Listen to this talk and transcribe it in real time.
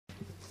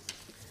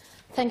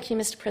Thank you,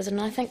 Mr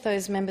President. I thank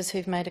those members who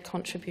have made a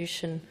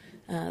contribution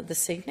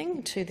this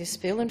evening to this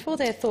bill and for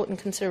their thought and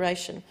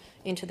consideration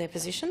into their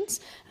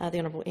positions. The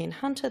Honourable Ian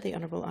Hunter, the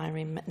Honourable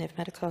Irene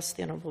Nevmatikos,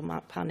 the Honourable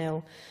Mark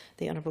Parnell,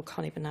 the Honourable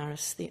Connie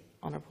Benares, the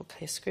Honourable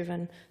Claire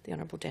Scriven, the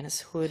Honourable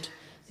Dennis Hood,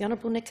 the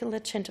Honourable Nicola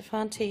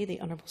Centafanti,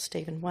 the Honourable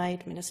Stephen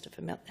Wade, Minister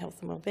for Health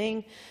and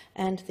Wellbeing,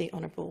 and the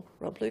Honourable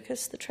Rob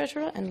Lucas, the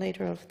Treasurer and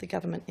Leader of the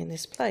Government in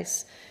this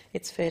place.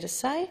 It's fair to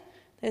say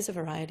there's a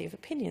variety of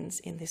opinions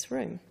in this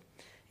room.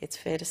 It's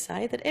fair to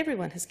say that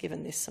everyone has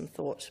given this some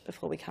thought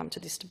before we come to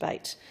this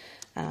debate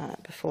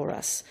before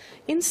us.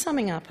 In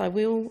summing up, I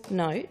will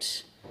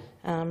note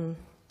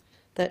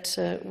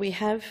that we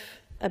have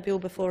a bill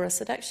before us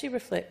that actually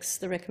reflects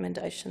the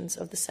recommendations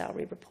of the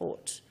Salary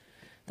Report.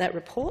 That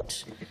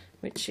report,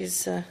 which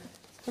is a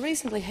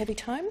reasonably heavy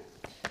tome,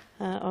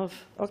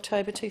 of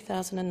October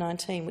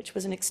 2019, which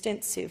was an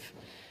extensive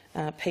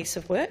piece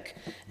of work,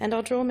 and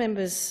I'll draw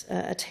members'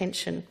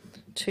 attention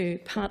to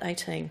Part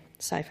 18,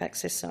 Safe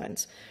Access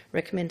Zones.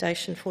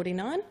 Recommendation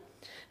 49.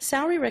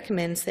 Salary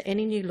recommends that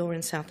any new law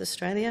in South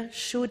Australia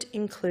should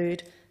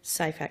include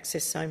safe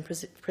access zone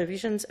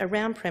provisions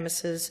around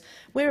premises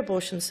where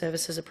abortion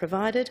services are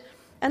provided,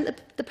 and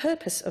the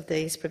purpose of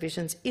these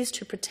provisions is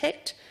to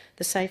protect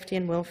the safety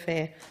and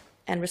welfare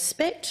and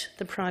respect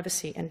the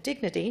privacy and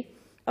dignity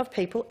of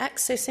people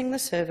accessing the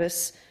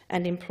service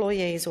and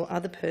employees or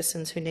other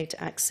persons who need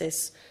to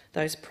access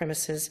those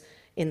premises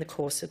in the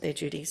course of their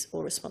duties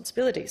or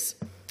responsibilities.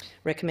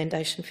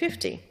 Recommendation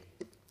 50.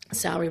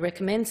 Salary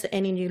recommends that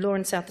any new law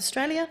in South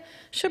Australia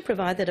should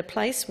provide that a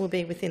place will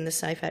be within the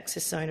safe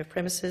access zone of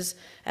premises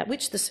at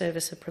which the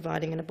service of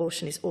providing an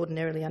abortion is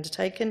ordinarily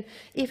undertaken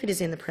if it is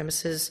in the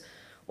premises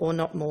or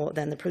not more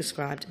than the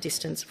prescribed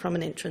distance from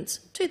an entrance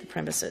to the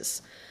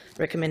premises.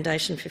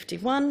 Recommendation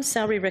 51.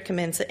 Salary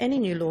recommends that any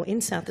new law in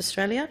South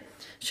Australia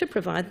should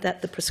provide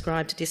that the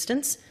prescribed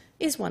distance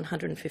is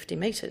 150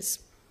 metres.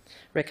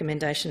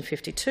 Recommendation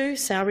 52.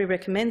 Salary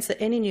recommends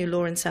that any new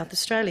law in South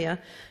Australia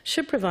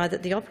should provide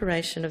that the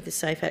operation of the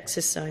safe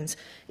access zones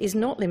is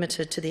not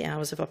limited to the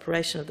hours of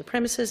operation of the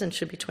premises and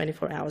should be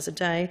 24 hours a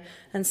day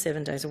and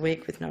 7 days a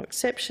week with no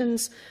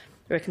exceptions.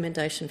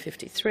 Recommendation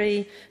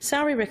 53.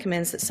 Salary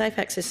recommends that safe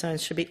access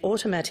zones should be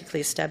automatically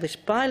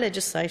established by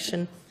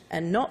legislation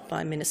and not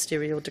by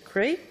ministerial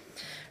decree.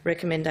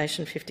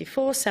 Recommendation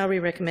 54. Salary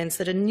recommends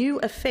that a new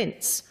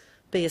offence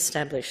be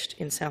established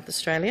in South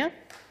Australia.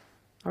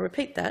 I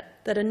repeat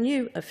that a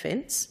new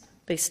offence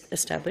be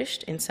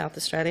established in South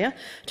Australia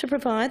to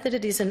provide that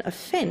it is an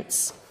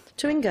offence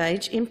to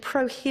engage in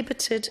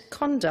prohibited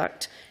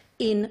conduct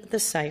in the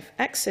safe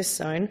access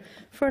zone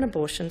for an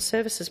abortion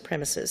services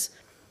premises.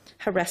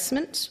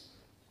 Harassment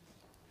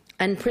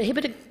and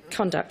prohibited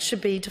conduct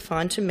should be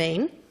defined to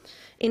mean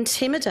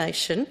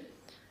intimidation,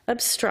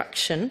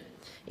 obstruction,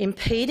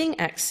 impeding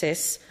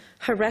access,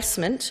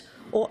 harassment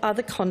or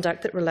other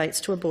conduct that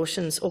relates to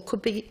abortions or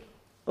could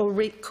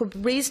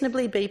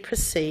reasonably be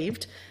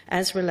perceived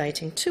as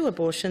relating to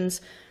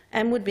abortions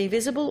and would be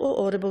visible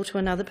or audible to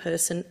another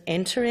person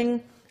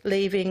entering,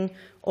 leaving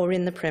or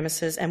in the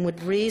premises and would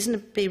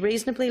be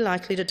reasonably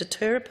likely to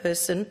deter a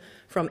person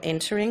from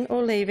entering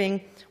or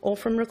leaving or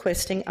from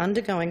requesting,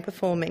 undergoing,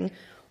 performing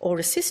or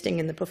assisting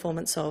in the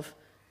performance of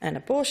an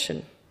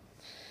abortion.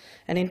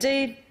 And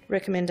indeed,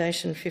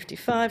 Recommendation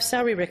 55,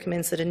 Salary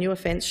recommends that a new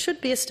offence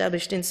should be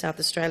established in South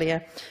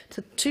Australia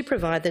to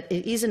provide that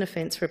it is an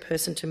offence for a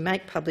person to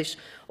make, publish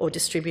or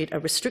distribute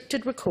a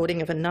restricted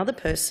recording of another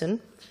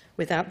person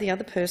without the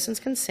other person's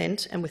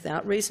consent and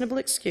without reasonable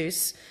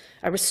excuse.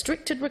 A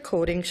restricted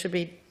recording should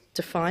be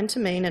defined to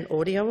mean an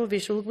audio or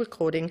visual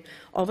recording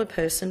of a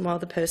person while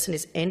the person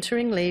is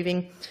entering,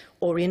 leaving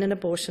or in an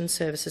abortion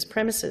services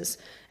premises,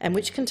 and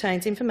which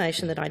contains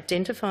information that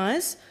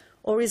identifies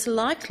or is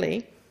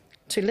likely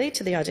to lead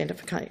to the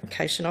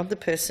identification of the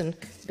person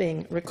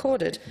being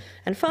recorded.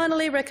 And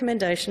finally,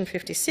 Recommendation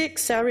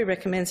 56, Salary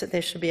recommends that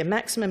there should be a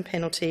maximum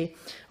penalty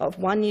of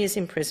 1 year's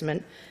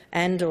imprisonment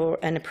and/or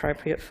an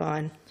appropriate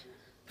fine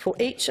for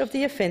each of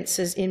the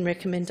offences in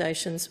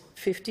Recommendations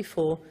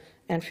 54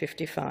 and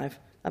 55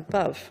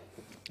 above.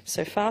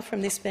 So far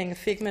from this being a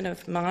figment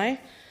of my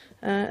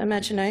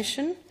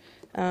imagination,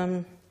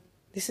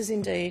 this is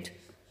indeed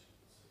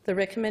the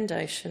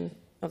recommendation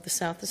of the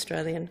South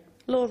Australian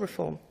Law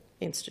Reform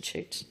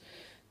Institute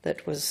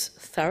that was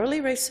thoroughly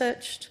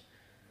researched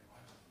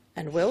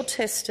and well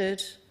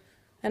tested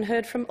and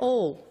heard from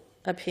all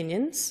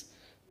opinions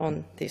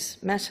on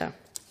this matter.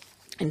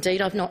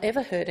 Indeed, I've not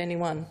ever heard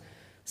anyone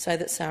say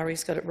that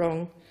Salary's got it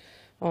wrong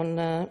on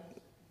a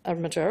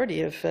majority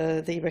of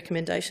the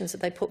recommendations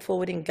that they put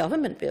forward in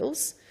government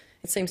bills.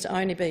 It seems to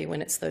only be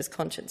when it's those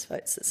conscience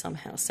votes that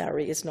somehow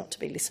Salary is not to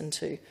be listened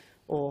to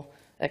or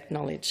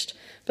acknowledged.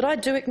 But I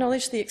do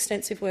acknowledge the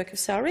extensive work of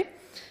Salary.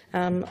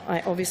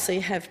 I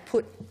obviously have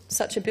put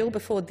such a bill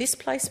before this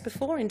place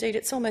before. Indeed,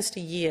 it's almost a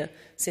year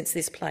since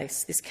this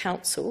place, this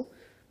council,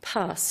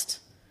 passed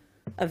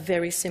a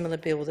very similar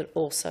bill that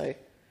also,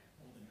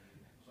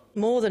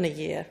 more than a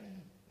year,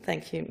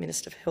 thank you,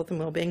 Minister for Health and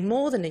Wellbeing,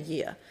 more than a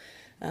year,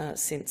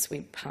 since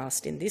we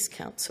passed in this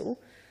council,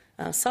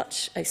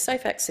 such a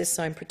safe access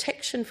zone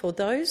protection for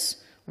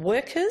those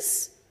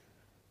workers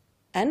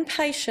and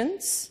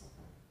patients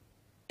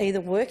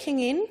either working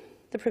in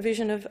the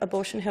provision of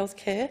abortion health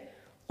care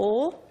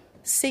or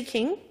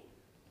seeking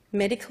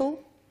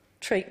medical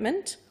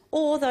treatment,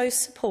 or those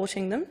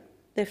supporting them,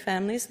 their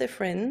families, their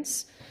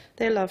friends,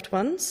 their loved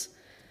ones,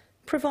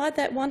 provide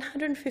that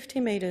 150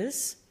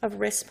 metres of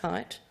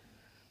respite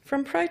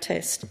from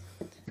protest.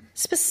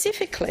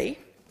 Specifically,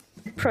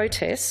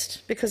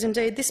 protest, because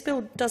indeed this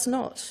bill does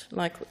not,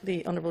 like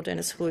the Honourable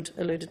Dennis Hood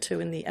alluded to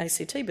in the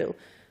ACT bill,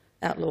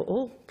 outlaw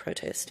all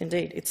protest.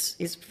 Indeed,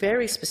 it's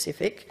very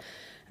specific.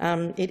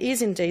 It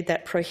is indeed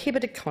that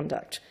prohibited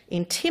conduct,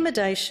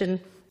 intimidation,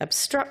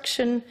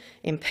 obstruction,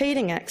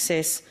 impeding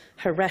access,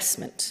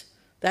 harassment.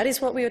 That is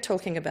what we are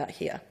talking about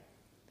here.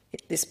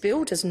 This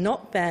bill does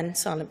not ban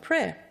silent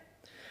prayer.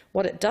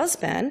 What it does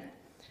ban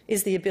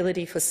is the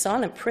ability for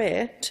silent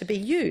prayer to be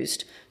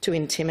used to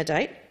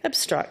intimidate,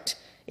 obstruct,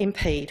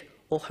 impede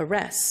or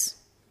harass.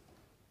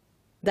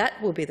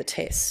 That will be the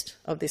test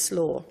of this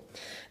law.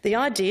 The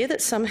idea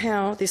that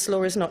somehow this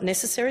law is not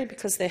necessary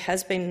because there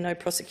has been no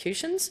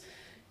prosecutions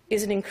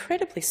is an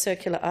incredibly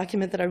circular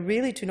argument that I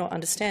really do not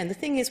understand. The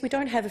thing is, we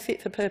don't have a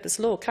fit-for-purpose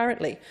law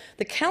currently.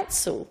 The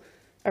council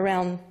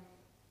around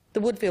the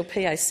Woodville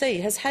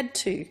PAC has had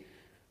to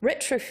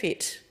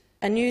retrofit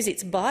and use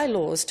its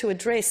bylaws to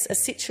address a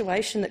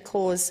situation that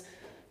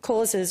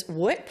causes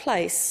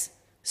workplace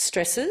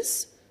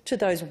stresses to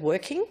those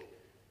working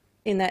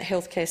in that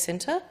healthcare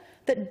centre,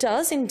 that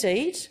does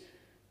indeed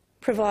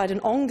provide an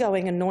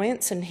ongoing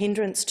annoyance and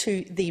hindrance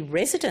to the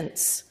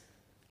residents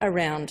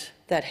around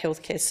that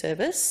healthcare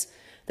service,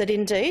 that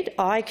indeed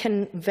I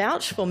can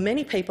vouch for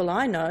many people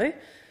I know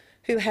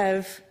who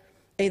have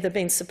either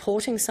been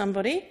supporting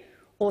somebody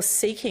or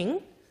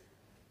seeking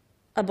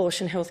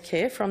abortion health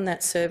care from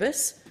that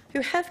service, who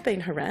have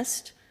been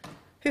harassed,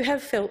 who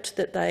have felt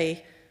that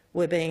they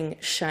were being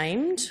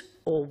shamed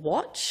or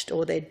watched,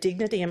 or their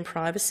dignity and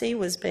privacy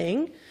was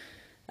being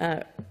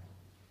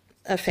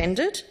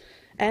offended.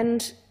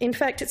 And in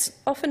fact, it's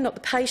often not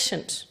the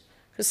patient,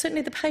 because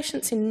certainly the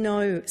patient's in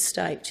no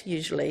state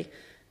usually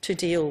to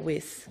deal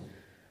with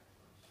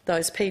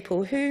those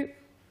people who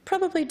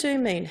probably do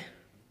mean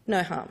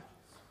no harm.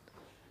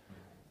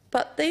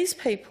 But these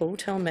people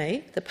tell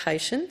me, the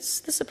patients,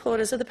 the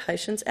supporters of the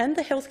patients and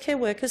the healthcare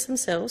workers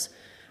themselves,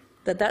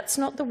 that that's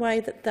not the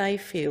way that they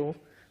feel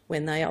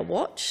when they are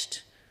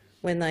watched,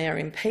 when they are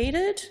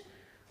impeded,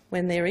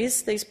 when there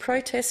is these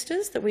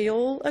protesters that we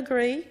all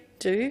agree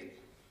do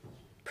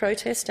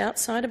protest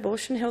outside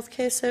abortion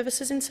healthcare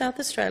services in South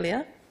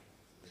Australia.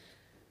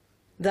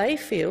 They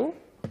feel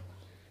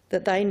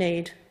that they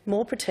need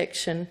more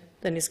protection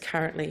than is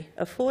currently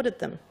afforded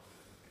them.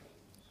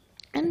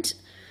 And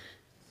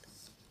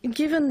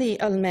given the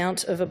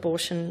amount of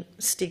abortion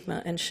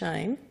stigma and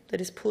shame that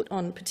is put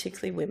on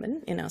particularly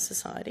women in our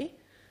society,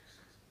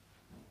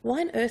 why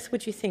on earth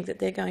would you think that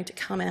they're going to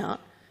come out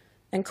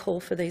and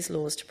call for these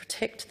laws to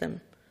protect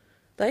them?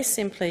 They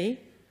simply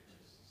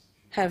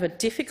have a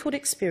difficult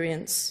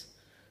experience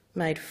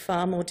made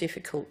far more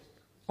difficult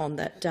on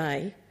that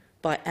day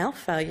by our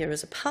failure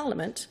as a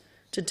parliament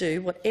to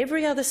do what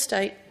every other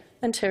state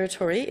and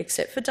territory,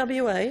 except for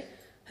WA,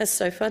 has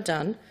so far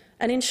done,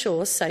 and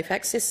ensure safe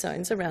access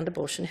zones around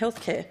abortion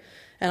healthcare.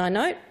 And I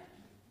note,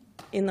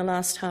 in the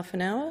last half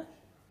an hour,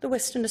 the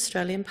Western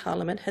Australian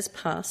Parliament has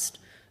passed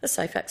a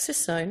safe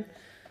access zone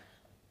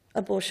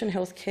abortion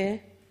healthcare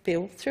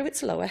bill through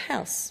its lower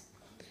house.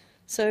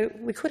 So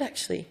we could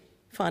actually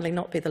finally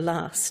not be the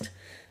last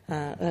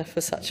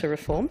for such a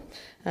reform,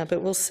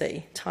 but we'll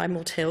see. Time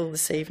will tell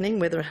this evening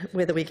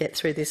whether we get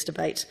through this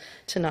debate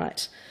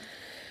tonight.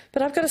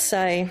 But I've got to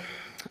say,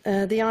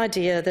 the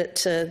idea that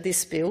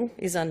this bill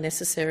is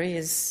unnecessary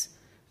is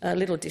a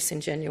little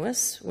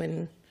disingenuous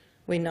when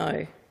we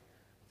know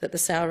that the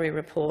Sowery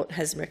report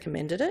has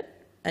recommended it,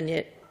 and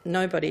yet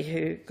nobody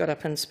who got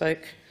up and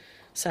spoke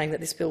saying that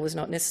this bill was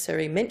not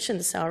necessary mentioned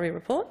the Sowery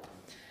report.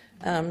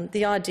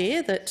 The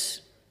idea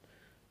that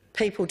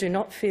people do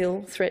not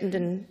feel threatened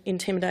and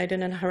intimidated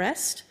and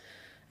harassed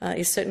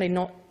is certainly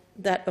not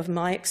that of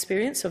my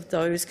experience of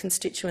those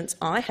constituents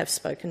I have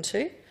spoken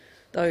to,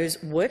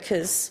 those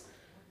workers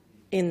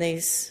in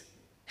these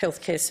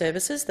healthcare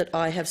services that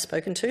I have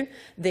spoken to,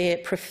 their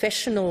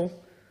professional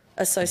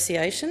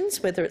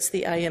associations, whether it's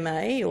the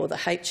AMA or the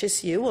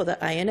HSU or the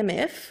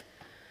ANMF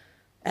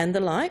and the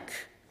like,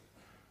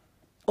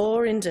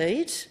 or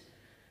indeed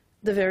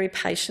the very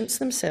patients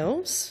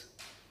themselves.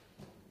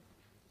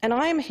 And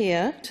I am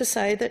here to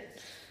say that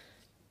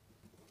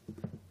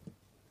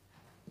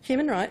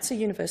human rights are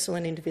universal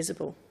and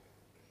indivisible.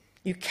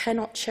 You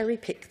cannot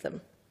cherry-pick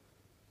them.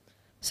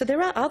 So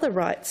there are other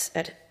rights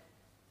at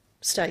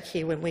stake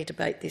here when we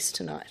debate this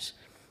tonight.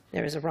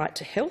 There is a right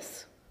to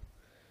health.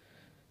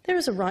 There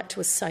is a right to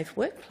a safe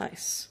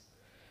workplace.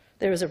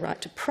 There is a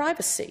right to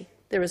privacy.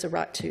 There is a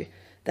right to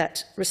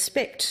that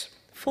respect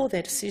for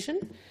their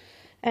decision.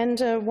 And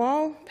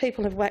while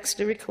people have waxed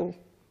lyrical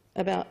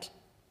about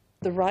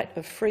the right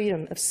of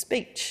freedom of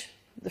speech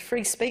the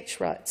free speech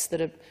rights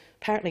that are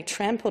apparently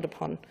trampled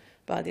upon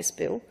by this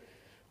bill,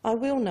 I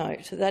will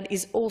note that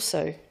is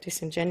also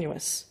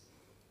disingenuous.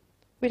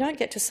 We don't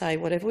get to say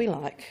whatever we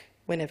like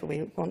whenever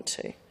we want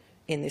to.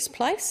 In this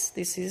place,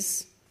 this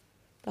is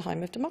the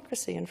home of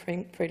democracy and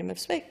freedom of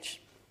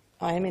speech.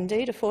 I am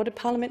indeed afforded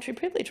parliamentary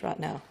privilege right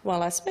now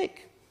while I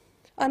speak.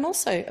 I'm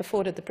also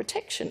afforded the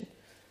protection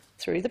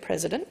through the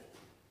President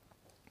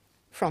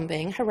from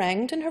being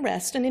harangued and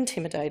harassed and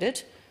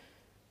intimidated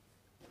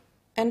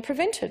and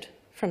prevented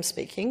from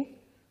speaking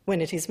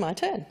when it is my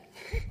turn.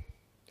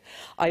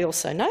 I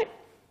also note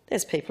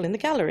there's people in the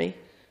gallery.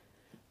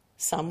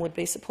 Some would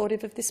be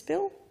supportive of this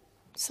bill,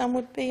 some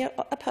would be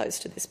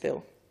opposed to this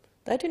bill.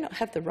 They do not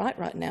have the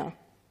right now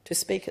to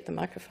speak at the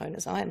microphone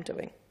as I am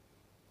doing.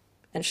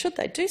 And should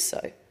they do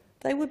so,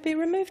 they would be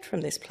removed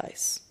from this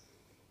place.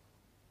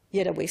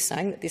 Yet are we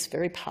saying that this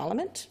very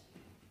parliament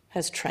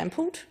has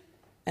trampled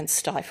and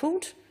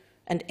stifled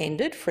and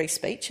ended free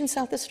speech in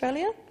South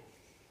Australia?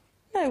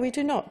 No, we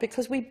do not,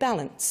 because we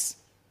balance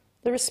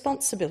the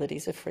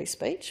responsibilities of free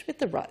speech with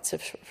the rights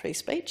of free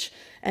speech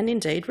and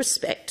indeed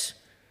respect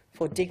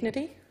for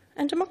dignity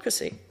and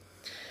democracy.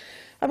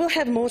 I will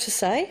have more to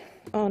say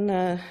on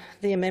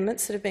the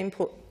amendments that have been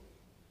put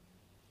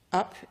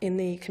up in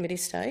the committee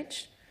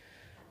stage.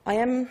 I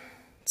am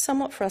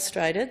somewhat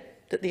frustrated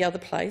that the other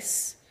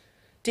place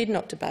did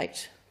not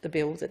debate the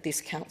bill that this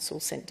council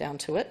sent down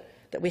to it,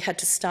 that we had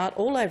to start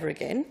all over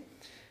again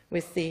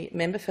with the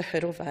member for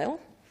Hurdle Vale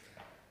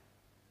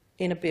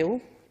in a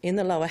bill in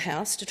the lower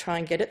house to try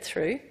and get it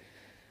through.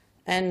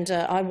 And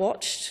I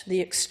watched the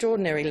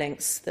extraordinary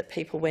lengths that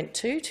people went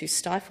to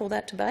stifle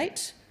that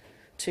debate,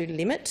 to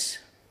limit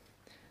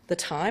the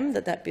time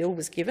that that bill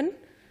was given,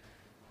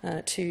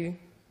 to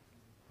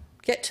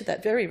get to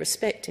that very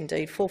respect,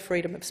 indeed, for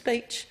freedom of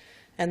speech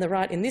and the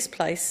right in this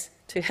place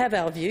to have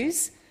our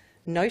views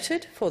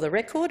noted for the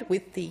record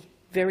with the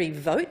very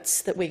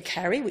votes that we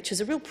carry, which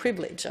is a real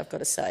privilege, I've got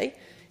to say,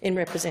 in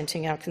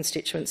representing our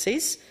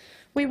constituencies.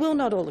 We will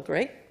not all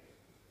agree,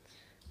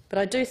 but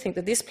I do think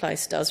that this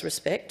place does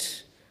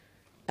respect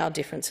our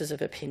differences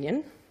of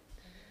opinion.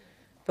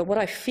 But what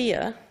I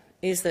fear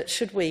is that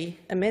should we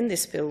amend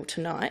this bill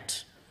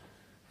tonight,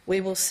 we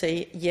will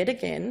see yet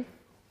again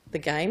the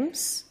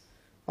games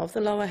of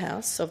the lower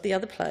house, of the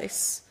other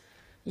place,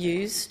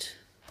 used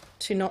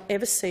to not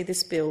ever see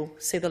this bill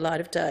see the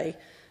light of day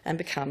and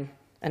become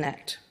an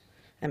act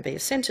and be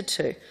assented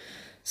to.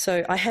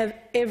 So I have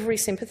every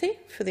sympathy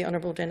for the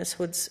Honourable Dennis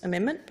Hood's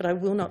amendment, but I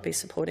will not be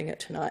supporting it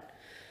tonight.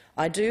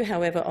 I do,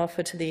 however,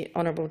 offer to the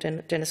Honourable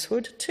Dennis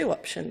Hood two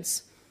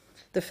options.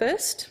 The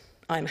first,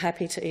 I'm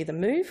happy to either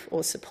move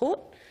or support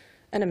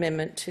an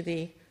amendment to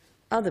the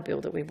other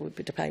bill that we will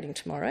be debating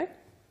tomorrow,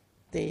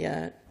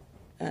 the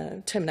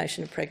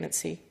termination of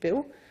pregnancy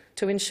bill,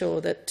 to ensure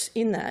that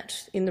in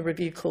the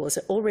review clause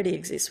that already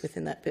exists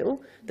within that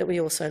bill, that we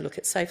also look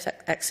at safe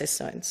access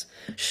zones.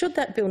 Should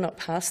that bill not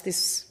pass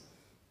this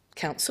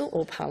council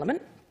or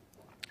parliament,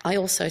 I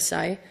also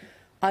say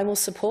I will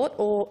support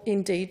or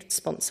indeed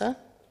sponsor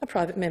a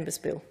private member's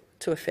bill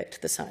to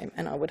effect the same,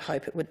 and I would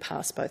hope it would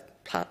pass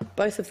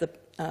both of the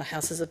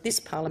houses of this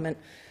parliament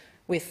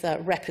with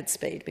rapid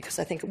speed, because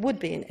I think it would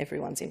be in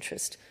everyone's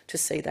interest to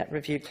see that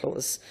review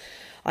clause.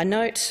 I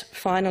note,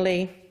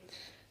 finally,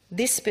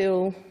 this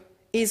bill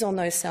is on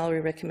those salary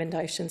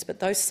recommendations,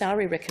 but those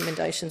salary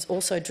recommendations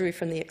also drew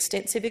from the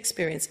extensive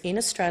experience in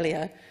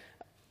Australia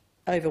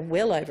over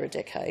well over a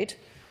decade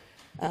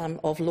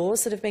of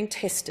laws that have been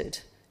tested,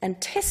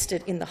 and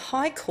tested in the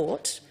High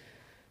Court,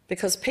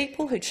 because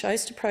people who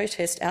chose to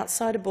protest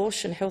outside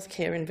abortion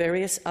healthcare in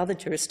various other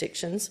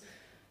jurisdictions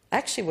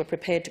actually were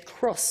prepared to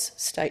cross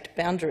state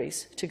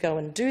boundaries to go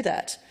and do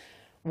that,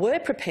 were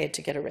prepared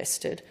to get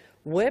arrested,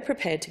 were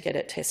prepared to get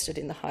it tested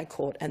in the High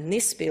Court, and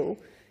this bill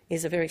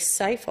is a very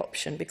safe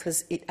option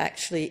because it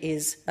actually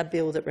is a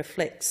bill that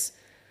reflects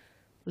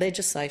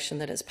legislation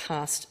that has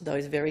passed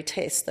those very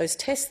tests, those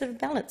tests that have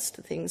balanced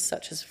things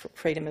such as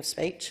freedom of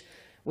speech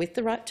with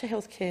the right to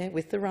healthcare,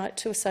 with the right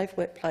to a safe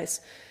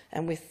workplace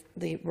and with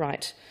the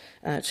right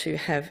to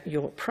have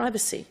your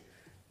privacy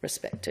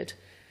respected.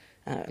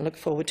 I look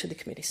forward to the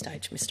committee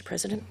stage, Mr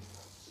President.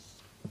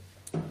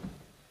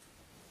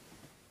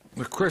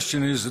 The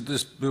question is that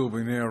this bill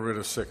be now read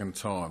a second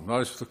time.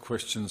 Those for the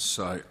question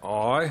say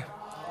aye. Aye.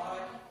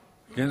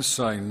 Against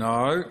say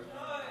no. No.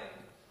 I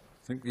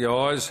think the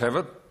ayes have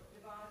it.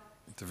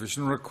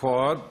 Division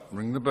required.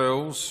 Ring the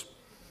bells.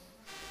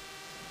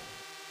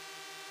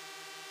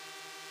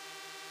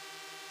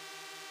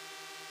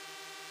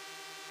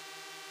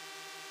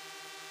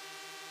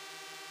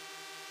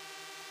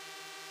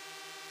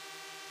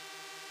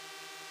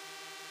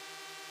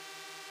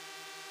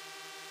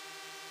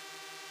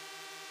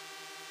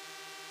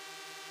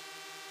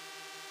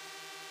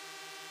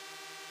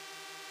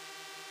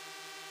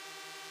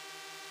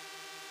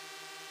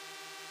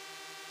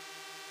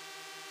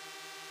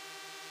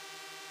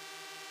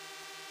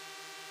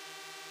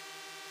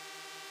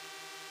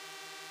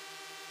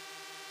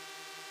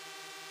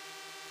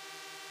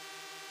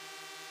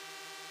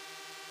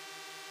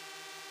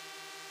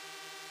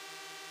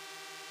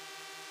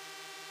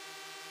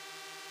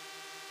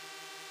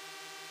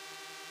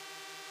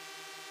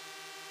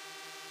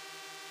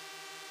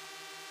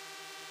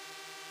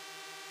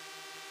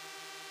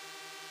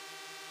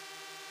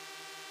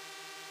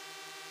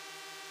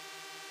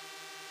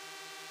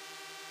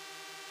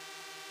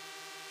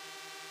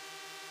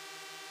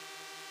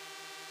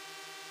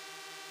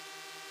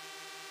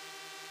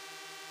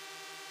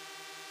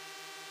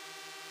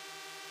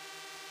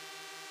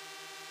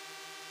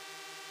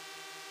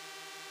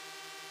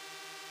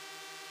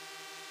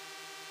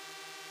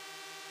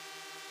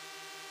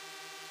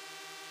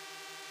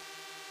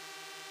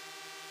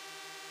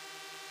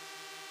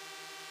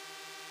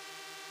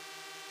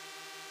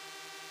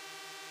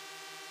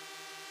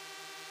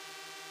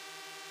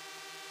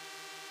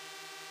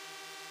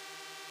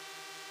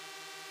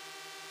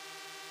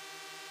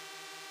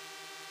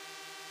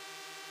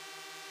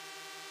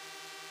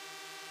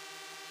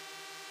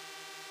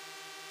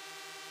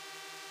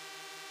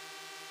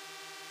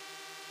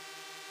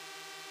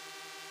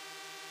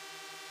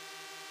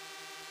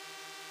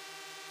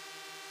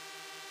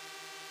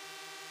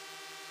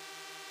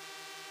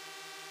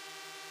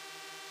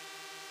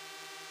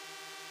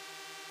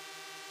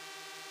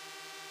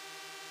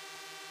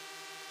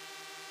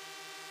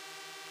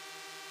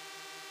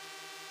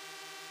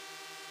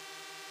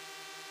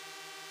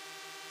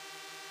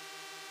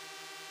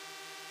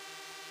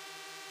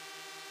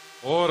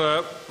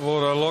 Order.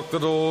 Order. Lock the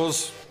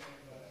doors.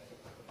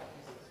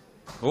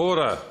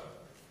 Order.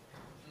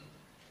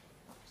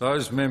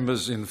 Those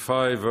members in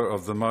favour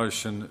of the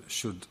motion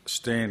should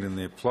stand in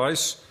their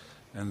place,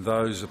 and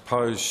those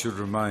opposed should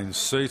remain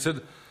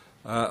seated.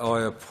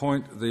 I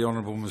appoint the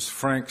Honourable Ms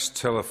Franks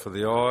teller for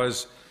the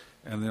ayes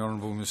and the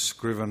Honourable Ms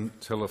Scriven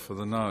teller for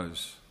the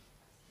noes.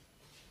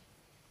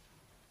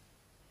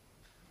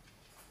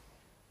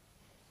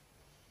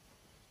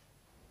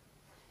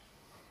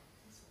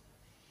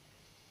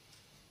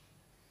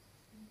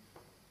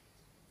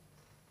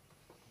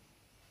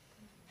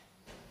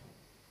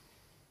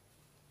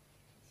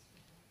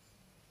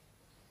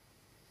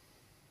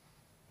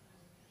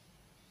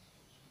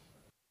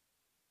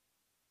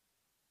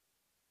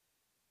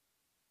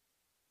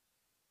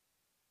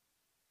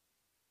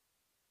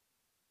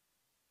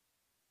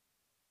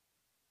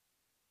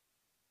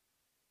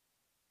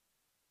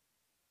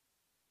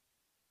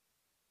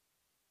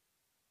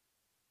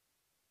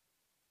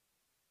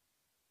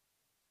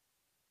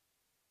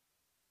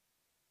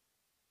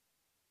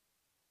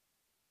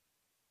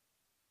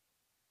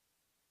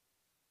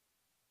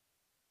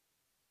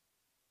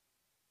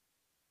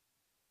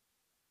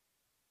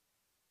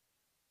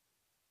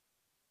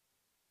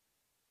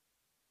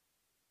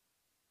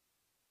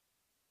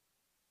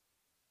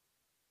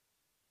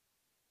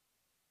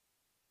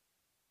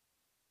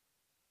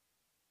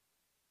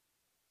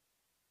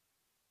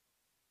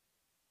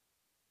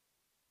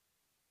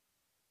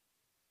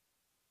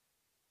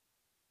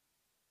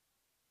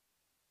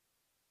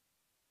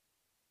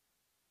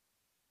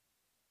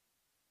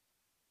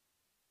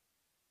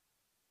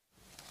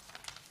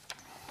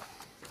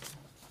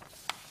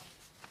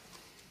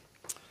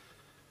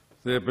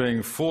 There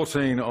being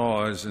 14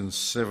 ayes and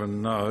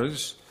 7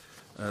 noes,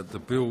 the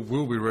bill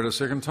will be read a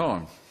second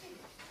time.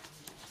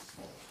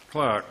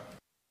 Clerk.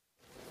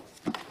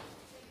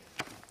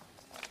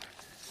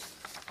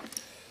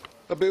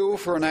 A bill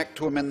for an act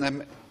to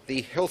amend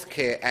the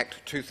Healthcare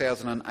Act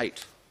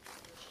 2008.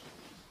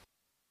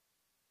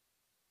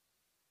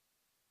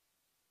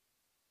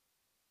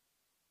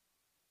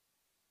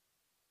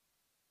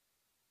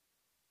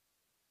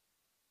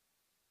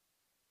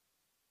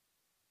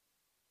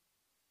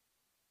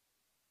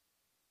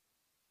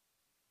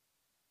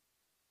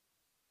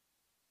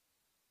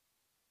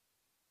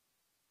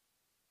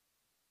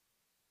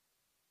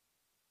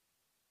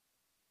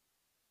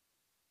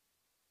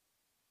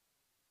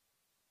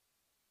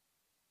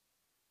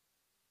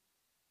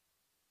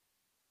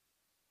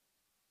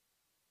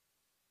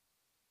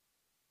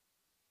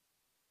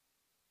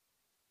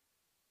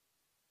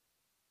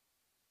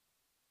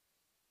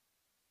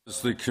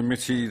 The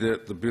committee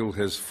that the bill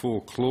has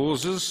 4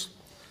 clauses.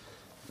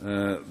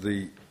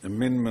 The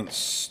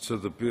amendments to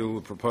the bill,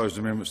 the proposed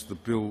amendments to the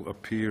bill,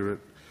 appear at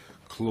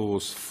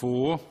clause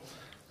 4.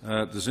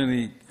 Does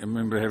any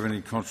member have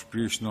any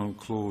contribution on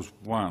clause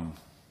 1?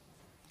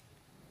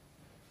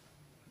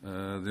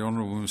 The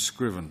Honourable Ms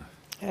Scriven.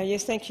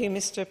 Yes, thank you,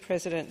 Mr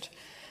President.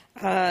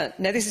 Now,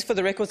 this is for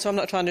the record, so I'm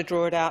not trying to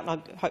draw it out,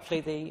 and hopefully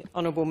the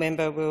honourable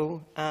member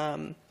will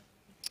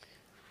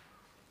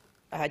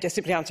just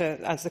simply answer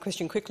the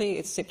question quickly.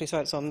 It's simply so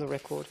it's on the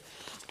record.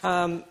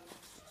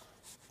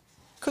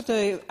 Could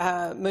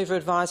the mover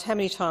advise how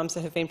many times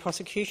there have been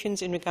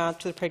prosecutions in regard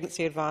to the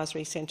Pregnancy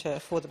Advisory Centre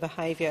for the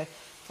behaviour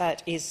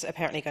that is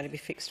apparently going to be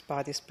fixed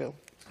by this bill?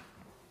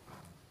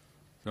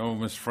 Oh,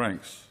 Ms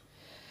Franks.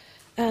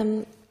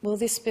 Well,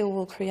 this bill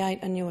will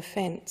create a new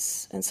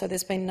offence, and so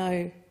there's been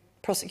no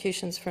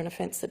prosecutions for an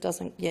offence that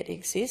doesn't yet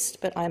exist,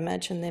 but I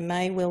imagine there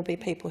may well be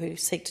people who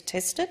seek to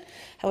test it.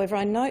 However,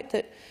 I note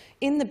that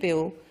in the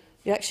bill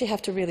you actually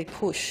have to really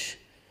push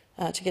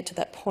to get to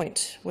that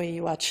point where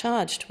you are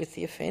charged with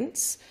the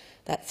offence,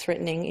 that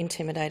threatening,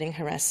 intimidating,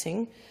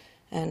 harassing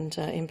and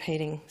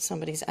impeding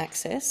somebody's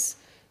access,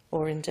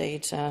 or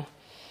indeed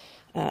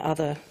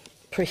other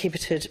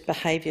prohibited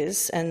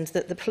behaviours, and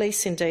that the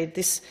police, indeed,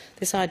 this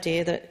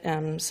idea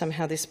that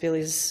somehow this bill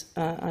is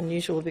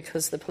unusual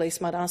because the police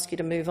might ask you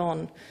to move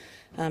on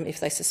if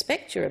they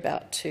suspect you're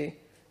about to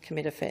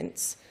commit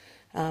offence,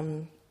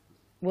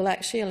 will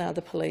actually allow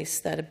the police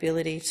that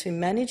ability to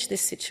manage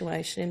this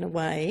situation in a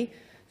way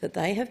that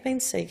they have been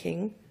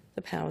seeking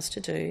the powers to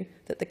do,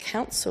 that the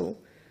council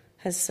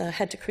has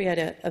had to create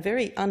a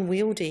very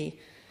unwieldy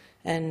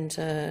and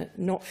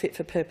not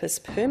fit-for-purpose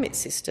permit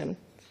system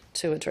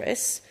to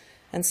address.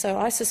 And so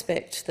I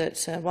suspect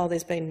that while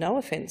there's been no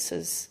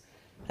offences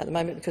at the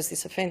moment, because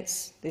this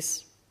offence,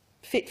 this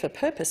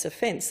fit-for-purpose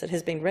offence that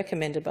has been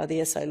recommended by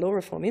the SA Law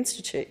Reform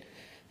Institute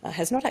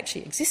has not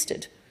actually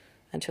existed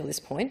until this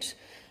point,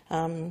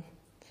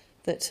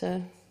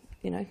 that,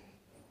 you know,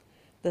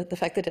 the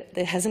fact that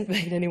there hasn't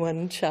been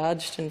anyone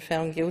charged and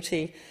found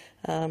guilty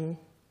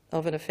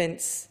of an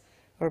offence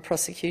or a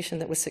prosecution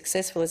that was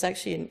successful is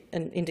actually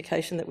an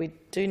indication that we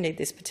do need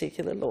this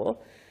particular law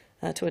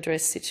to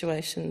address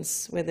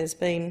situations where there's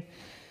been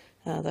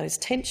those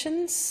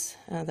tensions,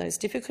 those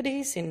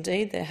difficulties.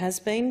 Indeed, there has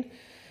been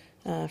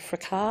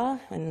fracas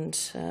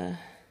and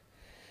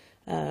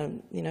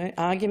you know,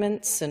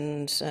 arguments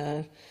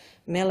and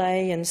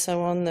melee and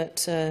so on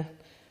that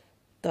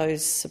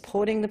those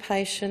supporting the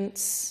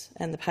patients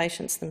and the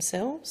patients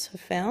themselves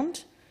have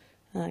found,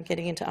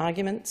 getting into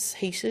arguments,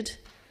 heated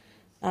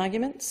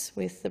arguments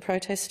with the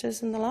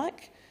protesters and the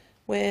like,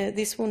 where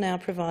this will now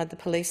provide the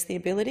police the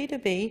ability to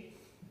be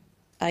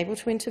able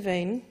to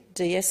intervene,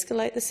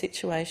 de-escalate the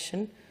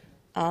situation,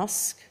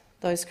 ask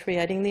those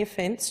creating the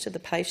offence, to the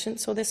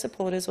patients or their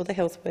supporters or the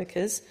health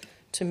workers,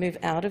 to move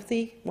out of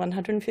the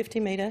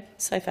 150-metre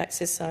safe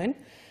access zone.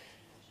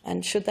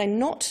 And should they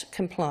not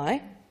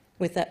comply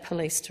with that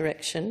police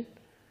direction,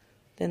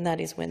 then that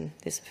is when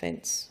this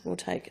offence will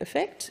take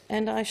effect.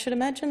 And I should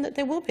imagine that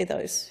there will be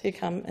those who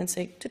come and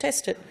seek to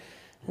test it.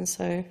 And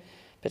so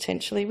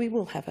potentially we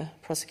will have a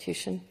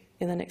prosecution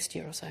in the next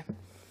year or so.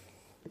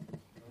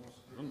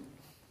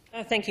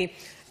 Thank you.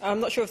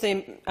 I'm not sure if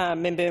the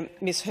member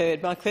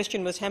misheard. My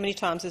question was how many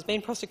times there's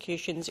been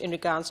prosecutions in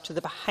regards to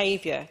the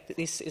behaviour that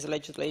this is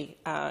allegedly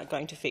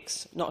going to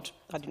fix.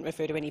 I didn't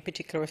refer to any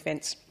particular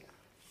offence.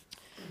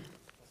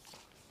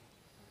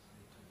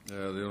 The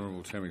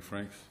Honourable Tammy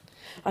Franks.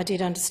 I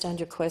did understand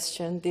your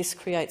question. This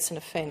creates an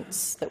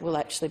offence that will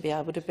actually be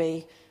able to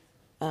be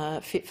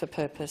fit for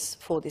purpose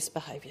for this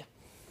behaviour.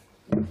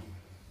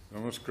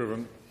 Ms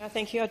Scriven.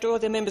 Thank you. I draw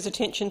the member's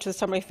attention to the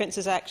Summary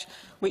Offences Act,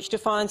 which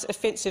defines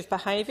offensive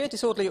behaviour,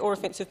 disorderly or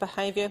offensive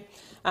behaviour,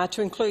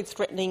 to include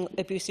threatening,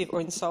 abusive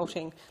or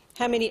insulting.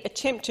 How many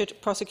attempted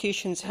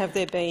prosecutions have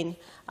there been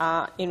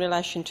in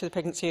relation to the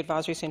Pregnancy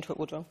Advisory Centre at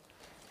Woodville?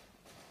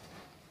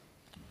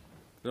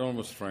 The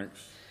Honourable Ms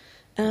Franks.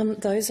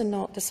 Those are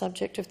not the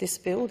subject of this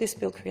bill. This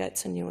bill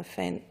creates a new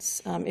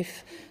offence.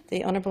 If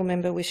the honourable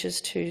member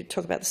wishes to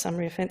talk about the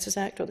Summary Offences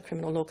Act or the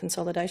Criminal Law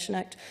Consolidation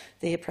Act,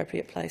 the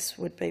appropriate place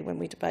would be when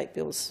we debate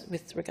bills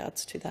with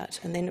regards to that.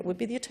 And then it would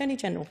be the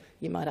Attorney-General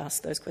you might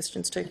ask those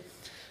questions to.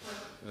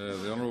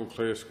 The Honourable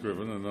Claire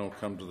Scriven, and I'll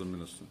come to the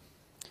Minister.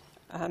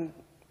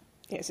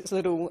 Yes, it's a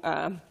little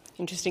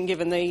interesting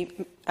given the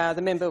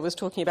member was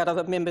talking about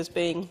other members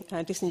being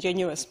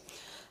disingenuous.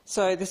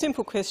 So the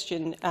simple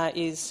question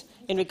is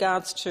in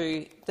regards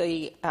to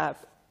the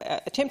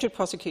attempted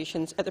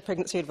prosecutions at the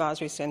Pregnancy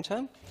Advisory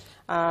Centre,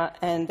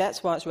 and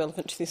that's why it's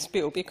relevant to this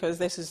bill, because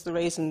this is the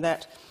reason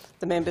that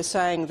the member is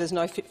saying there's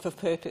no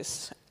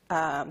fit-for-purpose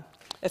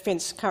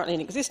offence currently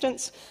in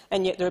existence,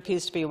 and yet there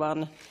appears to be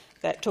one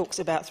that talks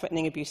about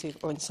threatening, abusive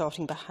or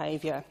insulting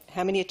behaviour.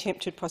 How many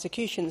attempted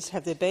prosecutions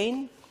have there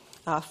been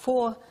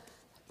for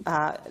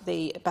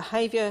the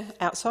behaviour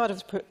outside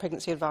of the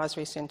Pregnancy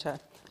Advisory Centre?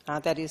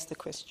 That is the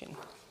question.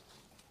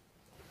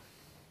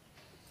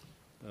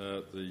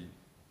 The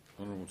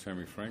Honourable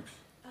Tammy Franks.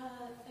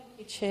 Thank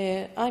you,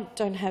 Chair. I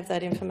don't have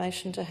that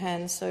information to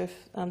hand, so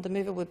if the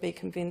mover would be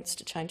convinced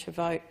to change her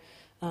vote,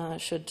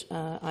 should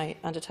I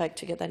undertake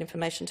to get that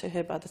information to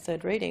her by the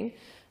third reading,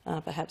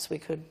 perhaps we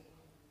could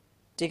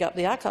dig up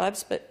the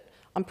archives, but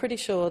I'm pretty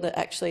sure that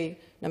actually,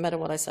 no matter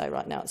what I say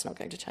right now, it's not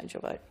going to change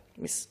your vote,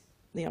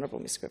 the Honourable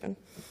Ms Scriven.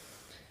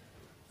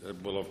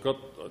 Well, I've got.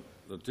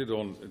 I did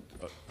on.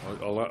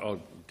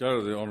 I'll go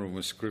to the Honourable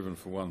Ms Scriven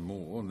for one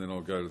more, and then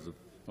I'll go to the.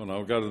 Oh no,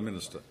 I'll go to the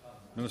Minister.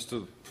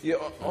 Minister. Yeah,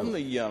 on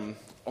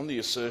the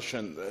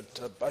assertion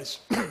that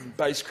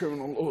base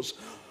criminal laws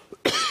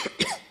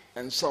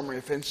and summary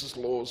offences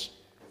laws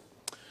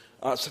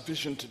are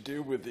sufficient to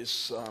deal with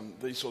this,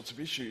 these sorts of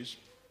issues,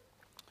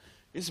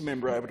 is the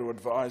member able to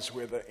advise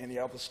whether any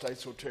other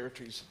states or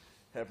territories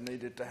have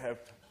needed to have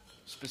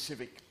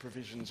specific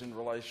provisions in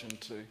relation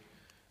to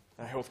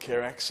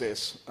healthcare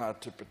access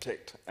to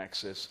protect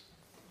access?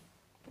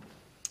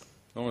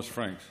 Ms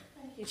Franks.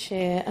 Thank you,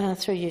 Chair.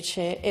 Through you,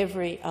 Chair,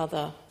 every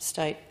other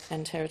state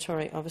and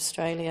territory of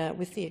Australia,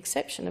 with the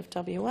exception of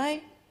WA,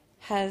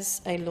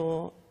 has a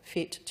law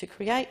fit to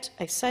create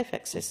a safe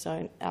access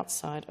zone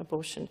outside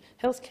abortion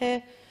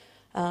healthcare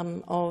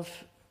of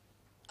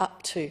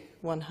up to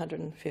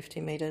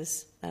 150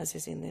 metres, as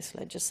is in this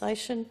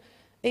legislation.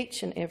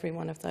 Each and every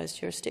one of those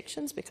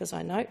jurisdictions, because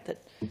I note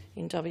that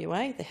in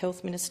WA, the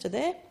Health Minister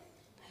there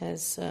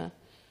has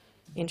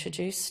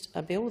introduced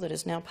a bill that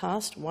has now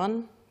passed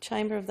one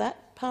chamber of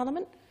that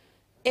parliament.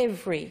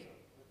 Every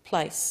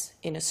place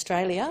in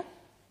Australia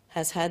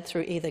has had,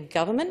 through either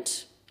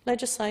government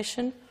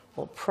legislation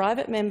or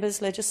private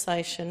members'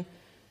 legislation,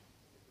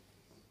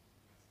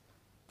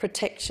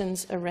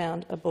 protections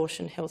around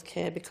abortion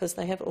healthcare, because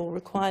they have all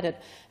required it.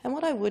 And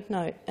what I would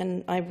note,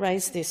 and I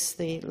raised this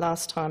the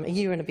last time, a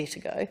year and a bit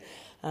ago,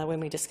 when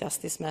we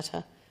discussed this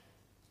matter,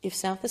 if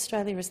South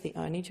Australia is the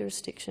only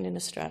jurisdiction in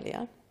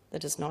Australia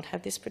that does not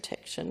have this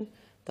protection,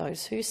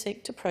 those who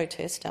seek to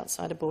protest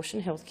outside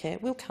abortion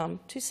healthcare will come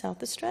to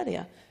South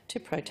Australia to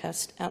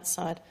protest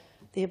outside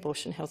the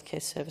abortion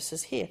healthcare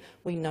services here.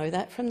 We know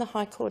that from the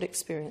High Court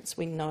experience.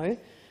 We know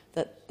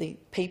that the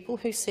people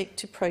who seek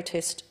to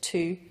protest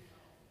to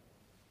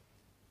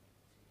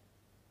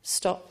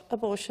stop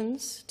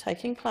abortions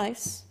taking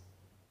place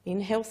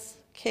in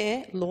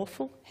healthcare,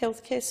 lawful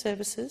healthcare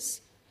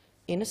services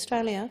in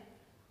Australia,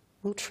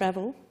 will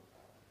travel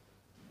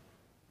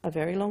a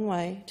very long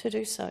way to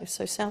do so.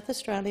 So South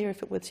Australia,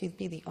 if it were to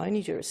be the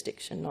only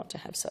jurisdiction not to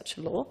have such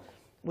a law,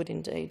 would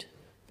indeed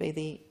be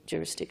the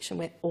jurisdiction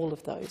where all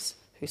of those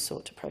who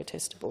sought to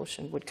protest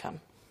abortion would come.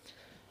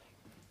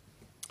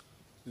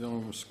 The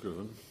Honourable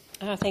Scriven.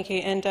 Thank you.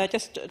 And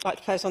just like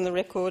to place on the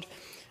record,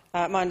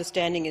 my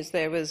understanding is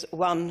there was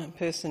one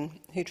person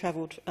who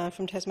travelled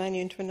from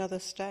Tasmania into another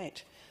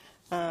state.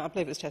 I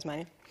believe it was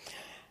Tasmania.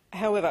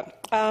 However,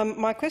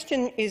 my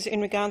question is in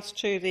regards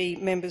to the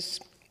member's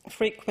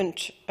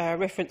frequent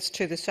reference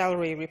to the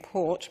salary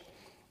report.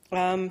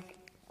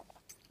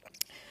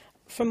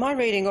 From my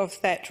reading of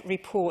that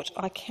report,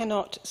 I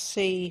cannot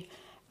see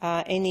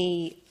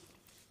any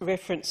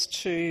reference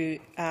to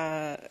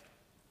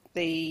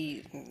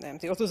the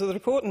authors of the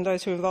report and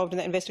those who were involved in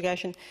that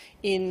investigation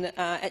in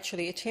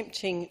actually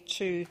attempting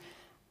to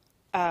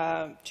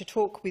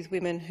talk with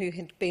women who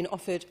had been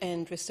offered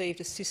and received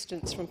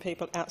assistance from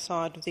people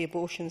outside of the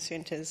abortion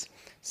centres,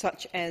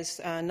 such as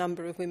a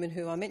number of women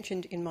who I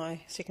mentioned in my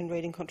second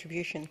reading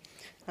contribution.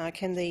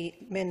 Can the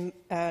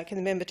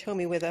member tell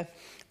me whether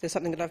there's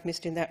something that I've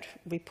missed in that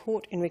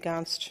report in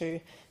regards to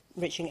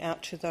reaching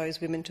out to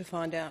those women to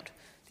find out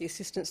the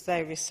assistance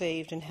they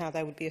received and how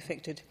they would be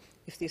affected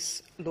if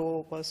this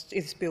bill was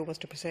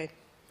to proceed?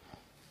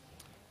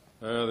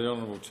 The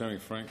Honourable Tammy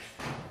Franks.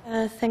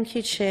 Thank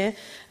you, Chair.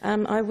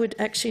 I would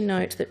actually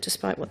note that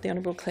despite what the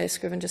Honourable Claire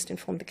Scriven just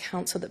informed the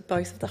Council, that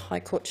both of the High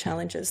Court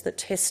challenges that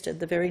tested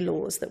the very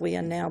laws that we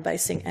are now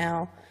basing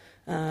our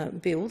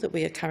bill that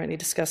we are currently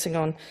discussing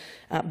on,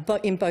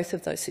 but in both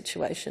of those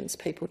situations,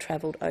 people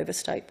travelled over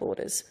state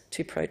borders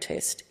to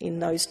protest in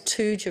those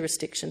two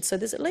jurisdictions. So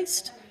there's at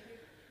least...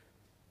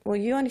 Well,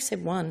 you only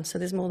said one, so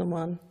there's more than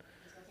one.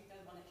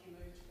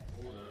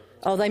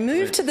 Oh, they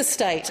moved to the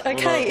state.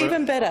 OK,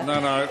 even better.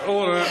 No,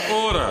 order,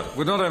 order.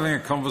 We're not having a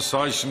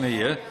conversation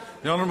here.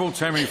 The Honourable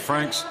Tammy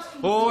Franks,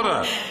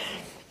 order.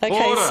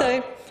 OK, order.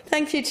 so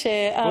thank you,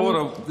 Chair.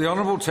 Order. The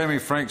Honourable Tammy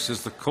Franks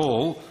is the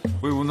call.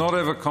 We will not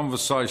have a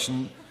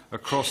conversation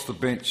across the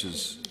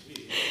benches.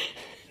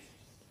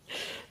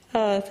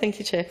 Thank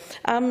you, Chair.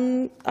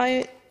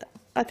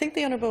 I think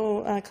the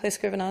Honourable Claire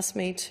Scriven asked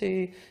me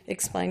to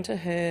explain to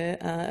her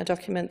a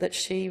document that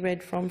she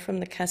read from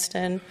the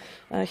Castan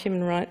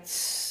Human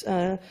Rights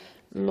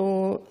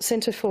Law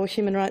Centre for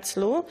Human Rights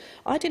Law.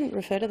 I didn't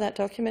refer to that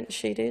document,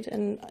 she did,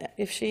 and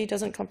if she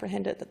doesn't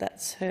comprehend it,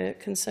 that's her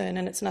concern,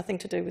 and it's nothing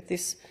to do with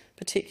this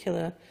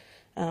particular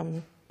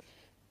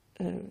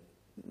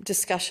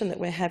discussion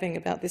that we're having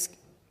about this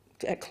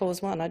at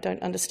Clause 1. I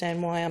don't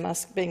understand why I'm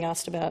being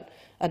asked about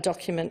a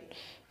document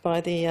by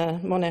the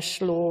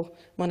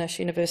Monash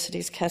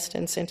University's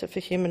Castan Centre for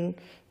Human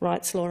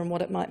Rights Law and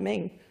what it might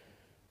mean.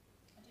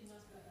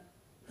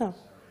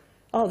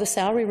 Oh, the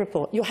salary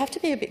report. You'll have to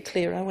be a bit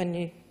clearer when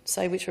you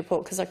say which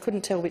report, because I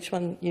couldn't tell which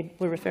one you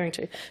were referring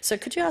to. So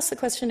could you ask the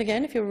question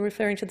again if you were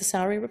referring to the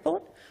salary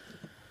report?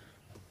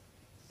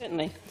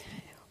 Certainly.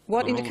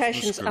 What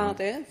indications are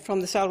there from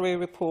the salary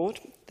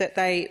report that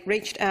they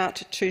reached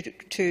out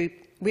to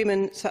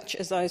women such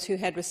as those who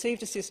had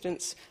received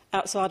assistance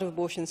outside of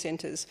abortion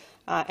centres,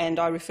 and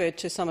I referred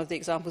to some of the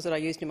examples that I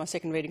used in my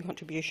second reading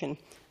contribution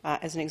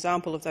as an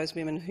example of those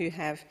women who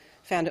have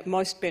found it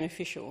most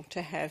beneficial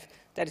to have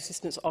that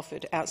assistance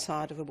offered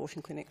outside of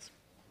abortion clinics?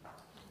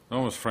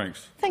 Ms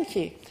Franks. Thank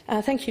you.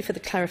 Thank you for the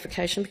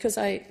clarification, because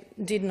I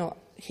did not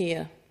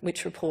hear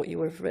which report you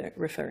were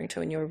referring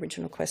to in your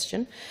original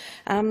question.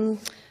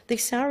 The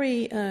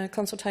salary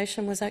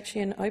consultation was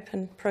actually an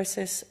open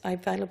process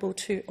available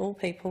to all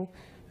people,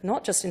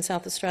 not just in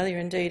South Australia,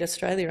 indeed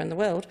Australia and the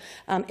world.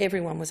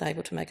 Everyone was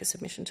able to make a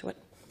submission to it.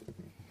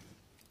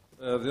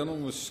 The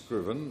Honourable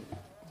Scriven.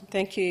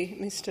 Thank you,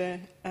 Mr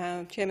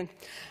Chairman.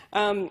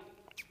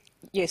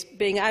 Yes,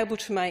 being able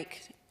to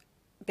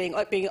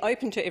being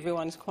open to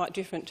everyone is quite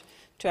different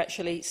to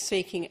actually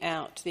seeking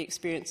out the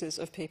experiences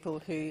of people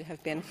who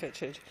have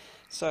benefited.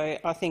 So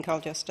I think I'll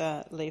just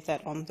leave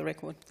that on the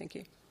record. Thank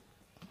you.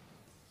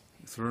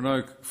 If there are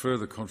no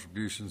further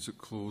contributions at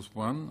Clause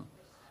 1,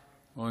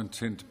 I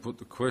intend to put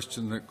the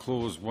question that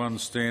Clause 1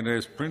 stand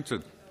as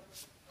printed.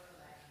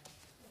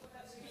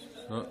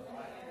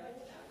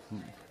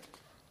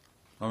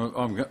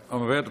 I'm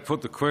about to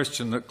put the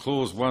question that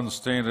Clause 1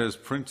 stand as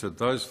printed.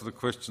 Those for the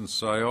question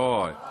say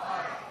aye.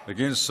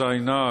 Against say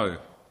no.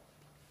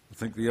 I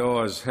think the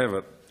ayes have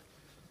it.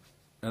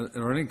 Are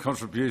there any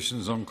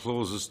contributions on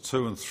Clauses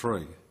 2 and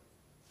 3?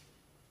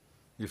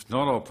 If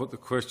not, I'll put the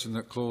question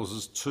that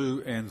Clauses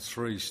 2 and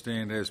 3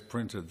 stand as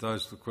printed.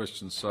 Those for the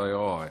question say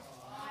aye.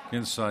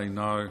 Against say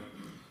no. I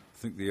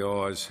think the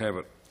ayes have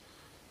it.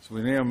 So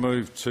we now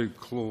move to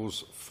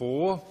Clause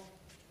 4.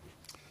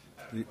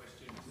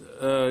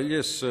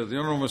 Yes, the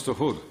Honourable Mr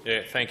Hood.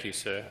 Yeah, thank you,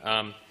 sir.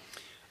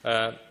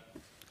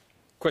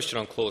 Question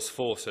on Clause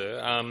 4,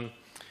 sir.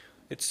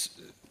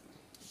 It's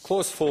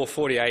Clause 4,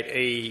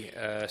 48E,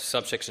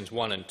 subsections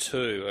 1 and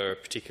 2 are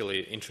of particular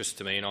interest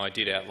to me, and I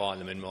did outline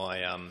them in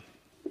my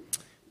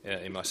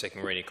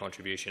second reading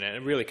contribution. And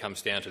it really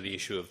comes down to the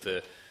issue of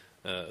the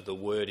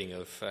wording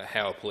of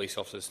how a police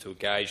officer is to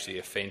engage the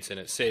offence.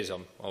 And it says,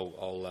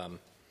 I'll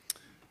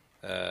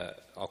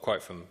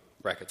quote from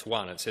brackets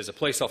 1. It says a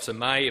police officer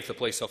may, if the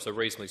police officer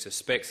reasonably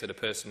suspects that a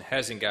person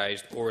has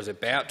engaged or is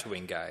about to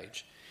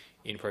engage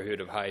in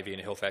prohibited behaviour in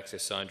a health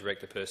access zone,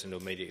 direct the person to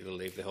immediately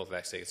leave the health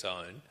access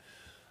zone.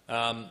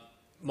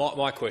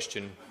 My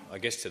question, I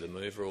guess, to the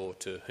mover or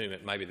to whom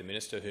it may be the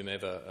minister,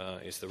 whomever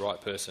is the right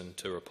person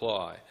to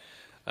reply,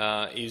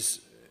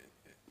 is,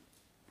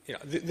 you know,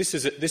 this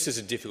is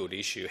a difficult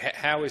issue.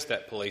 How is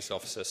that police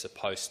officer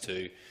supposed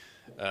to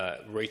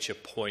reach a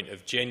point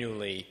of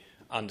genuinely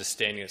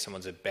understanding that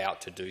someone's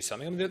about to do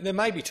something? I mean, there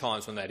may be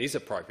times when that is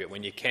appropriate,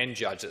 when you can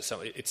judge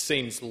that it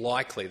seems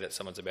likely that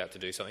someone's about to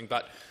do something,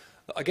 but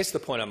I guess the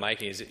point I'm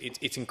making is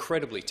it's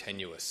incredibly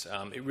tenuous.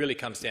 It really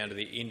comes down to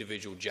the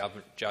individual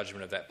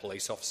judgment of that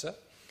police officer,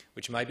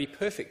 which may be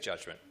perfect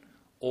judgment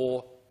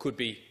or could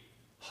be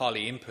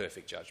highly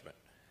imperfect judgment.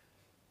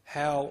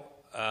 How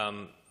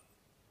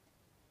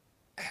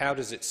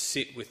does it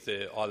sit with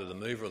either the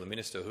mover or the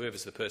minister,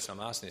 whoever's the person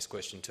I'm asking this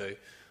question to,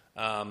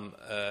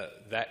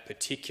 that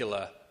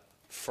particular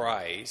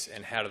phrase,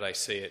 and how do they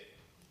see it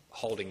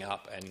holding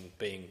up and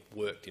being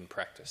worked in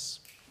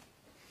practice?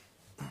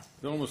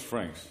 Ms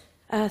Franks.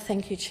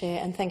 Thank you,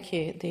 Chair, and thank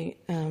you, the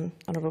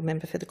honourable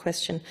member, for the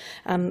question.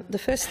 The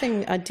first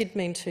thing I did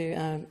mean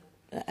to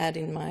add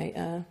in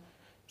my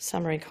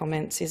summary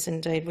comments is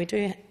indeed we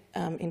do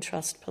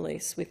entrust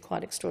police with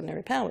quite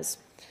extraordinary powers,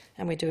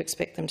 and we do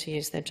expect them to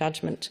use their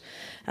judgment.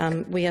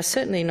 We are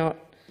certainly not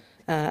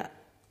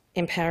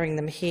empowering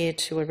them here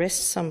to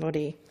arrest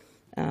somebody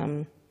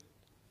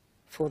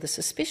for the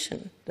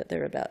suspicion that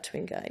they're about to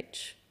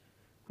engage.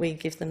 We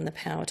give them the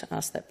power to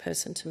ask that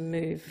person to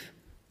move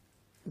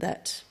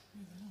that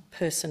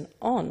person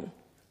on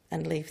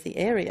and leave the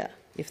area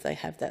if they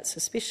have that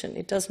suspicion.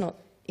 It does not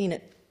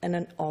in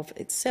and of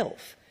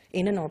itself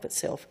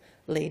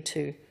lead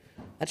to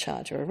a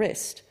charge or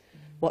arrest.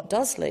 What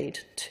does lead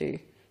to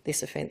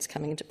this offence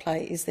coming into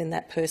play is then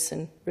that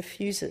person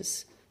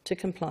refuses to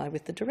comply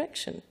with the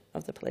direction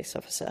of the police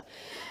officer.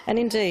 And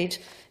indeed,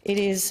 it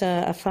is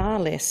a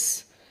far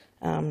less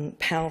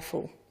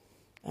powerful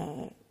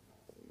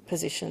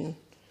position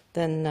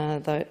than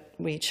that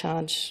we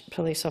charge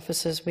police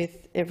officers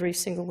with every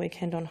single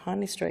weekend on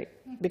Hindley Street,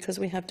 because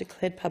we have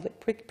declared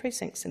public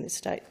precincts in this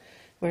state,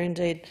 where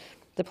indeed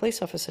the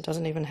police officer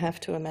doesn't even have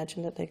to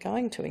imagine that they're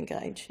going to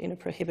engage in a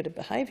prohibited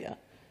behaviour,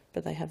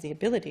 but they have the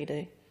ability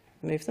to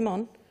move them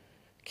on,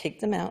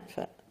 keep them out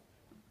for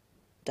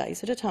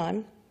days at a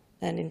time,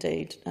 and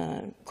indeed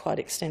quite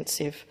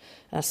extensive,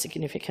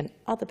 significant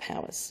other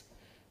powers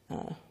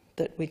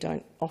that we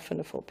don't often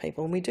afford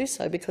people. And we do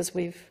so because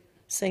we've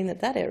seen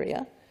that that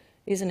area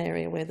is an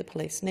area where the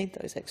police need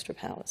those extra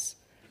powers.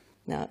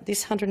 Now,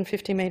 this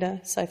 150-metre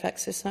safe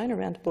access zone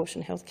around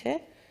abortion healthcare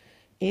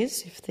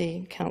is, if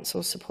the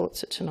council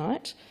supports it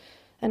tonight,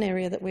 an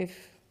area that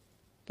we've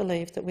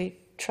believed that we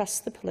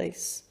trust the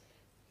police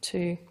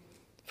to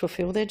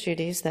fulfil their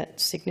duties, that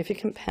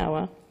significant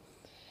power,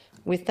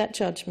 with that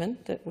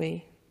judgment that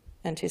we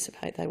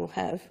anticipate they will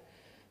have.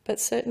 But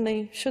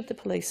certainly, should the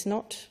police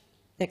not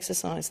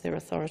exercise their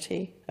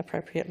authority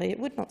appropriately, it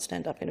would not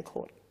stand up in a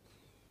court.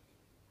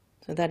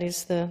 So that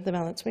is the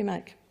balance we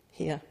make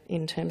here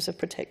in terms of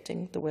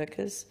protecting the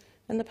workers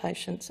and the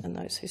patients and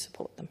those who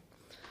support them.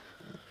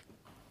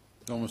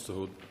 Mr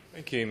Hood.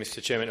 Thank you,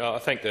 Mr Chairman. I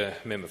thank the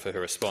member for her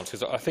response,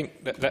 because I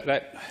think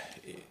that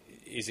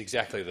is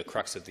exactly the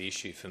crux of the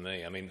issue for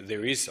me. I mean,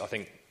 there is, I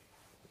don't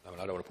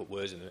want to put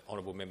words in the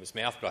honourable member's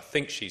mouth, but I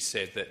think she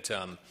said that,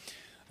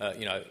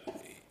 you know,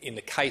 in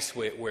the case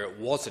where it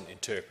wasn't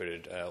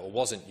interpreted or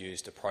wasn't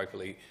used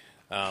appropriately,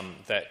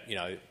 that, you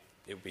know,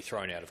 it would be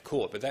thrown out of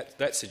court. But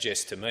that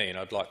suggests to me, and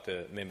I'd like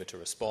the member to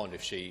respond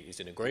if she is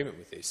in agreement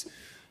with this,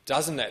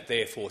 doesn't that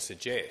therefore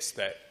suggest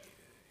that,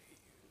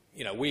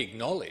 you know, we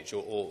acknowledge,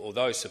 or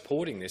those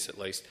supporting this at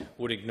least,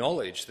 would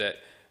acknowledge that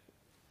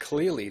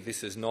clearly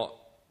this is not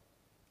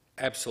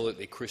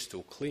absolutely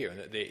crystal clear, and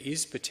that there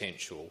is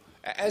potential,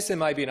 as there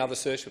may be in other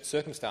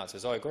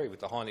circumstances. I agree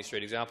with the Hindley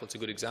Street example. It's a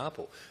good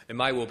example. It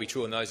may well be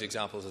true in those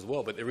examples as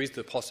well, but there is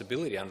the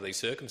possibility under these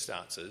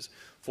circumstances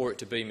for it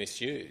to be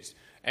misused.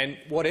 And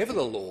whatever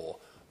the law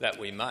that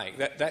we make,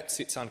 that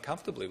sits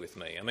uncomfortably with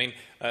me. I mean,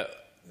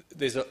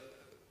 there's a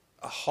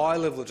high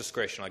level of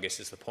discretion, I guess,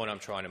 is the point I'm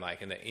trying to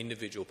make, in the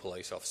individual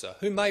police officer,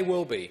 who may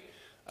well be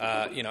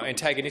you know,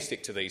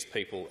 antagonistic to these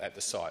people at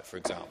the site, for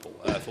example,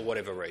 for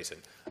whatever reason.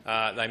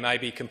 They may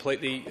be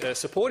completely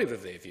supportive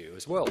of their view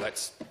as well.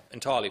 That's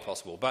entirely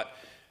possible. But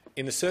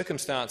in the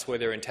circumstance where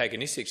they're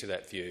antagonistic to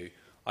that view,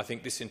 I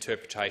think this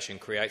interpretation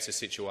creates a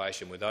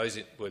situation where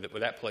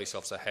that police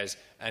officer has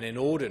an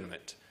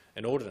inordinate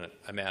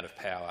amount of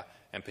power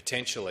and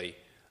potentially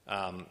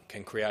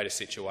can create a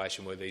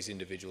situation where these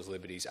individuals'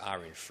 liberties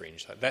are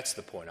infringed. That's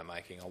the point I'm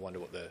making. I wonder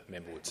what the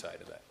member would say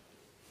to that.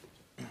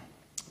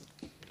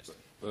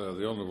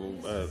 The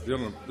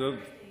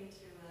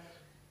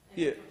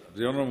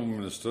Honourable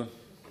Minister.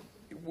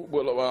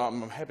 Well,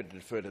 I'm happy to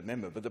defer to the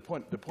member, but the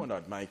point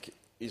I'd make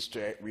is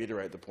to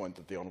reiterate the point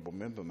that the honourable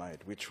member made,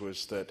 which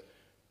was that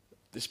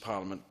this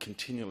parliament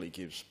continually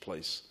gives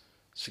police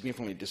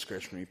significantly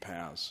discretionary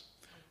powers.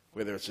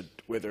 whether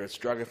it's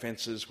drug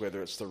offences,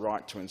 whether it's the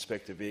right to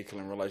inspect a vehicle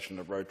in relation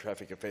to road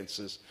traffic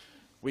offences.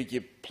 We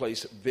give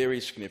police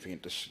very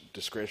significant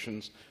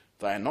discretions.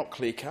 They are not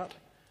clear-cut,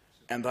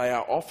 and they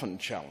are often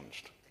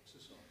challenged.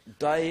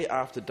 Day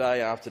after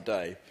day after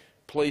day,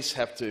 police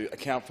have to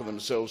account for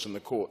themselves in the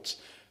courts.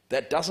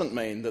 That doesn't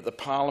mean that the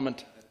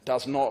Parliament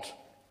does not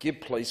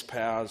give police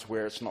powers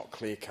where it's not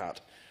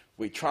clear-cut.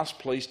 We trust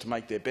police to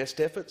make their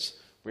best efforts.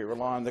 We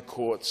rely on the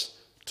courts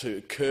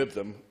to curb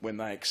them when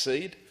they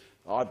exceed.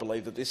 I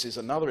believe that this is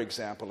another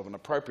example of an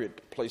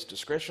appropriate police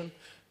discretion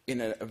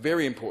in a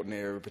very important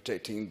area of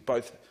protecting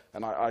both,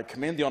 and I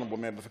commend the honourable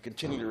member for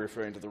continually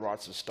referring to the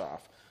rights of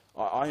staff.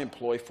 I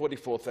employ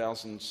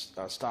 44,000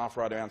 staff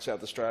right around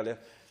South Australia,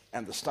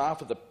 and the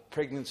staff of the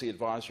Pregnancy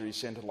Advisory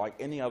Centre, like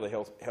any other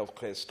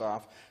healthcare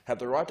staff, have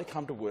the right to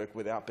come to work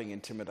without being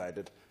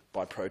intimidated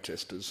by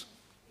protesters.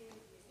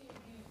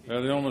 The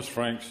Honourable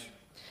Franks.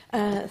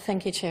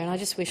 Thank you, Chair. And I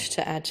just wish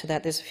to add to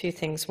that. There's a few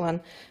things.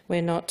 One,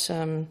 we're not,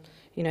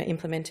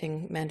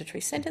 implementing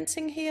mandatory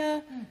sentencing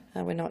here.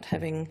 We're not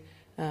having,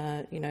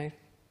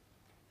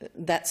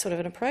 that sort of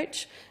an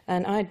approach.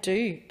 And I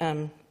do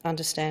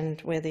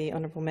understand where the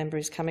honourable member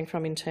is coming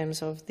from in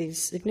terms of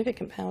these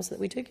significant powers that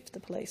we do give the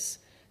police,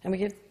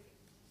 and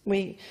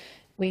we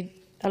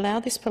allow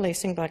this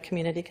policing by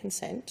community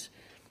consent.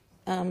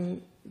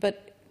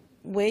 But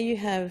where you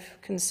have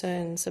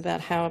concerns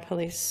about how a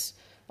police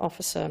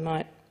officer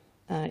might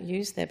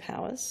use their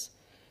powers,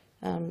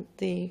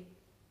 the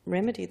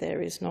remedy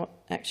there is not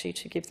actually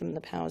to give them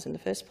the powers in the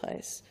first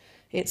place.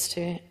 It's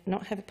to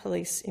not have a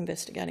police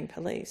investigating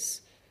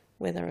police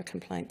where there are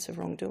complaints of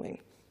wrongdoing,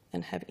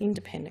 and have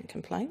independent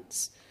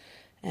complaints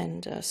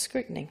and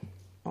scrutiny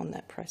on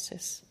that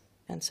process.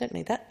 And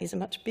certainly that is a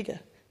much bigger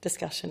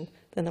discussion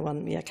than the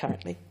one we are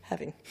currently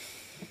having.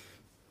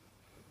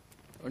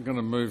 I'm going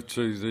to move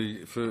to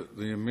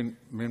the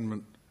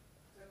amendment.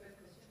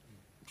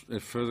 A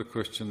further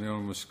question, the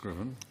Honourable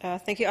Scriven.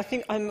 Thank you. I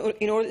think I'm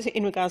in order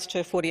in regards to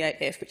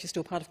 48F, which is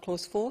still part of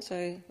Clause 4,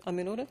 so I'm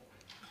in order.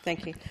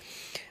 Thank you.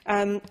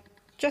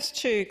 Just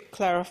to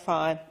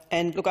clarify,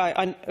 and look,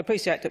 I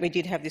appreciate that we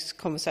did have this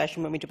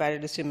conversation when we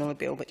debated a similar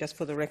bill, but just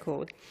for the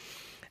record.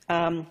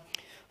 Section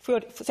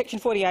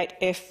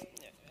 48F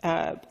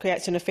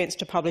creates an offence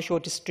to publish or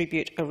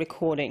distribute a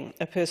recording.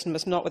 A person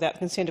must not, without the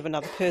consent of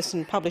another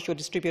person, publish or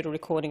distribute a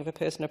recording of a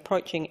person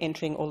approaching,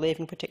 entering or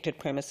leaving protected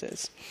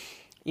premises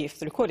if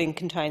the recording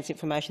contains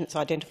information that's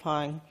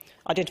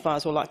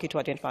identifiers or likely to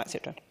identify,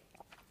 etc.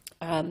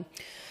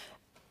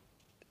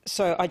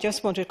 So I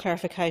just wanted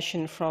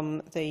clarification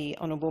from the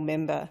honourable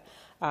member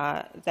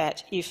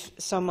that if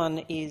someone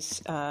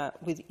is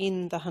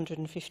within the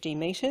 150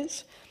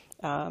 metres,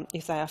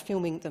 if they are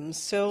filming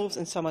themselves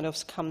and someone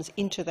else comes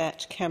into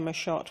that camera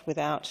shot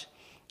without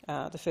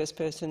the first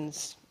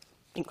person's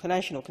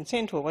inclination or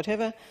consent or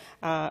whatever,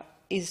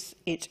 is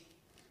it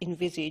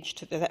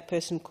envisaged that that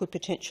person could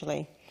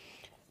potentially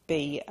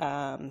be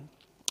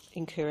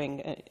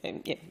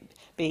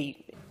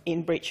be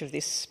in breach of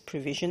this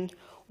provision,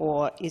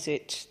 or is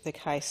it the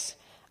case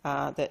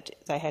that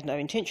they had no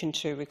intention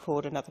to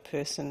record another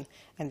person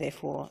and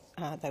therefore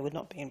they would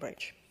not be in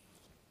breach?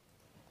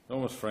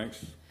 Thomas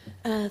Franks.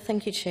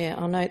 Thank you, Chair.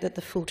 I'll note that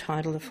the full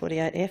title of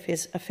 48F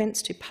is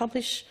Offence to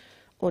Publish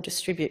or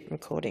Distribute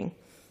Recording,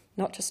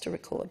 not just to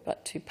record,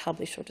 but to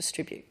publish or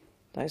distribute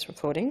those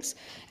recordings.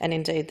 And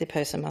indeed, the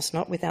person must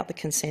not, without the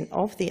consent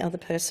of the other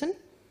person,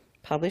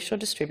 publish or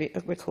distribute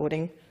a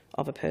recording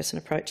of a person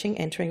approaching,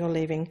 entering or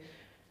leaving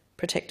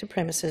protected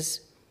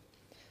premises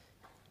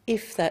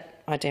if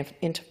that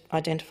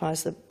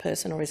identifies the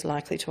person or is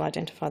likely to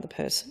identify the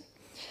person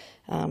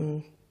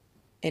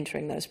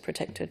entering those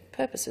protected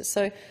purposes.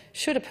 So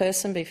should a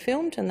person be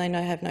filmed and they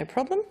have no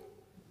problem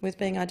with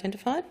being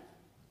identified,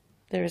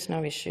 there is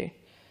no issue.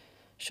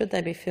 Should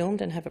they be filmed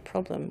and have a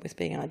problem with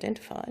being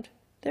identified,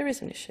 there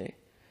is an issue.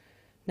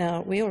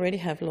 Now, we already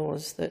have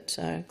laws that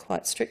are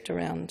quite strict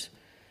around,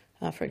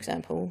 for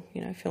example,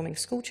 filming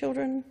school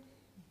children,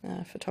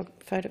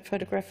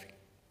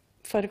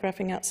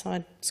 photographing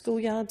outside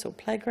schoolyards or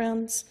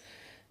playgrounds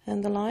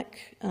and the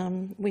like.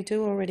 We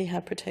do already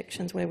have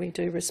protections where we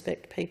do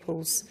respect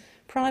people's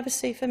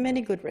privacy for many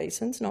good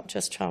reasons, not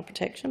just child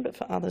protection, but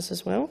for others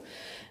as well.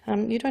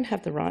 You don't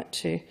have the right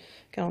to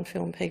go and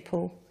film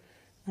people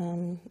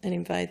and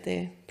invade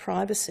their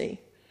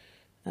privacy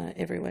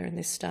everywhere in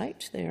this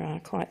state. There are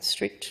quite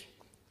strict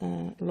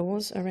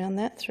laws around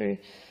that through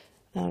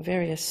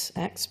various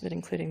acts, but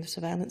including the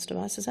Surveillance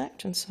Devices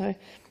Act. And so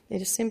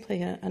it is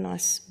simply a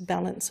nice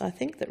balance, I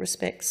think, that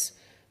respects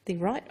the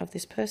right of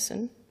this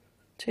person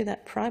to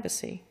that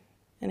privacy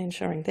and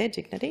ensuring their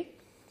dignity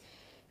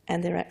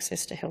and their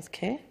access to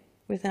healthcare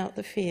without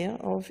the fear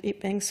of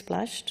it being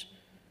splashed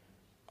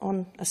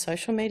on a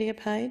social media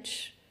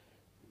page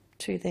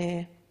to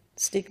their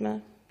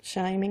stigma,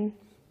 shaming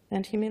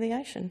and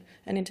humiliation.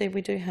 And indeed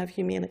we do have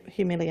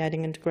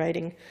humiliating and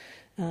degrading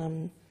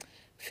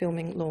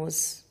filming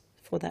laws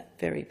for that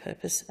very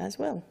purpose as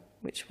well,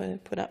 which were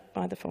put up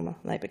by the former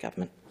Labor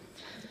government.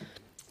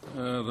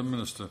 The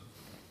Minister.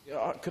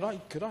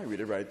 Could I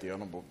reiterate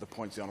the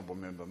points the honourable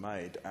member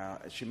made?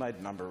 She made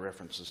a number of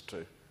references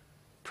to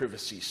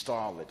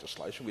privacy-style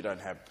legislation. We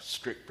don't have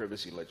strict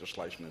privacy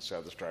legislation in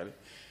South Australia.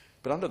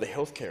 But under the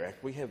Healthcare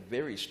Act, we have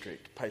very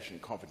strict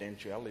patient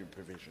confidentiality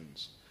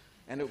provisions.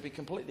 And it would be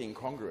completely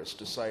incongruous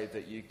to say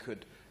that you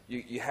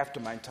have to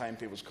maintain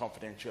people's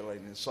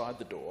confidentiality inside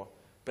the door,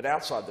 but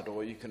outside the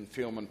door you can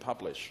film and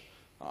publish.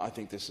 I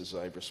think this is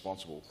a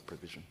responsible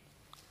provision.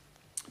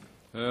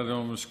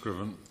 Ms.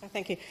 Scriven.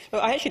 Thank you.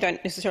 Well, I actually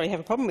don't necessarily have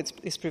a problem with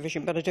this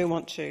provision, but I do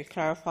want to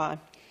clarify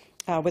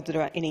whether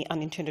there are any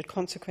unintended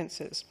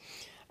consequences.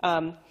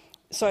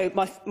 So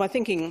my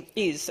thinking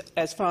is,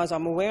 as far as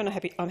I'm aware,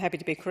 and I'm happy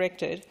to be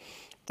corrected,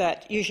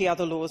 that usually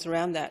other laws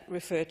around that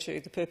refer to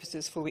the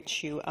purposes for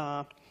which you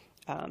are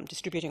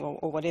distributing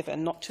or whatever,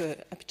 not to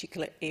a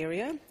particular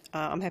area.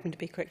 I'm happy to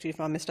be corrected if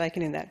I'm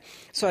mistaken in that.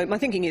 So my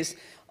thinking is,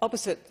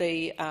 opposite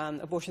the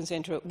abortion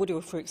centre at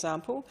Woodhill, for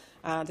example,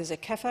 there's a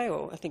cafe,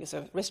 or I think it's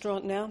a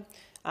restaurant now.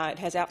 It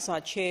has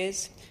outside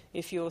chairs.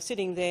 If you're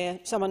sitting there,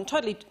 someone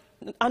totally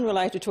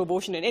unrelated to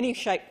abortion in any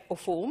shape or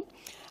form,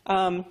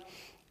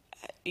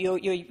 you're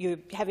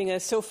having a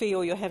selfie,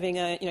 or you're having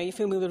you're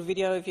filming a little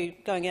video of you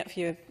going out for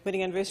your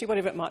wedding anniversary,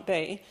 whatever it might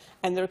be,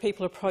 and there are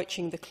people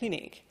approaching the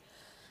clinic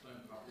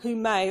who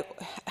may,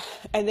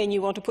 and then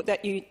you want to put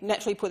that, you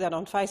naturally put that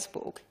on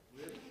Facebook.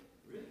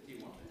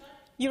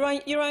 Your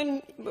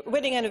own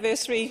wedding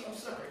anniversary.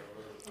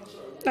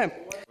 No.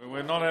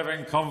 We're not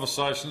having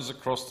conversations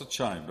across the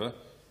chamber.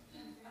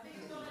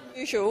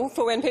 Usual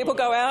for when people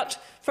go out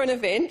for an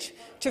event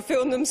to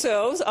film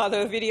themselves,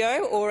 either a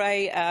video or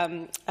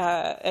a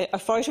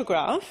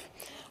photograph,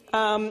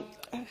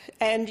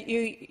 and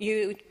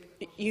you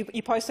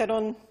post that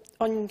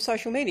on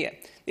social media.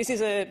 This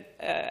is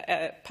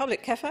a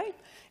public cafe.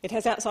 It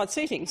has outside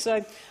seating.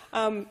 So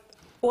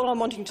all I'm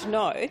wanting to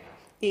know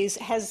is,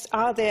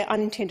 are there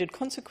unintended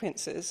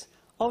consequences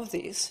of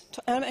this?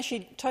 I'm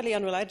actually totally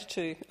unrelated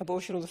to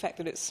abortion, or the fact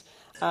that it's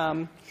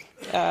an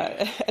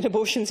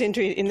abortion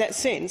centre in that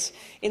sense,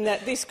 in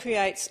that this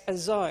creates a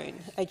zone,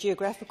 a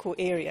geographical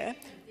area,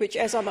 which,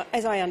 as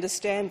I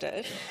understand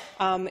it,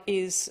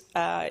 is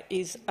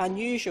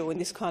unusual in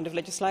this kind of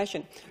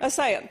legislation. I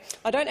say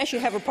I don't actually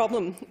have a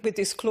problem with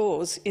this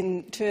clause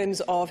in terms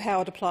of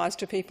how it applies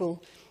to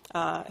people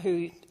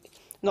who,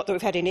 not that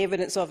we've had any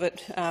evidence of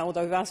it,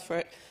 although we've asked for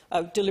it,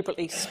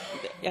 deliberately,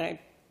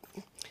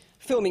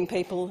 filming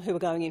people who are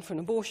going in for an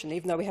abortion,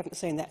 even though we haven't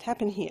seen that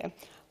happen here.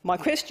 My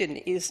question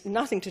is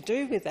nothing to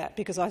do with that,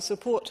 because I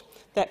support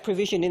that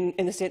provision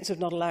in the sense of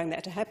not allowing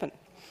that to happen.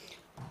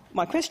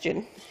 My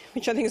question,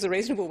 which I think is a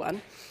reasonable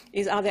one,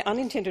 is, are there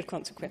unintended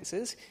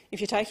consequences if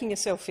you're taking a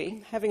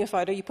selfie, having a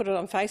photo, you put it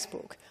on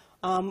Facebook,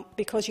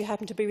 because you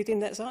happen to be within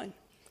that zone?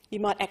 You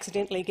might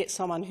accidentally get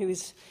someone who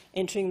is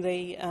entering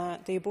the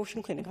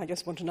abortion clinic. I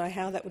just want to know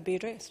how that would be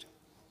addressed.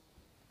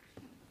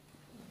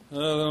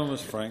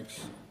 Ms.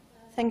 Franks.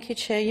 Thank you,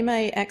 Chair. You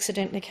may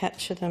accidentally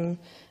capture them,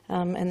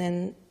 and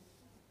then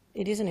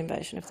it is an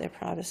invasion of their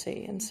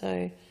privacy, and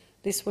so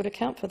this would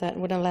account for that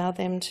and would allow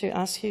them to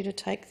ask you to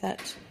take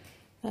that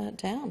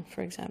down,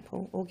 for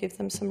example, or give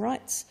them some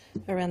rights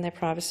around their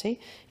privacy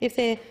if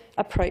they're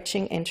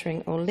approaching,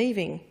 entering or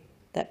leaving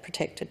that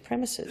protected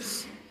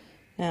premises.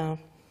 Now,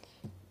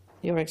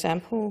 your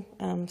example,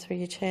 through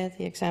your Chair,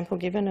 the example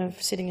given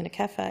of sitting in a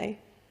cafe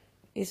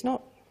is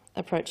not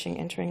approaching,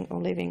 entering or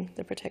leaving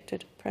the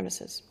protected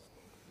premises.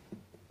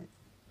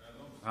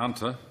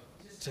 Hunter.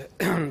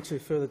 To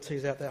further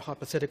tease out that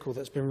hypothetical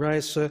that's been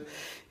raised, sir,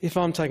 if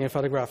I'm taking a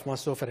photograph of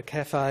myself at a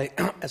cafe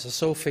as a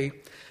selfie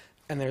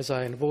and there's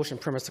an abortion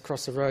premise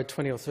across the road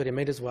 20 or 30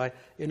 metres away,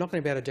 you're not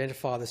going to be able to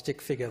identify the stick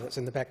figure that's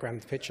in the background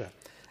of the picture.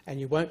 And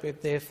you won't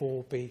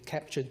therefore be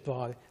captured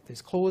by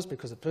this clause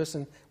because the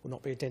person will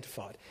not be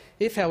identified.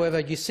 If, however,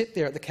 you sit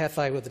there at the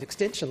cafe with an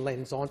extension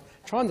lens on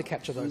trying to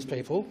capture those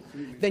people,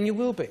 then you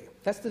will be.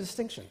 That's the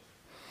distinction.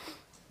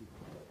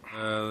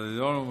 The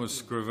Honourable Mr.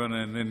 Scriven,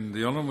 and then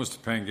the Honourable Mr.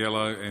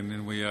 Pangallo, and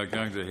then we are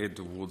going to head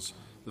towards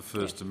the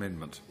First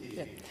Amendment.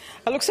 Yeah.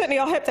 Look, certainly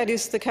I hope that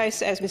is the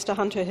case, as Mr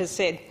Hunter has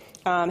said.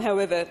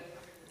 However,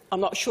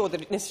 I'm not sure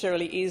that it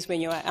necessarily is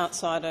when you are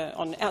outside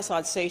on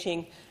outside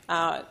seating,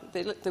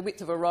 the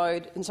width of a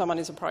road, and someone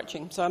is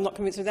approaching. So I'm not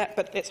convinced of that,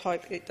 but let's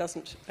hope it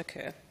doesn't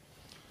occur.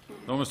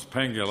 Mr.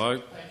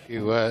 Pangallo. Thank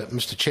you,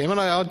 Mr. Chairman.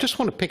 I just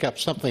want to pick up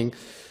something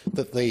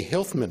that the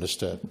Health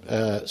Minister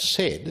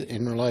said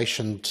in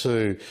relation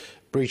to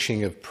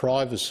breaching of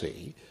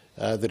privacy,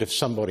 that if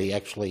somebody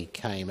actually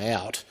came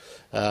out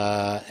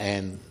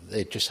and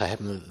it just so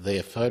happened that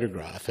their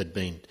photograph had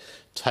been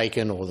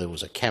taken or there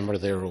was a camera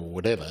there or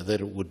whatever,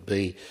 that it would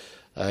be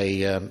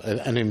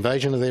an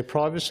invasion of their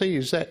privacy.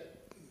 Is that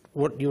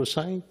what you were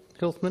saying,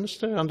 Health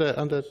Minister, under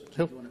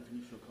Health?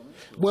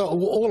 Well,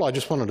 all I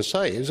just wanted to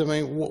say is, I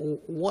mean,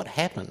 what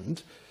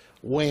happened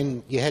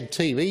when you had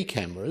TV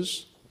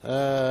cameras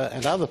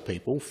and other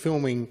people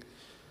filming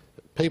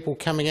people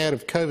coming out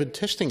of COVID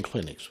testing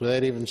clinics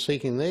without even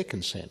seeking their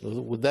consent?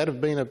 Would that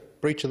have been a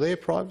breach of their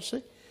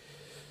privacy?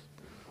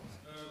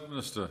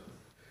 Minister.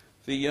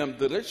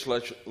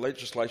 The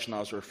legislation I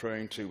was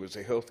referring to was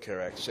the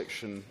Healthcare Act,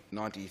 Section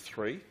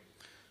 93,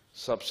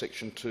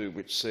 subsection 2,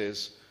 which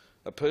says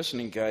a person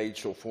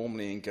engaged or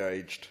formerly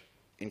engaged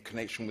in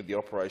connection with the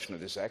operation of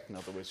this Act, in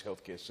other words,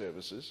 healthcare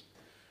services,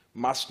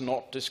 must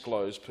not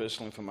disclose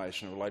personal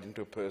information relating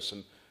to a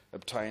person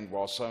obtained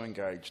while so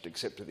engaged,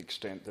 except to the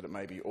extent that it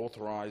may be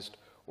authorised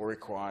or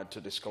required to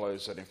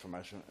disclose that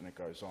information, and it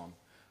goes on.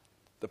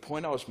 The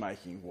point I was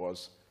making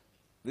was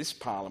this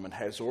Parliament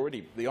has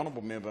already, the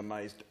honourable member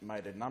made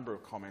a number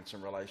of comments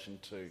in relation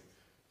to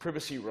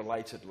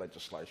privacy-related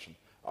legislation.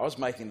 I was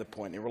making the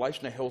point, in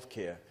relation to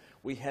healthcare,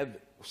 we have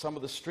some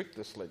of the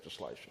strictest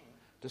legislation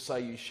to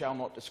say you shall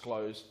not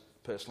disclose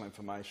personal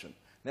information.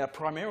 Now,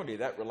 primarily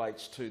that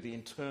relates to the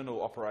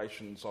internal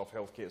operations of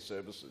healthcare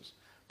services.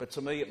 But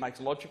to me, it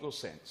makes logical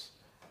sense.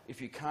 If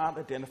you can't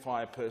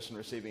identify a person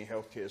receiving a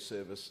healthcare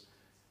service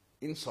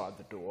inside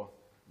the door,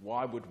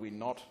 why would we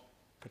not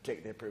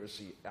protect their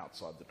privacy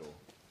outside the door?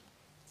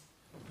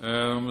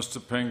 Mr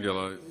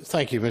Pengillo.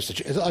 Thank you, Mr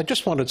Chair. I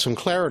just wanted some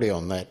clarity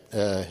on that,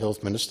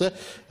 Health Minister.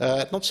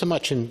 Not so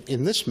much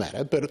in this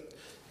matter, but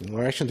in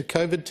relation to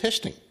COVID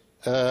testing,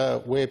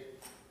 where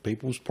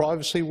people's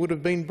privacy would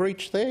have been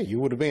breached there. You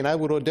would have been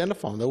able to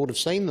identify them. They would have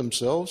seen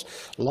themselves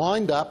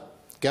lined up,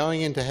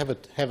 going in to have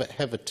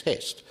a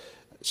test.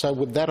 So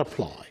would that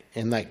apply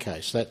in that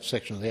case, that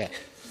section of the Act?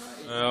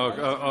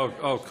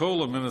 I'll call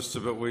the Minister,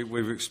 but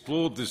we've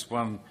explored this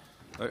one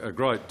a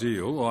great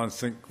deal. I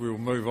think we'll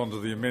move on to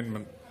the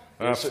amendment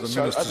after the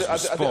Minister's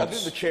response. I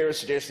think the Chair is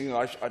suggesting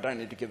that I don't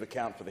need to give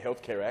account for the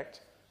Healthcare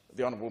Act.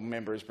 The honourable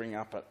member is bringing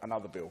up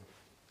another bill.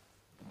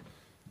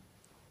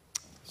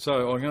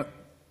 So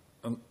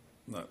I'm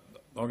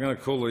going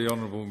to call the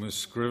Honourable Ms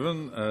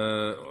Scriven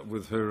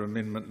with her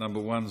amendment number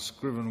 1,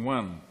 Scriven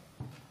 1.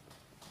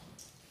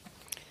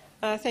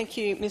 Thank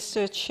you,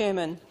 Mr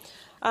Chairman.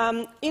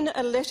 In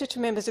a letter to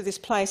members of this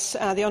place,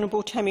 the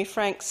Honourable Tammy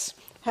Franks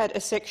had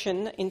a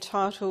section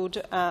entitled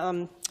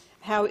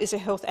How is a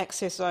Health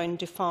Access Zone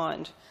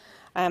defined?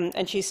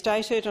 And she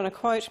stated, and I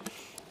quote,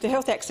 "The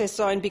health access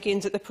zone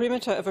begins at the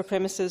perimeter of a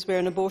premises where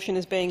an abortion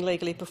is being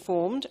legally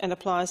performed and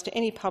applies to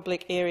any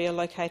public area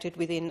located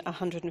within a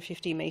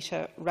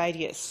 150-metre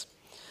radius."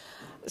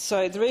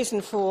 So the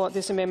reason for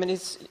this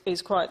amendment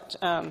is quite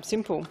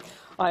simple.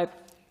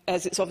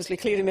 As it's obviously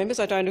clear to members,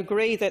 I don't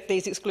agree that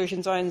these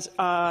exclusion zones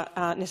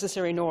are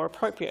necessary nor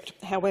appropriate.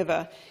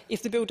 However,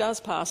 if the bill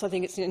does pass, I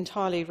think it's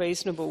entirely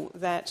reasonable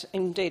that,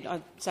 indeed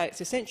I'd say it's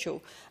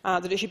essential,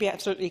 that it should be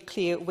absolutely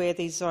clear where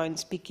these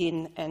zones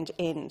begin and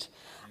end.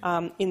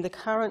 In the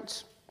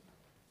current...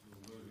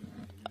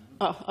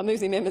 I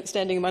move the amendment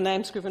standing in my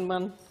name, Scriven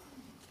 1.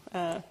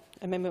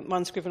 Amendment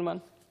 1, Scriven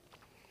 1.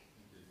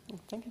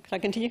 Thank you. Can I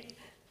continue?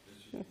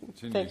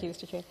 Thank you,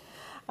 Mr Chair.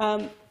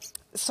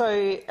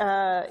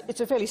 It's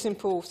a fairly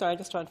simple... Sorry,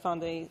 just trying to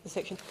find the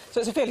section.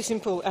 So it's a fairly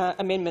simple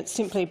amendment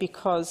simply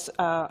because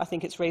I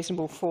think it's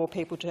reasonable for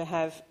people to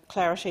have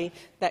clarity.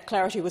 That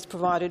clarity was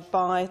provided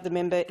by the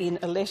member in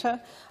a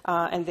letter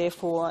and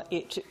therefore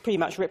it pretty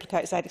much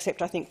replicates that,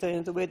 except I think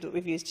the word that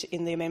we've used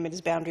in the amendment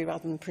is boundary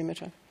rather than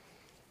perimeter.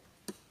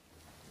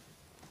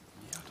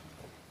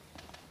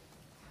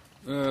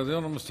 The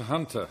Honourable Mr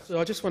Hunter. So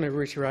I just want to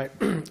reiterate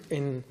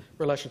in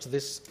relation to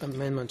this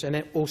amendment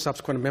and all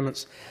subsequent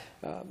amendments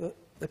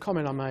the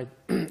comment I made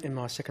in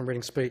my second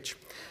reading speech.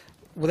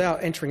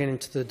 Without entering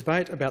into the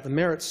debate about the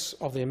merits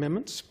of the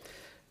amendments,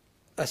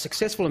 a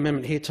successful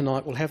amendment here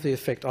tonight will have the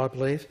effect, I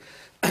believe,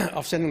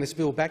 of sending this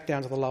bill back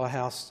down to the lower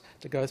house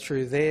to go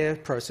through their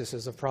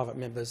processes of private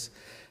members'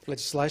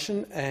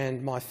 legislation,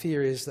 and my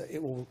fear is that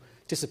it will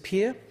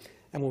disappear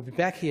and we'll be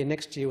back here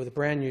next year with a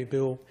brand new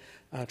bill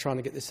trying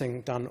to get this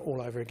thing done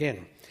all over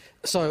again.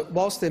 So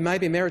whilst there may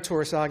be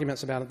meritorious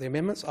arguments about the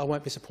amendments, I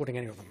won't be supporting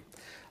any of them.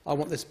 I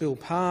want this bill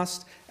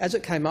passed as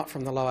it came up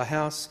from the lower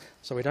house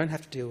so we don't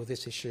have to deal with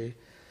this issue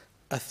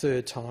a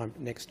third time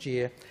next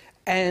year.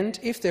 And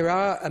if there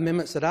are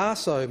amendments that are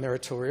so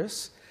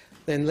meritorious,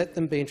 then let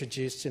them be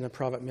introduced in a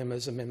private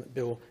member's amendment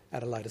bill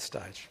at a later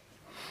stage.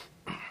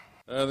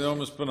 The Honourable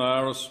Ms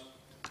Benares.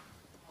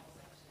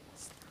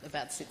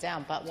 About to sit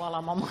down, but while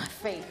I'm on my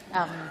feet,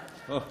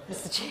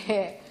 Mr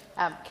Chair,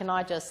 can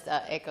I just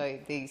echo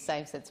the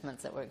same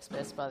sentiments that were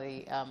expressed by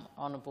the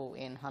Honourable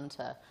Ian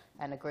Hunter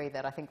and agree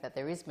that I think that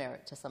there is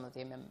merit to some of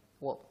the amendments,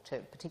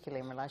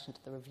 particularly in relation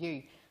to the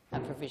review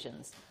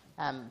provisions,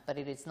 but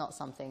it is not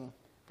something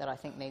that I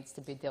think needs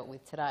to be dealt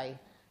with today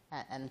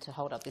and to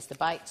hold up this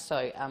debate.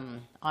 So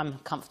I'm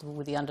comfortable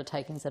with the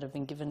undertakings that have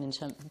been given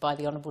by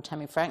the Honourable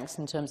Tammy Franks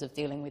in terms of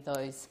dealing with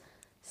those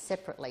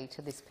separately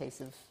to this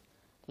piece of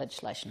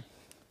legislation.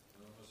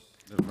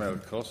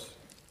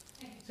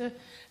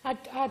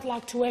 I'd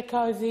like to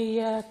echo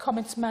the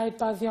comments made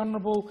by the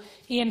Honourable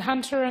Ian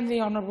Hunter and the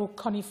Honourable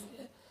Connie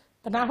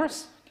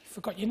Benares. I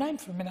forgot your name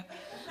for a minute.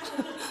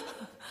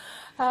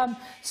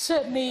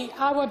 Certainly,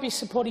 I won't be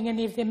supporting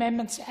any of the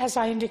amendments, as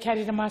I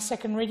indicated in my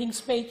second reading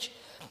speech.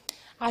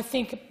 I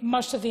think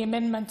most of the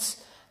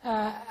amendments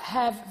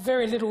have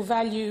very little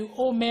value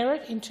or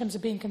merit in terms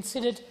of being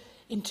considered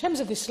in terms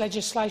of this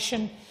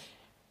legislation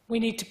We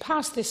need to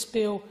pass this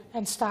bill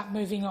and start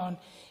moving on.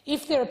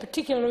 If there are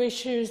particular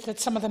issues that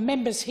some of the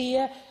members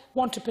here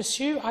want to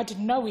pursue, I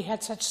didn't know we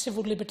had such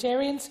civil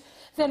libertarians,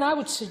 then I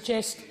would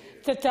suggest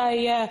that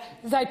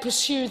they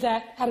pursue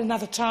that at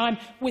another time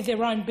with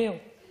their own bill.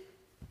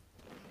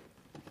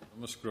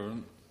 Ms.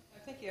 Griffin.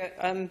 Thank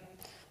you.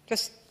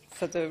 Just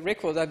for the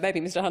record, though, maybe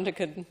Mr Hunter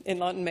could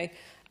enlighten me.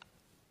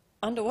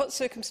 Under what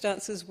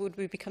circumstances would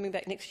we be coming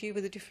back next year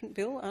with a different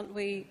bill?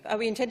 Are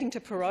we intending to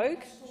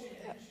prorogue?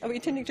 Are we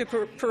intending to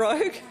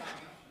prorogue?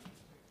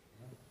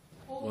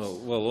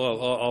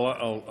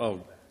 Well,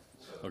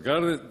 I'll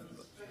go to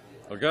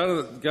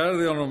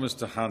the honourable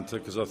Mr Hunter,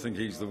 because I think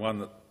he's the one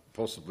that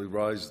possibly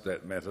raised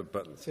that matter.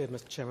 But Said,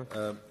 Mr Chairman.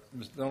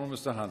 Honourable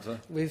Mr Hunter.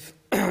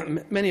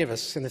 Many of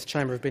us in this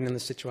chamber have been in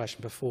this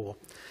situation before,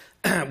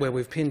 where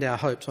we've pinned our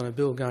hopes on a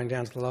bill going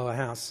down to the lower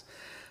house,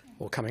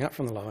 or coming up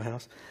from the lower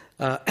house,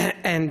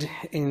 and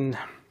in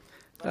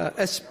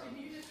a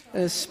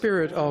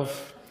spirit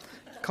of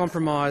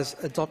compromise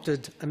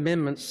adopted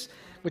amendments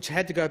which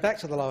had to go back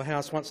to the lower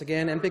house once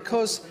again, and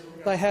because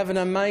they have an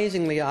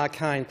amazingly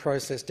arcane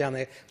process down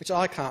there, which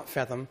I can't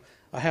fathom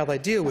how they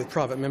deal with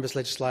private members'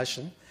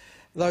 legislation,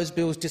 those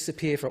bills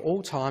disappear for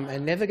all time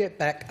and never get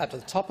back up to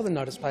the top of the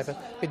notice paper,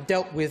 be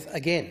dealt with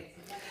again.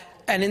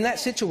 And in that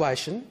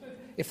situation,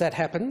 if that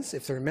happens,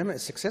 if the amendment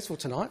is successful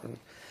tonight, and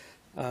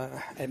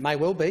it may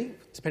well be,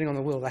 depending on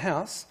the will of the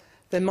House,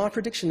 then my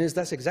prediction is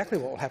that's exactly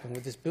what will happen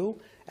with this bill,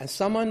 and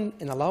someone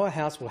in the lower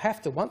house will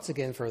have to once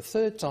again, for a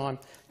third time,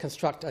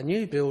 construct a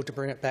new bill to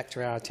bring it back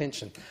to our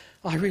attention.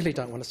 I really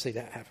don't want to see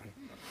that happen.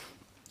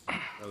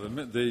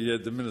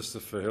 The Minister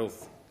for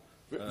Health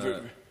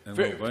and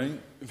Wellbeing.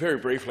 Very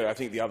briefly, I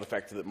think the other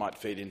factor that might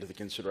feed into the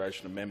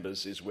consideration of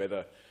members is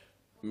whether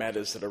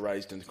matters that are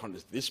raised in the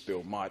context of this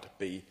bill might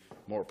be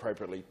more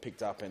appropriately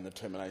picked up in the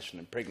termination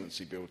and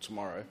pregnancy bill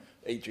tomorrow,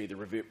 e.g. the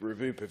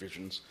review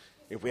provisions.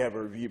 If we have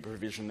a review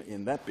provision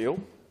in that bill,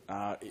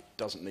 it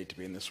doesn't need to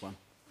be in this one.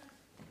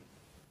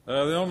 The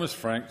Honourable Ms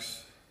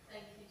Franks.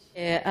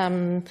 Chair,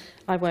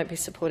 I won't be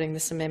supporting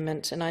this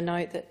amendment, and I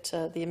note that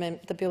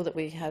the bill that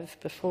we have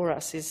before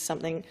us is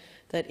something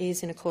that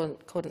is in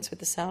accordance with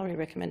the salary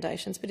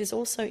recommendations, but is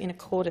also in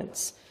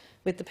accordance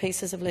with the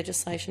pieces of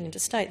legislation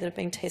interstate that have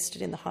been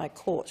tested in the High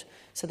Court.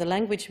 So the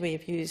language we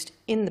have used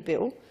in the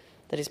bill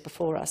that is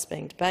before us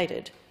being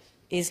debated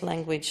is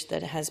language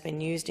that has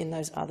been used in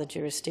those other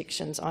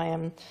jurisdictions. I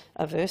am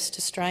averse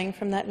to straying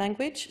from that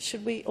language.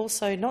 Should we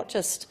also not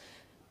just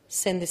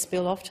send this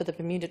bill off to the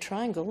Bermuda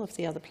Triangle of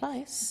the other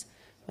place,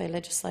 where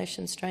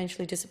legislation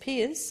strangely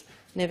disappears,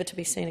 never to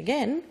be seen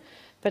again,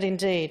 but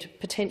indeed,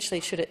 potentially,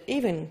 should it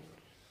even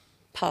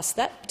pass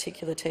that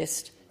particular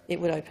test,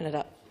 it would open it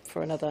up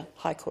for another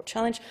High Court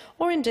challenge,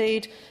 or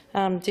indeed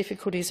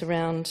difficulties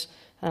around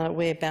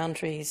where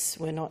boundaries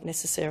were not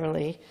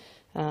necessarily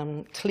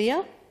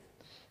clear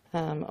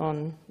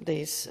on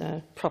these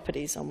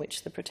properties on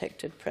which the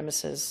protected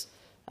premises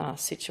are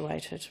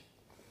situated.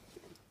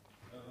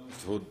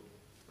 Mr Hood.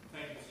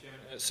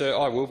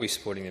 So I will be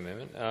supporting the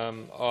amendment.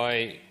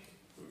 I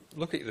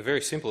look at the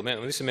very simple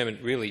amendment. This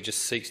amendment really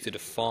just seeks to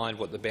define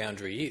what the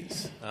boundary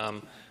is.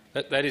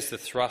 That is the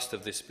thrust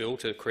of this bill,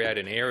 to create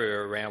an area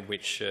around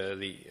which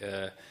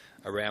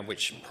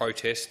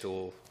protest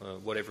or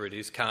whatever it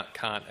is can't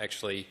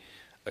actually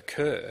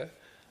occur,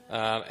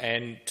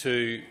 and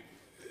to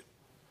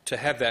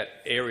have that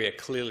area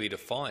clearly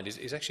defined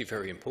is actually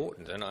very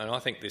important. And I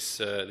think this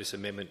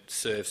amendment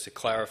serves to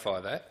clarify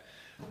that.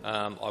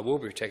 I will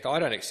be protected. I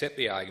don't accept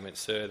the argument,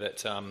 sir,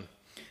 that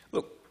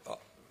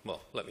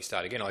well, let me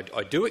start again.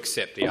 I do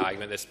accept the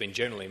argument that's been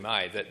generally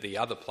made that the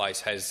other place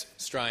has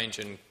strange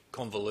and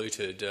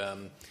convoluted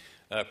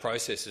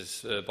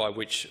processes by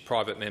which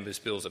private members'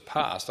 bills are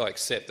passed. I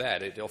accept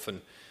that. It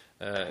often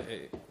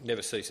it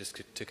never ceases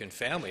to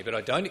confound me. But I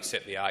don't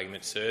accept the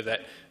argument, sir,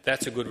 that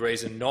that's a good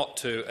reason not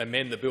to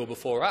amend the bill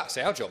before us.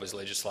 Our job as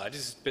legislators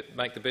is to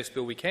make the best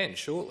bill we can,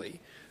 surely.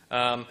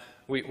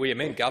 We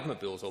amend government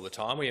bills all the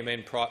time. We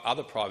amend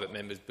other private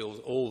members' bills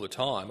all the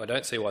time. I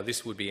don't see why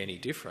this would be any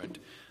different.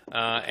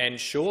 And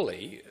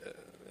surely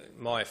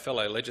my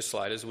fellow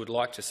legislators would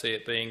like to see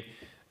it being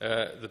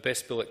the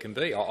best bill it can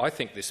be. I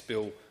think this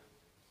bill,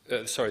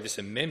 this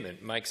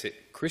amendment makes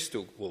it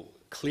crystal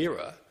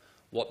clearer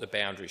what the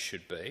boundaries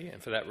should be,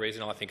 and for that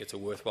reason I think it's a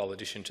worthwhile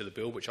addition to the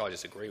bill, which I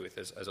disagree with,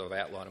 as I've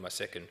outlined in my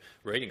second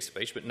reading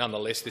speech. But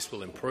nonetheless, this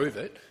will improve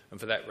it, and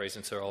for that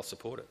reason, sir, I'll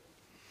support it.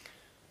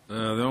 The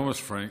Honourable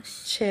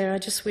Franks. Chair, I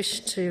just wish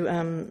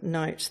to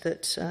note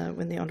that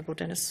when the Honourable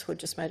Dennis Hood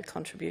just made a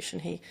contribution,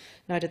 he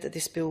noted that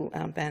this bill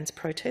bans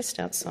protest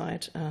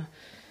outside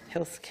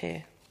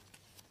healthcare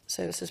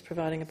services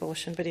providing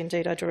abortion. But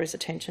indeed, I draw his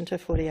attention to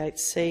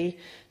 48C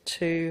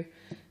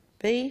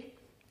 2B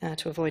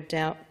to avoid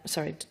doubt.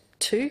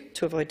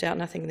 To avoid doubt,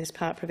 nothing in this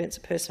part prevents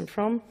a person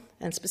from,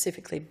 and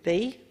specifically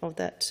B of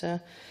that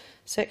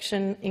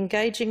section,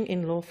 engaging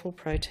in lawful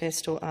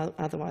protest or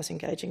otherwise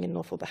engaging in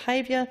lawful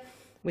behaviour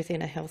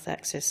within a health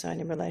access zone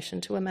in relation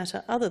to a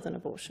matter other than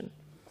abortion.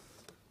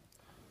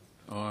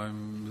 The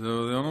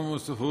Honourable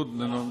Mr Hood,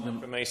 and then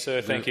I'm For me,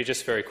 sir, thank you.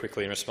 Just very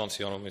quickly in response to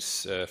the Honourable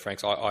Ms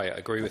Franks, I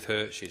agree with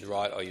her. She's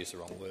right. I used the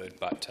wrong word,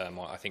 but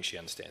I think she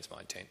understands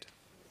my intent.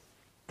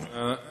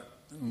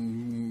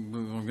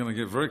 I'm going to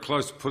get very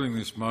close to putting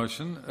this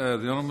motion.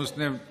 The Honourable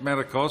Mr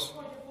Matakos.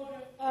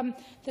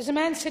 There's a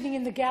man sitting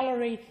in the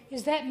gallery.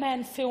 Is that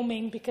man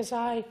filming? Because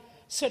I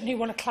certainly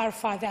want to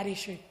clarify that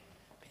issue.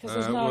 Because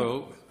there's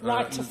no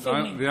right to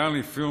filming. The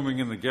only filming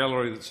in the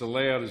gallery that's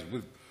allowed is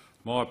with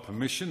my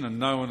permission, and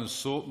no one has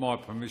sought my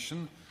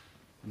permission,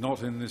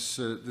 not in this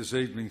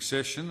evening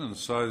session, and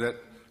so that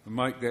to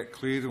make that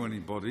clear to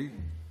anybody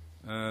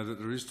that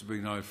there is to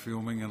be no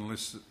filming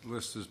unless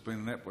there's been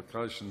an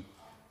application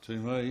to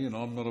me, and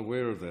I'm not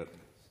aware of that.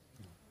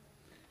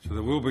 So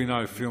there will be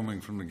no filming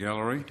from the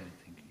gallery.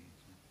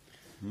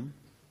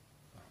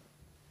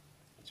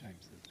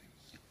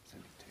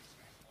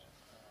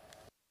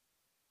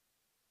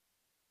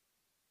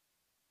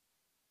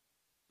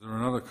 Is there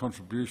another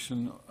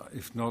contribution?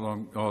 If not,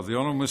 the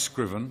Honourable Ms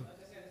Scriven.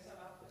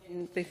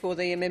 Before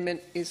the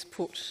amendment is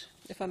put,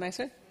 if I may,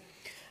 sir.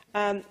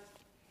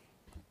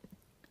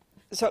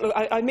 So look,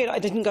 I admit I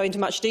didn't go into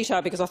much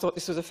detail because I thought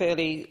this was a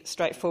fairly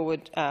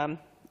straightforward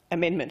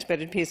amendment, but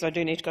it appears I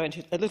do need to go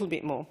into a little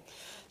bit more.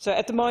 So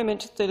at the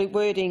moment, the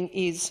wording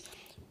is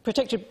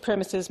protected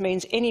premises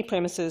means any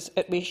premises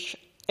at which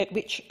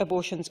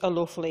abortions are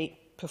lawfully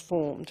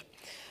performed.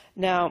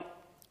 Now,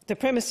 the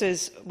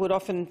premises would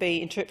often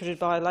be interpreted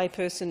by a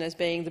layperson as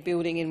being the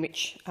building in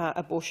which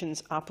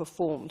abortions are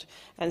performed,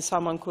 and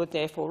someone could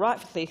therefore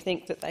rightfully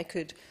think that they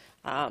could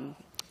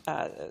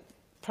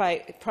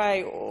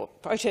pray or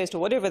protest or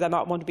whatever they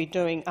might want to be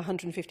doing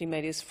 150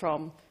 metres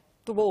from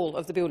the wall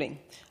of the building.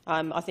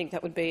 I think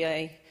that would be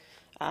a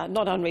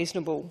not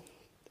unreasonable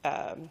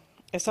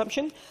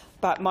assumption,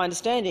 but my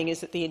understanding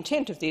is that the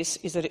intent of this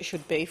is that it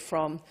should be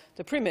from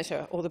the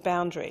perimeter or the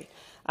boundary.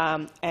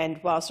 And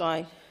whilst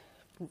I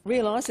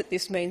realise that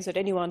this means that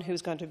anyone who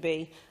is going to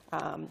be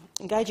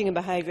engaging in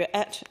behaviour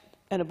at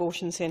an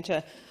abortion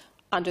centre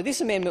under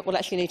this amendment will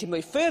actually need to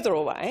move further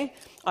away,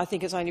 I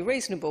think it's only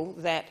reasonable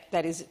that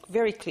that is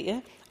very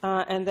clear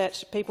and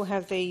that people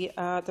have the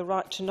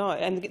right to know.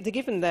 And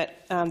given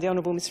that the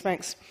Honourable Ms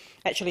Franks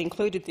actually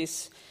included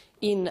this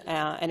in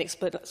an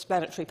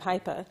explanatory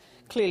paper,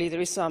 clearly there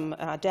is some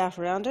doubt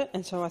around it,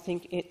 and so I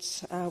think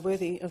it's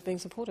worthy of being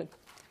supported.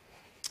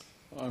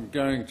 I'm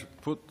going to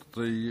put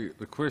the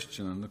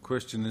question, and the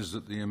question is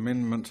that the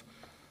amendment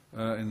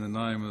in the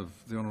name of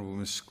the Honourable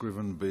Ms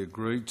Scriven be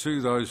agreed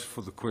to. Those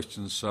for the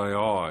question say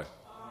aye. Aye.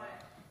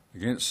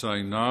 Against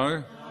say no.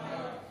 No.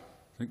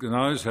 I think the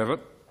noes have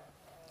it.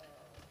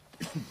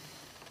 The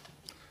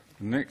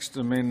next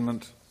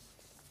amendment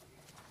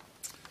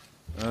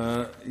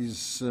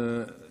is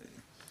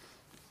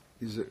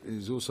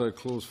also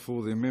clause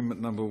 4, the amendment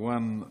number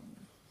 1,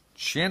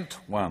 Chent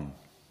 1.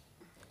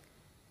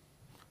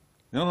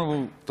 The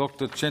Honourable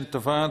Dr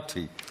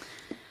Centavanti.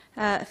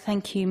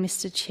 Thank you,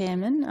 Mr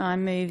Chairman. I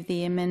move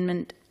the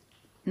amendment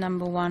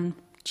number 1,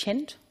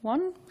 Chent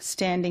 1,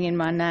 standing in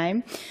my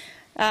name.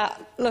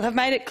 Look, I've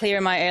made it clear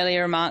in my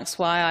earlier remarks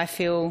why I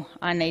feel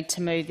I need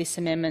to move this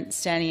amendment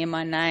standing in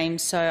my name,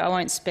 so I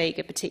won't speak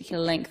at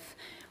particular length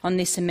on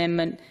this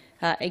amendment,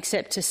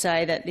 except to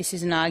say that this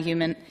is an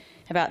argument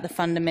about the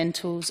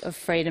fundamentals of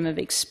freedom of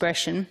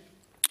expression.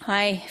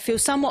 I feel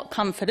somewhat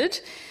comforted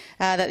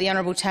that the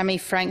Honourable Tammy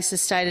Franks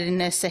has stated in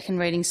her second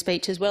reading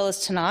speech, as well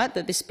as tonight,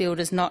 that this bill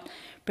does not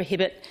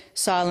prohibit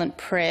silent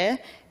prayer.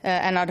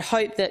 And I'd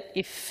hope that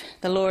if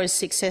the law is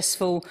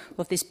successful,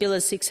 or if this bill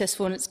is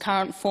successful in its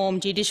current form,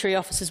 judiciary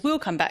officers will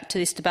come back to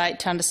this debate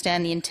to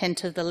understand the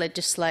intent of the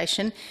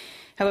legislation.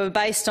 However,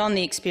 based on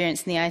the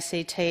experience in the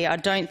ACT, I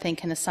don't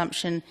think an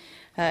assumption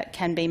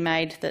can be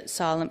made that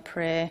silent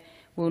prayer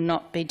will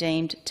not be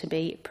deemed to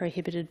be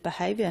prohibited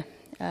behaviour.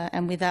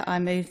 And with that, I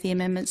move the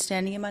amendment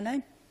standing in my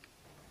name.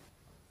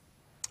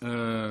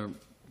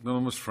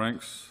 Ms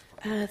Franks.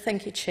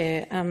 Thank you,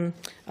 Chair.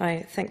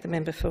 I thank the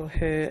member for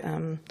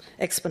her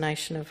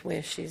explanation of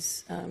where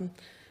she's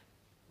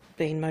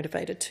been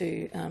motivated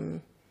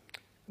to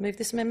move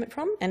this amendment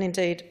from. And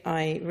indeed,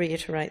 I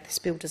reiterate, this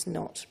bill does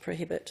not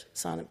prohibit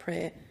silent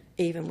prayer,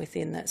 even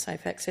within that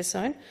safe access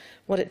zone.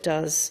 What it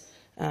does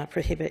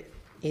prohibit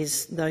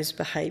is those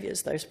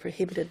behaviours, those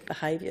prohibited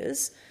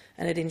behaviours,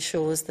 and it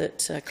ensures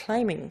that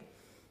claiming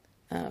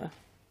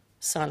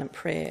silent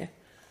prayer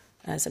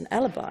as an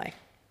alibi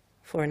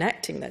for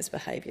enacting those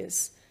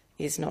behaviours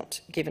is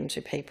not given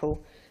to people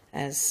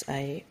as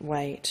a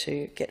way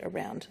to get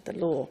around the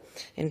law.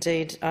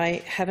 Indeed,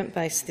 I haven't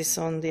based this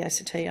on the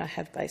ACT, I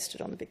have based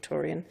it on the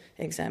Victorian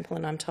example,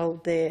 and I'm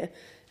told there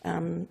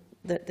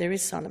that there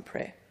is silent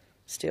prayer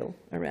still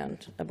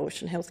around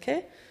abortion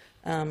healthcare,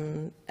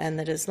 and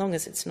that as long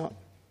as it's not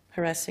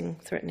harassing,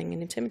 threatening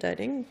and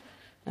intimidating,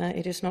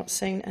 it is not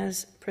seen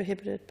as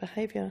prohibited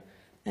behaviour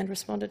and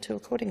responded to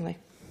accordingly.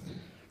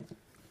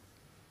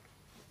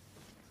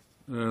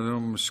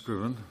 Ms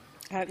Scriven.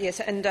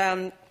 Yes,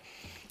 and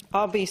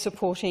I'll be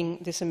supporting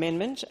this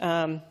amendment.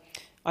 I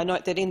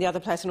note that in the other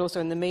place and also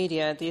in the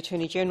media, the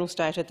Attorney-General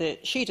stated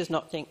that she does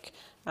not think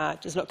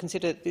does not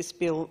consider this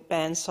bill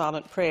bans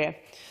silent prayer.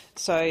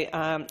 So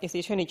if the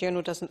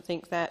Attorney-General doesn't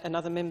think that and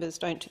other members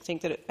don't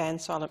think that it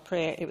bans silent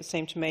prayer, it would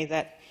seem to me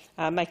that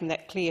making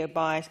that clear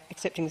by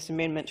accepting this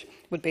amendment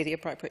would be the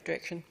appropriate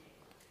direction.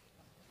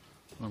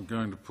 I'm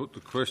going to put the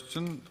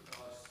question.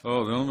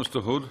 Oh, the Honourable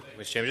Mr Hood.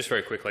 Mr Chairman, just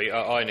very quickly,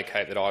 I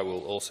indicate that I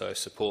will also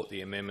support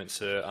the amendment,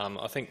 sir.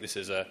 I think this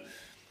is a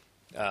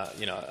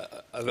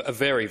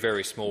very,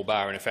 very small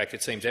bar, and in fact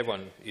it seems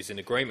everyone is in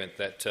agreement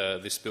that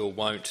this bill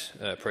won't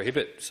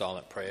prohibit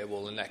silent prayer.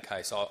 Well, in that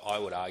case, I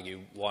would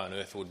argue, why on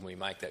earth wouldn't we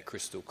make that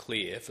crystal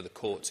clear for the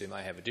courts who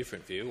may have a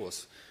different view, or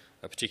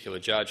a particular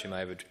judge who may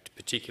have a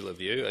particular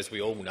view? As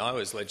we all know,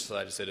 as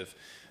legislators that have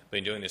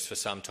been doing this for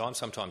some time,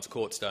 sometimes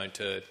courts don't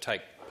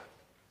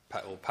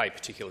pay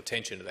particular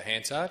attention to the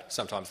Hansard.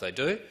 Sometimes they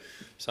do,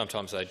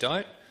 sometimes they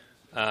don't,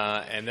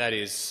 and that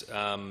is,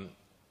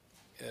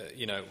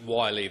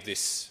 why leave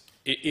this?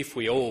 If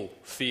we all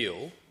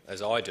feel,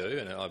 as I do,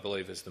 and I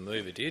believe as the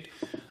mover did,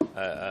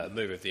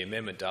 mover of the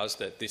amendment does,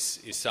 that this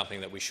is something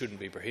that we shouldn't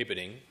be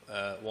prohibiting,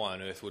 why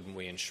on earth wouldn't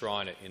we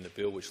enshrine it in the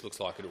bill, which looks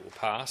like it will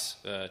pass,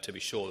 to be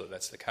sure that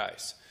that's the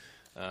case?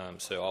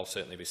 So I'll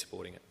certainly be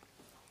supporting it.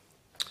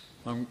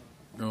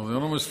 The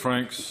Honourable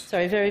Franks.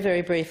 Sorry, very,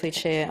 very briefly,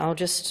 Chair. I'll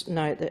just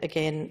note that,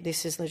 again,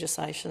 this is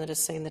legislation that has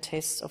seen the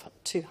tests of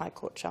 2 High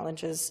Court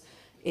challenges.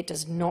 It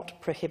does not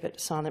prohibit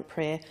silent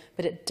prayer,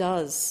 but it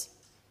does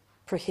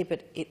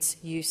prohibit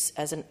its use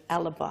as an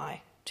alibi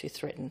to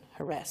threaten,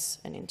 harass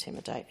and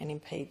intimidate and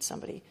impede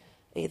somebody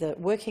either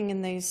working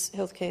in these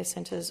healthcare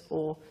centres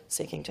or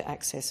seeking to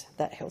access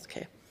that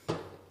healthcare.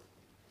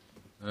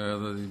 The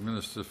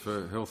Minister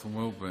for Health and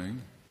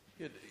Wellbeing.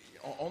 Yeah,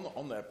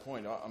 on that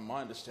point,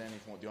 my understanding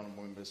from what the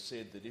honourable member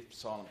said, that if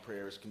silent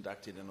prayer is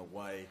conducted in a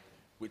way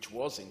which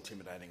was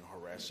intimidating or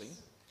harassing,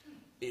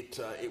 it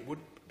would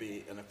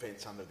be an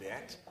offence under the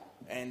Act,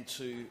 and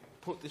to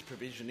put this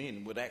provision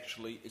in would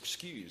actually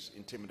excuse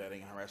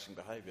intimidating and harassing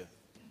behaviour.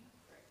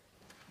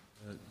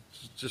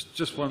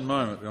 Just one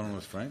moment, the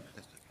Honourable Frank.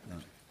 No.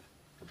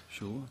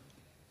 Sure.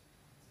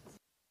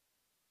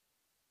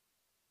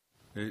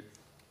 The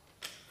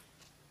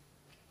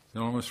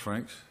Honourable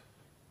Franks.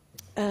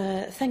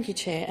 Thank you,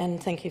 Chair,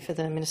 and thank you for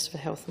the Minister for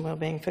Health and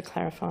Wellbeing for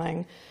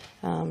clarifying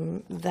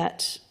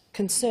that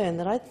concern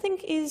that I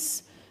think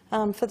is,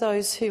 for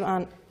those who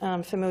aren't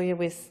familiar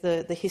with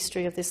the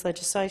history of this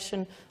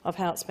legislation, of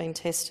how it's been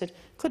tested,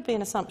 could be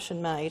an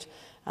assumption made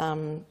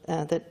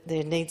that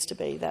there needs to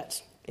be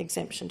that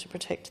exemption to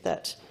protect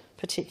that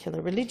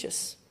particular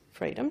religious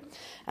freedom.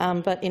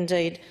 But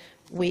indeed,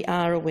 we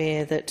are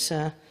aware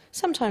that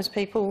sometimes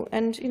people,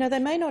 and they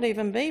may not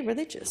even be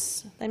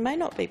religious, they may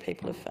not be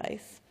people of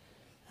faith,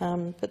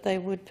 but they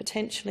would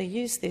potentially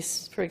use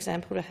this, for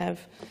example, to have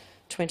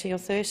 20 or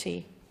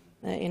 30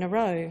 in a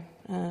row,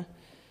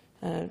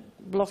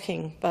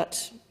 blocking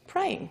but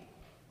praying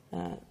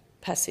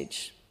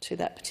passage to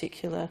that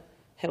particular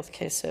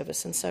healthcare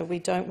service. And so we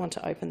don't want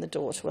to open the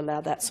door to allow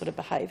that sort of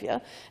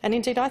behaviour. And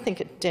indeed, I think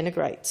it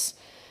denigrates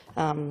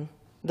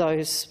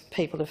those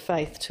people of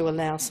faith to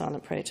allow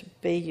silent prayer to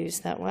be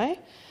used that way.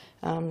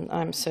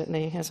 I'm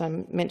certainly, as I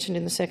mentioned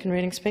in the second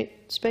reading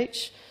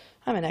speech,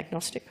 I'm an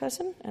agnostic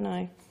person, and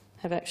I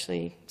have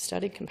actually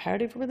studied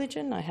comparative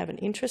religion. I have an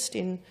interest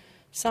in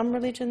some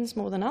religions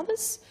more than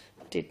others.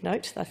 I did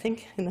note, I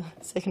think, in the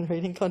second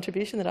reading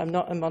contribution that I'm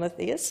not a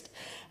monotheist.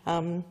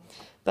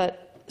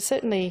 But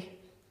certainly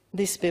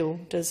this bill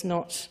does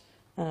not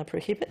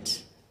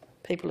prohibit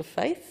people of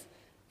faith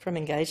from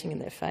engaging in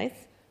their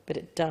faith, but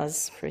it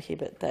does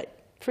prohibit that,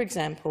 for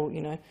example,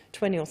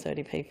 20 or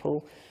 30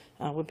 people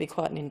would be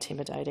quite an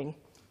intimidating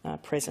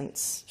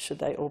presence should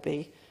they all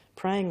be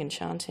praying and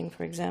chanting,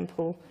 for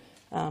example.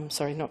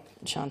 Sorry, not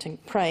chanting,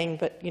 praying,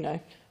 but,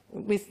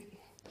 with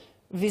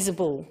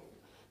visible,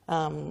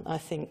 I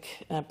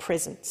think,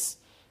 presence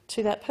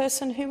to that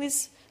person who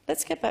is,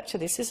 let's get back to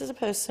this, this is a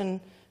person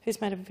who's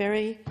made a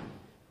very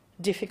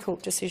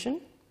difficult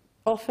decision.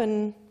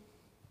 Often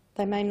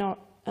they may not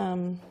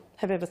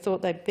have ever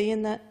thought they'd be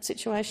in that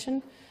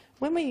situation.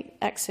 When we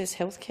access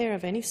healthcare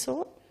of any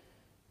sort,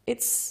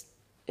 it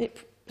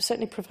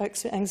certainly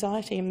provokes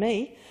anxiety in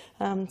me.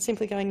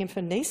 Simply going in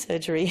for knee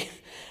surgery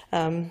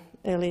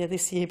earlier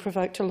this year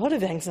provoked a lot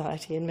of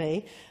anxiety in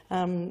me,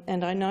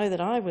 and I know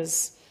that I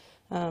was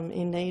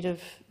in need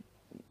of,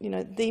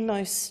 the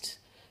most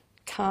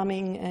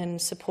calming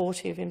and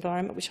supportive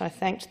environment, which I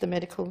thanked the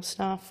medical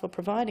staff for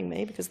providing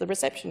me, because the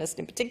receptionist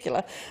in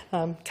particular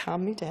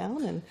calmed me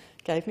down and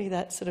gave me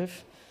that sort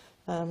of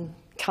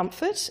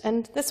comfort.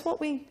 And that's what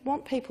we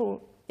want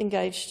people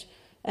engaged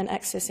and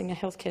accessing a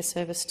healthcare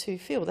service to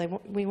feel.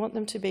 We want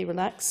them to be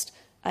relaxed,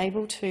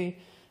 able to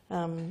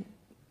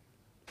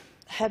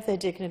have their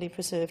dignity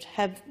preserved,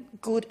 have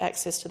good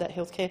access to that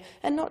healthcare,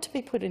 and not to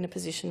be put in a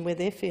position where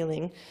they're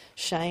feeling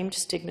shamed,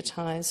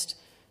 stigmatised,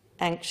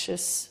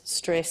 anxious,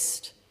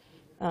 stressed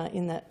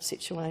in that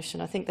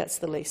situation. I think that's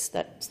the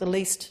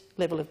least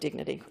level of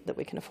dignity that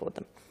we can afford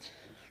them.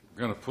 I'm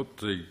going to put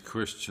the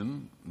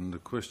question, and the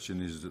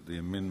question is that the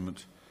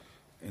amendment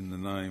in the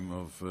name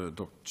of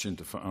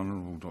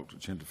Honourable Dr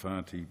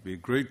Centofanti be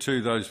agreed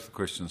to? Those for the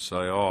question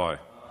say aye. Aye.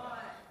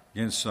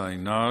 Against say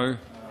no.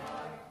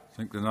 I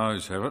think the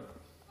noes have it.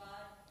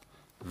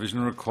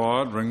 Division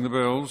required. Ring the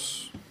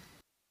bells.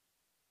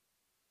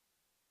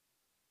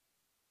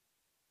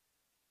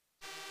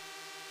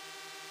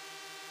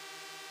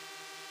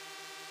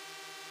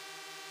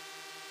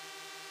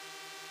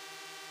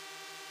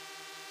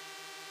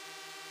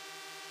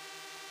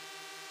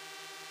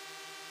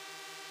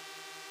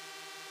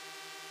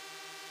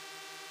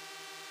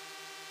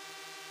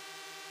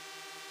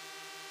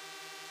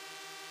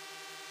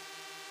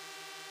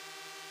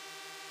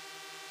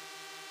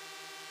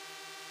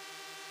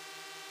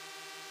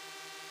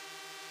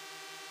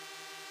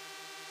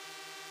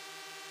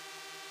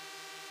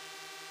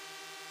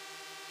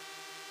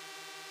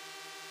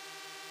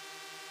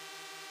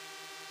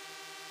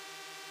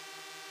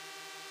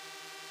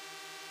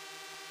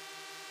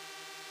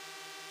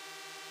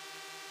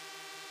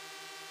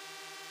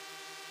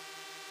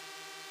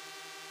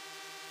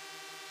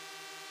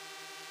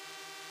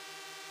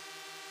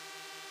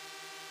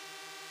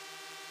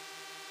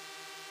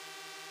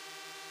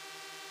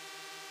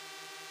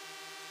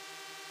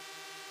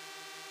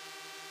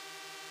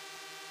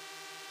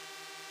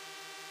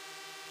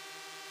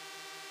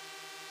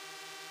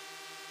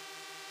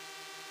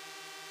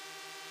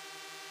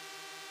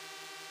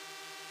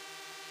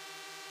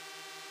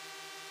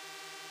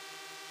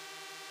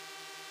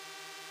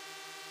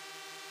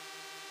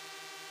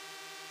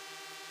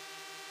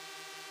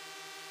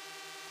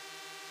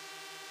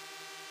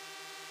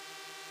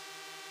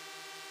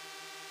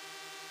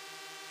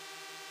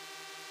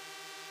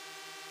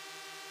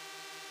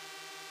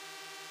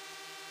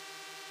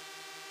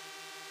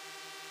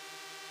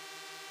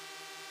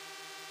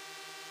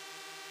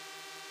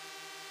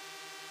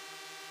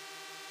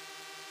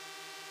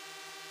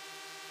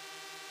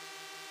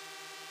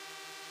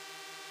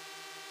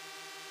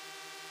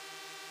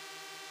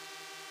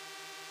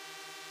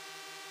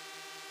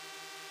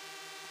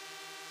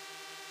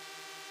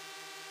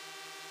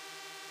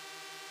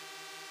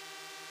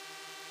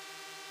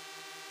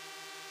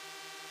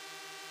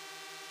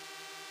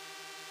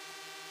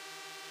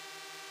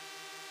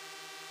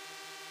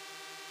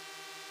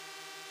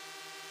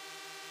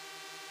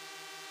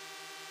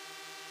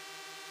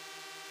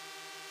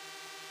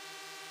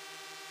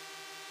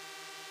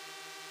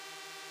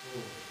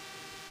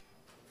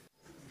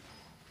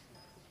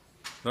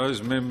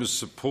 Those members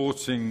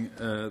supporting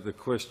the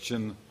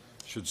question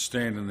should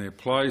stand in their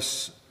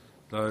place.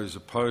 Those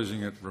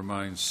opposing it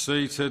remain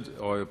seated.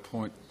 I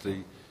appoint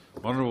the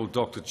Honourable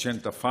Dr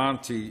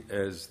Centofanti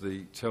as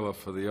the teller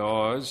for the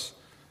ayes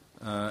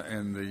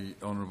and the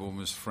Honourable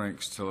Ms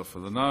Franks teller for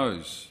the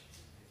noes.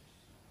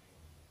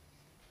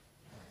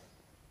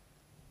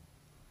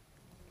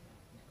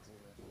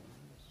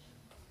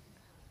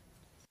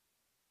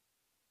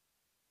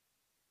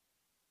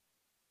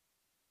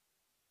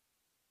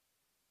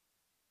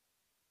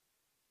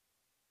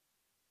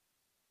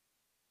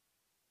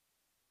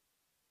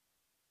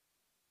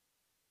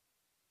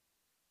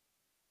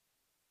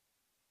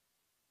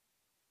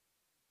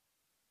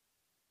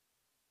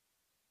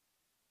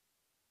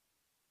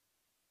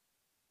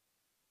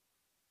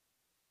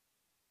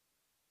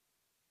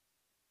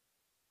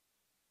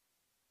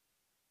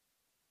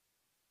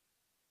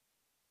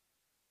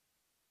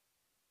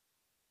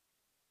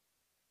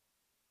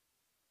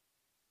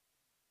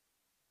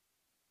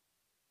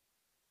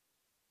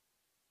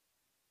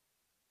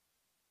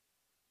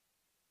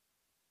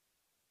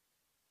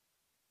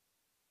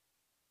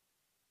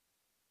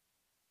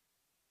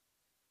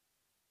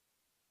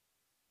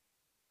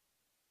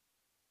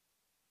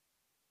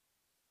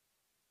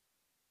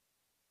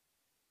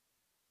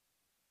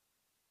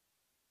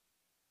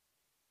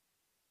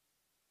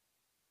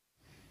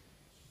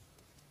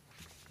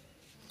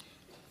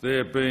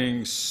 There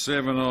being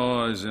 7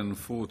 ayes and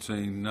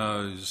 14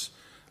 noes,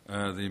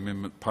 the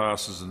amendment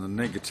passes in the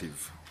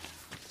negative.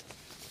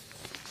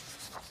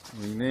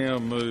 We now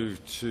move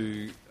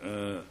to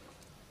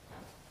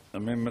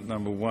amendment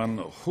number 1,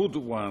 Hood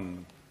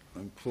 1,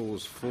 and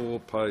clause 4,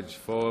 page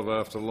 5,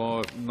 after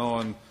line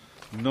 9,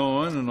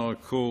 and I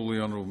call the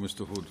Honourable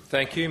Mr Hood.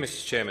 Thank you,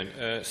 Mr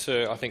Chairman.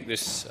 Sir, I think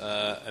this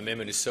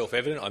amendment is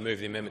self-evident. I move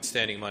the amendment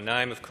standing in my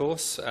name, of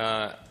course,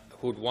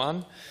 Hood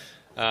 1.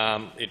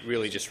 It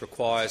really just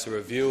requires a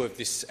review of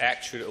this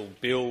actual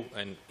bill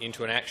and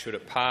into an actual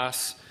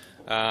pass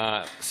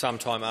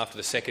sometime after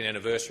the 2nd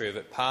anniversary of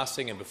it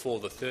passing and before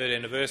the 3rd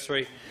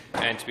anniversary,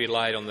 and to be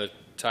laid on the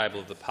table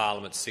of the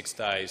Parliament 6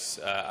 days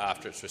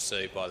after it's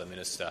received by the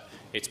Minister.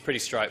 It's pretty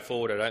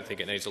straightforward. I don't think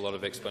it needs a lot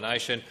of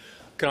explanation.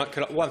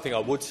 One thing I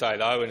would say,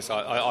 though, is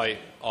Mr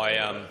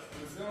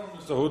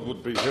Hood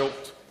would be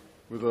helped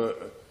with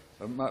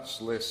a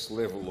much less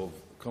level of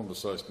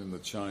conversation in the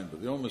chamber.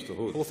 The Honourable Mr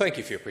Hood. Well, thank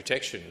you for your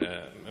protection,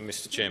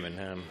 Mr Chairman.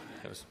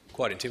 That was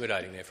quite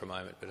intimidating there for a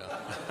moment.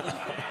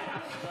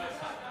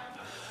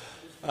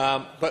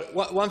 But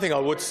one thing I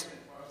would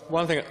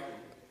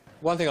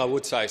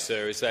say,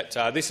 sir, is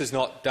that this is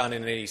not done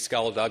in any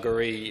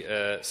skullduggery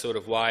sort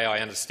of way. I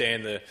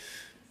understand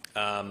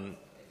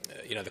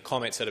the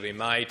comments that have been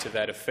made to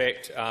that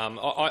effect.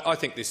 I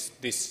think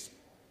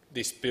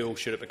this bill,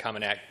 should it become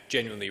an act,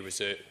 genuinely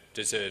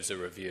deserves a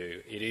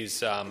review. It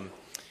is,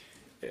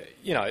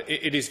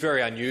 it is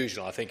very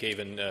unusual. I think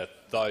even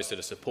those that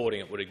are supporting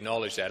it would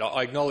acknowledge that.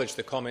 I acknowledge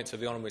the comments of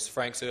the Honourable Ms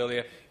Franks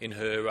earlier in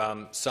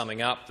her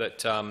summing up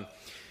that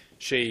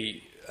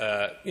she,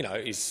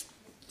 is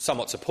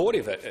somewhat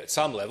supportive at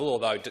some level,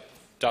 although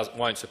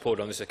won't support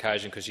it on this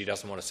occasion because she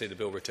doesn't want to see the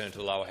bill returned to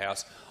the lower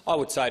house. I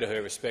would say to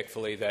her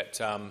respectfully that,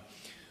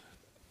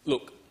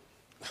 look,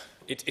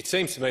 it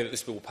seems to me that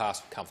this bill will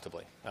pass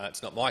comfortably.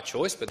 It's not my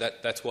choice, but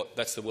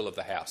that's the will of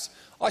the House.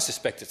 I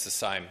suspect it's the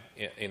same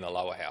in the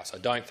lower house. I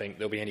don't think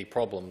there'll be any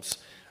problems.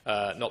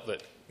 Not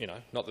that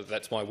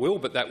that's my will,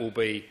 but that will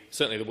be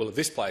certainly the will of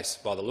this place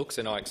by the looks,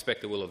 and I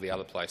expect the will of the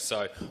other place.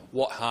 So,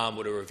 what harm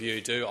would a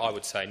review do? I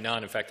would say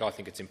none. In fact, I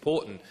think it's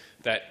important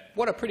that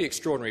what are pretty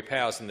extraordinary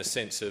powers in the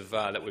sense of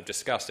that we've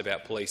discussed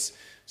about police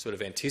sort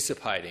of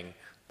anticipating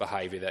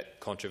behaviour that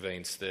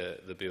contravenes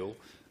the bill.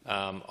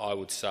 I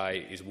would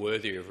say is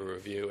worthy of a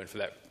review, and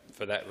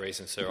for that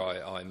reason, sir,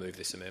 I move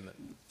this amendment.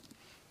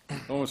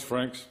 Ms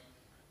Franks.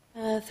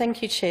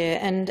 Thank you, Chair.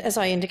 And as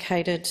I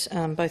indicated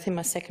both in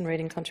my second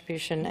reading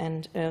contribution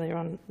and earlier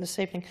on this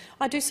evening,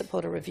 I do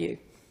support a review,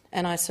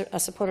 and I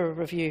support a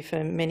review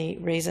for many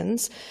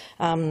reasons.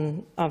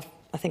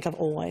 I think I've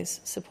always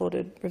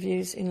supported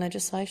reviews in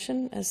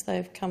legislation as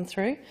they've come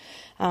through,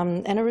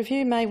 and a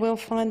review may well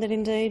find that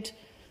indeed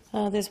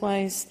there's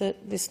ways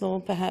that this law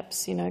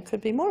perhaps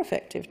could be more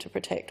effective to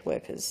protect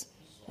workers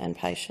and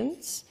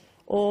patients,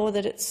 or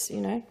that it's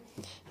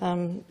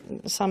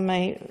some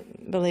may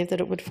believe that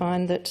it would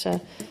find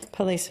that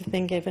police have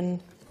been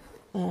given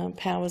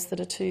powers that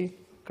are too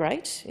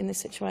great in this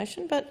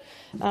situation. But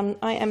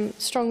I am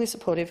strongly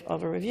supportive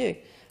of a review.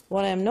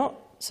 What I am not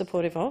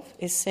supportive of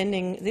is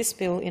sending this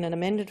bill in an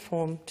amended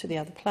form to the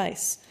other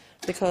place,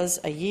 because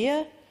a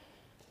year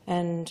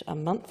and a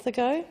month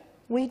ago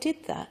we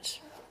did that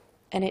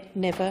and it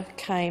never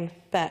came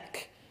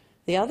back.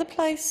 The other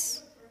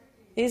place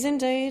is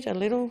indeed a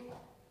little...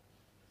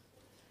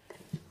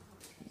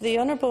 The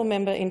honourable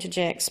member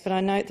interjects, but I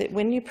note that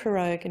when you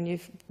prorogue and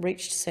you've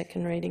reached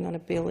second reading on a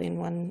bill in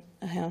one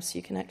house,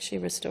 you can actually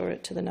restore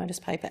it to the notice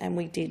paper, and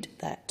we did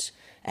that.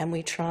 And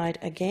we tried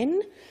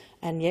again,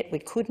 and yet we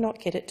could not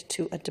get it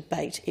to a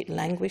debate. It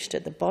languished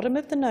at the bottom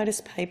of the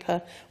notice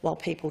paper while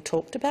people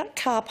talked about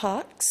car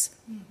parks.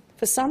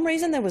 For some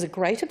reason there was a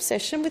great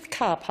obsession with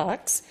car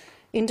parks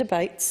in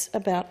debates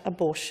about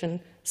abortion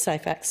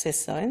safe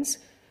access zones.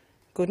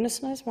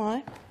 Goodness knows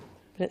why.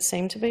 But it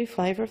seemed to be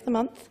flavour of the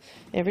month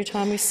every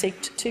time we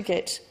seeked to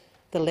get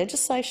the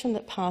legislation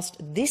that passed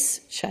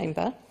this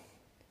chamber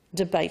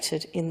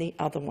debated in the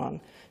other one.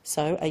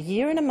 So a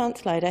year and a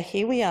month later,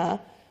 here we are,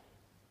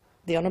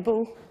 the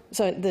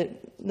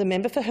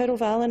member for Hurdle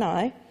Vale and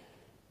I,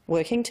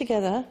 working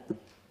together,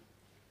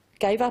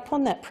 gave up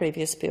on that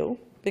previous bill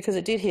because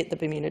it did hit the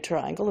Bermuda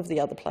Triangle of the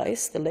other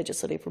place, the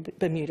legislative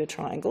Bermuda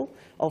Triangle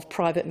of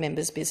private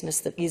members'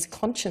 business that is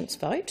conscience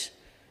vote,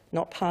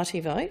 not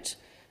party vote,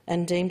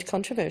 and deemed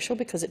controversial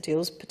because it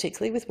deals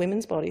particularly with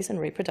women's bodies and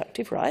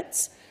reproductive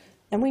rights.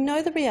 And we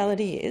know the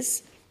reality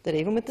is that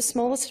even with the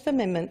smallest of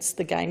amendments,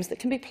 the games that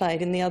can be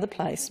played in the other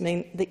place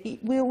mean that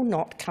it will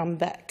not come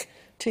back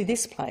to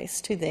this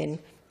place to then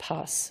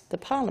pass the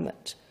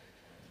parliament.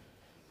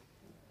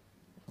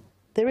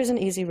 There is an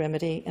easy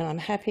remedy, and I'm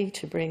happy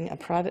to bring a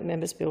private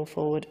member's bill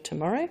forward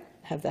tomorrow,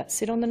 have that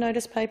sit on the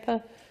notice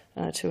paper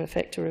to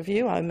effect a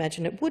review. I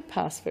imagine it would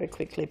pass very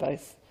quickly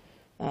both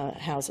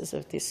houses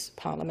of this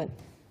parliament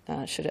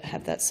should it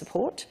have that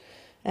support.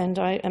 And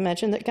I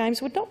imagine that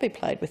games would not be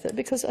played with it,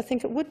 because I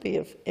think it would be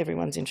of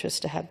everyone's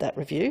interest to have that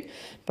review.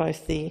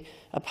 Both the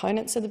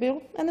opponents of the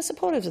bill and the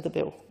supporters of the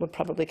bill would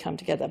probably come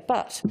together.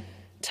 But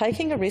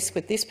taking a risk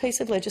with this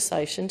piece of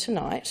legislation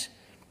tonight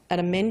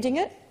and amending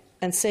it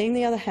and seeing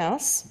the other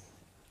House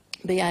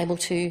be able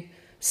to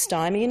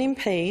stymie and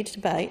impede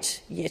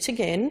debate yet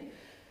again,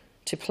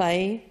 to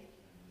play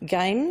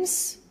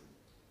games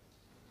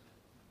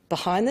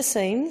behind the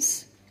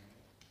scenes,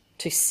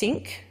 to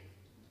sink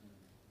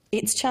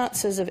its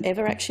chances of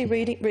ever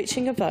actually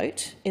reaching a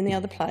vote in the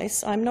other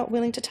place, I'm not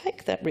willing to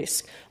take that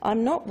risk.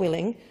 I'm not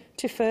willing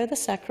to further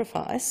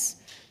sacrifice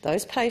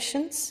those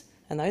patients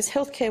and those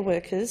healthcare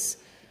workers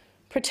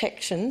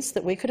protections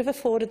that we could have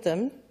afforded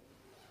them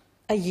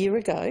a year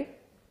ago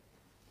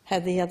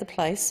had the other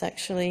place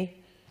actually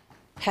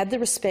had the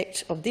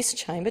respect of this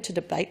chamber to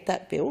debate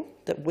that bill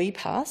that we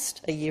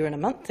passed a year and a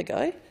month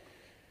ago.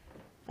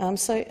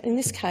 So in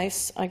this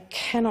case, I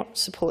cannot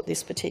support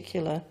this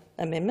particular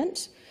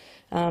amendment.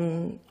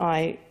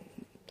 I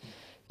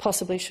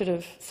possibly should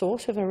have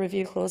thought of a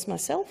review clause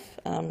myself.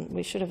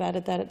 We should have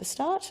added that at the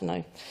start, and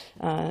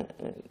I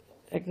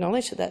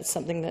acknowledge that that's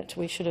something that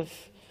we should have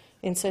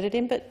inserted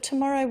in. But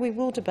tomorrow we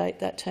will debate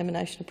that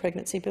termination of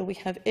pregnancy bill. We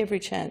have every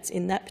chance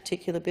in that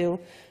particular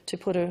bill to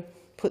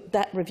put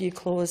that review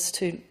clause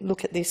to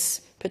look at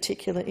this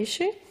particular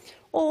issue,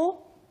 or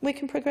we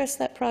can progress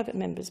that private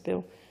member's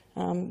bill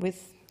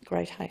with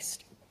great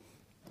haste.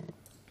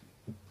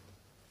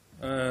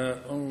 The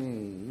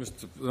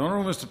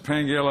Honourable Mr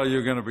Pangello,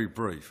 you're going to be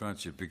brief,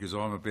 aren't you? Because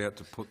I'm about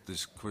to put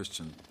this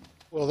question.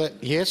 Well,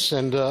 yes,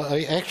 and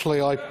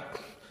I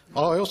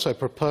also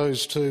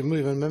propose to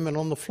move an amendment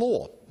on the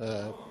floor,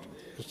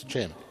 Mr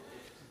Chairman.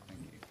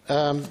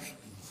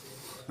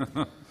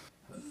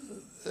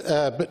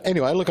 But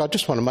anyway, look, I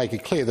just want to make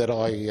it clear that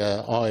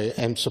I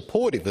am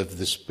supportive of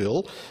this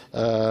bill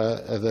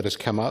that has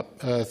come up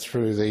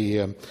through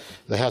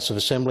the House of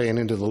Assembly and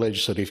into the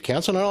Legislative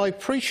Council, and I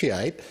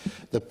appreciate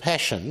the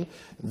passion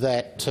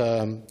that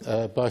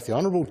both the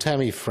Honourable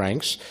Tammy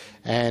Franks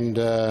and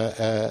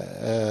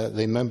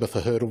the member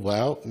for Hurdle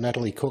Vale,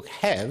 Natalie Cook,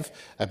 have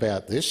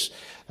about this,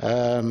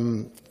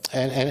 and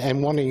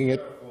wanting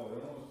it.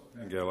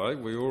 Pangello,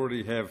 we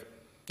already have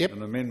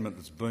an amendment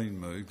that's been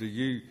moved. Are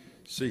you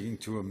seeking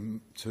to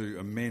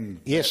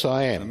amend? Yes,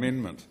 I am.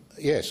 Amendment.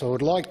 Yes, I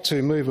would like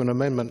to move an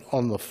amendment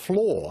on the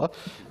floor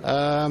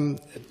to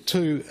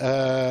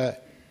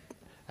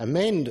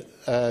amend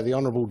the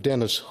Honourable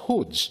Dennis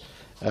Hood's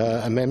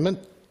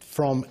amendment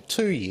from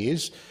 2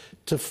 years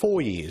to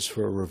 4 years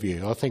for a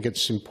review. I think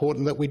it's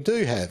important that we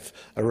do have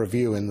a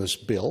review in this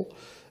bill,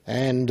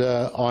 and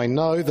I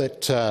know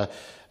that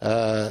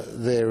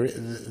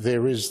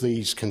there is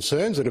these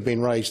concerns that have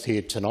been raised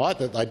here tonight,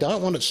 that they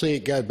don't want to see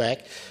it go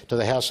back to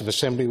the House of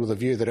Assembly with a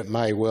view that it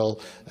may well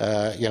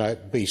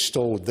be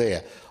stalled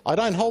there. I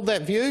don't hold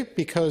that view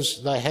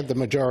because they had the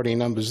majority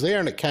numbers there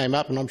and it came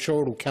up, and I'm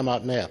sure it will come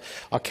up now.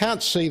 I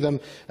can't see them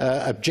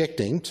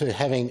objecting to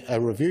having a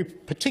review,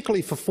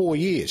 particularly for 4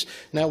 years.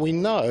 Now, we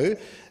know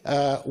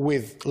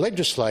with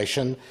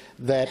legislation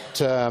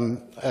that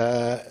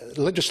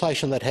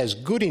legislation that has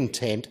good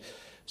intent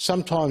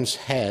sometimes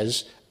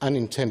has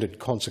unintended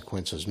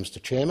consequences,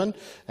 Mr Chairman,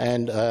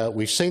 and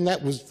we've seen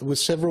that with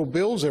several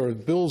bills. There are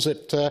bills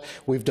that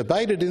we've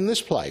debated in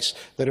this place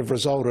that have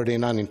resulted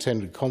in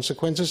unintended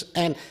consequences,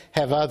 and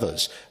have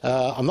others.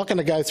 I'm not going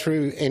to go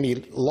through any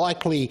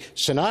likely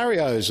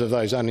scenarios of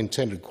those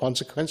unintended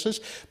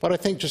consequences, but I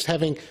think just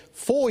having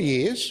 4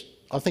 years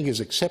I think is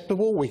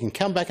acceptable. We can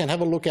come back and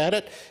have a look at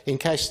it in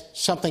case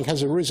something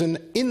has arisen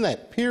in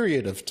that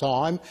period of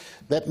time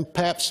that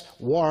perhaps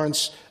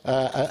warrants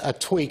a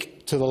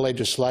tweak to the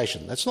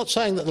legislation. That's not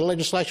saying that the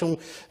legislation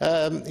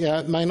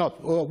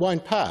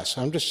won't pass.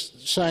 I'm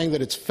just saying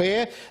that it's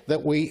fair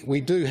that we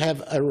do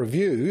have a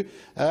review,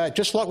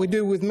 just like we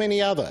do with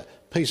many other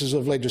pieces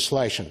of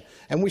legislation.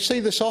 And we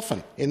see this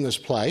often in this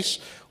place,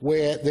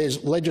 where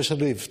there's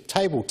legislative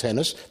table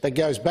tennis that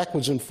goes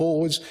backwards and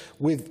forwards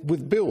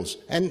with bills,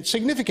 and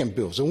significant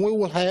bills. And we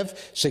will have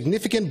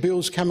significant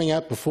bills coming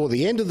up before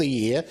the end of the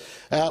year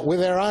where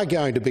there are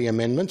going to be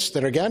amendments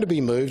that are going to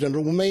be moved, and it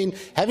will mean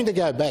having to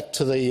go back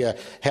to the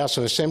House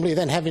of Assembly,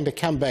 then having to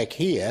come back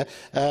here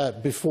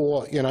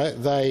before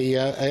they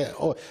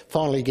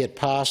finally get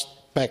passed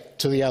back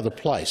to the other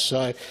place.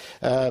 So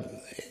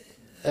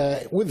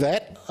with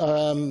that,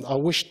 I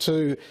wish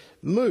to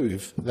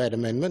move that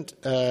amendment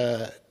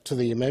to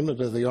the amendment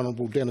of the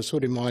Honourable Dennis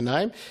Hood in my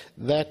name,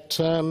 that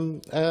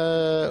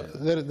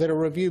that a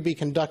review be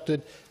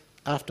conducted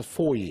after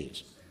 4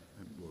 years.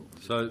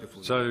 So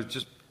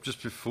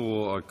just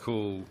before I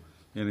call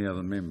any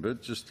other member,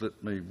 just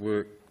let me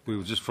work. We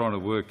were just trying to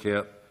work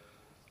out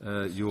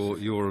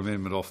your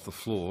amendment off the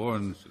floor,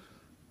 and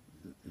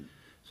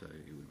so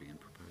it would be in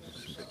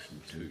proposed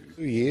section 2.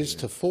 2 years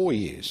to 4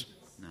 years.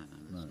 No,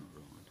 that's not right.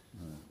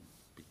 No.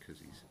 Because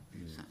he's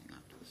saying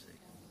after the second.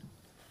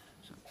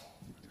 So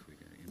if we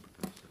go in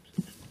proposed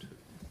subsection 2.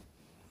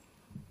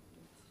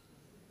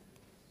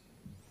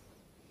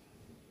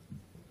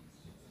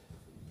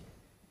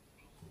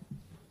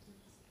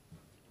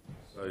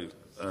 So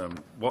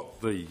what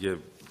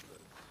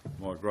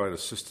my great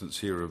assistants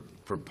here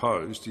have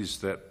proposed is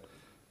that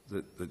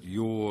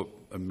your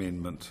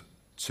amendment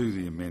to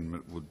the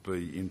amendment would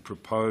be in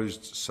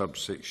proposed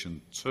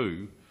subsection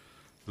 2,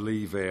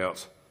 leave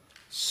out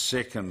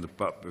second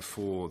but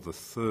before the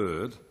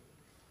third,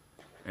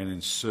 and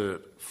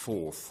insert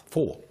fourth.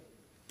 4.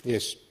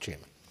 Yes,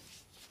 Chairman.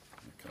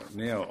 Okay.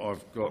 Now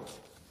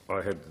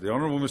I had the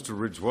Honourable Mr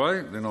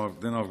Ridgway, then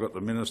I've got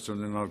the Minister,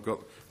 and then I've got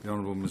the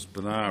Honourable Ms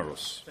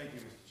Benares. Thank you,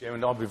 Mr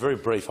Chairman. I'll be very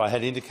brief. I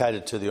had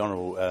indicated to the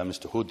Honourable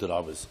Mr Hood that I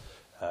was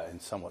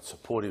somewhat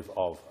supportive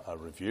of a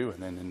review,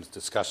 and then in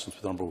discussions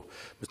with Honourable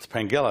Mr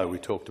Pangello we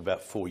talked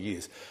about 4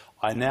 years.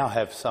 I now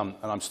have some,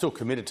 and I'm still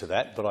committed to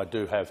that, but I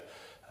do have,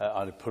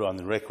 I put on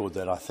the record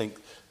that I think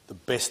the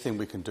best thing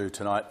we can do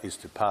tonight is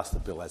to pass the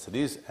bill as it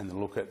is and then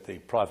look at the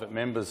private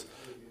members'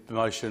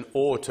 motion,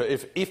 or to,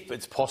 if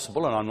it's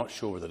possible, and I'm not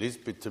sure whether it is,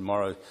 but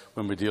tomorrow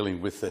when we're dealing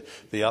with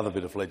the other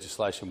bit of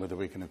legislation, whether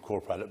we can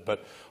incorporate it.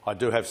 But I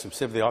do have some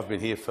sympathy. I've been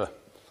here for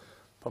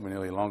probably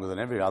nearly longer than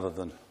every other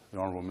than the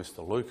Honourable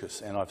Mr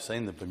Lucas, and I've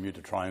seen the Bermuda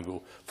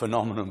Triangle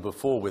phenomenon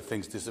before where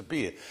things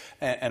disappear.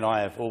 And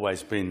I have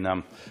always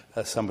been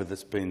somebody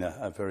that's been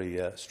a very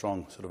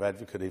strong sort of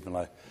advocate, even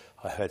though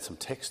I had some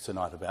text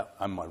tonight about,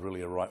 am I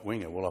really a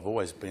right-winger? Well, I've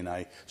always been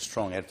a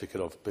strong advocate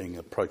of being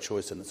a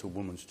pro-choice, and it's a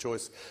woman's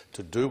choice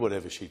to do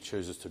whatever she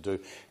chooses to do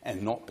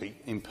and not be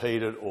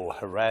impeded or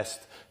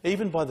harassed,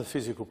 even by the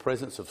physical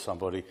presence of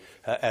somebody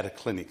at a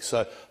clinic.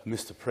 So,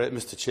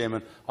 Mr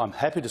Chairman, I'm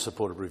happy to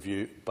support a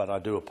review, but I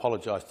do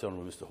apologise to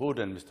Honourable Mr Hood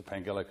and Mr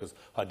Pangello, because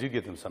I did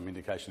give them some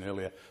indication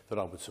earlier that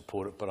I would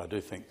support it, but I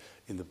do think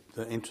in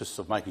the interests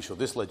of making sure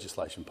this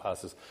legislation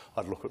passes,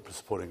 I'd look at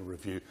supporting a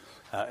review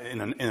in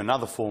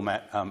another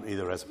format,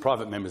 either as a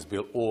private member's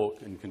bill or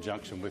in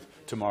conjunction with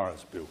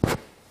tomorrow's bill.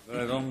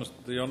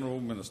 The Honourable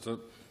Minister.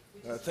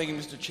 Thank you,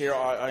 Mr Chair.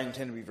 I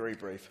intend to be very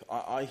brief.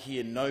 I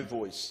hear no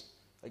voice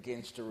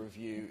against a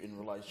review in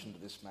relation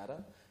to this matter.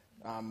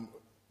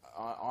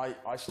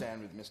 I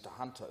stand with Mr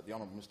Hunter, the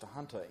Honourable Mr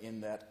Hunter,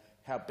 in that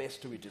how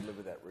best do we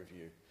deliver that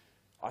review?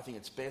 I think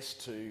it's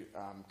best to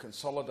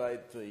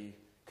consolidate the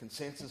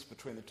consensus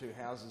between the two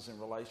houses in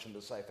relation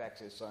to safe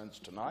access zones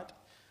tonight.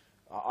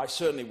 I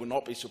certainly will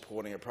not be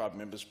supporting a private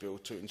member's bill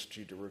to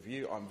institute a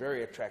review. I'm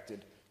very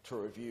attracted to a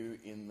review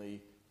in the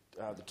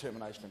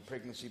termination of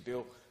pregnancy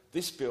bill.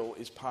 This bill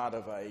is part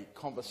of a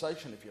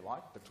conversation, if you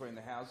like, between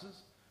the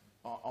houses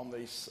on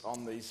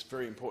these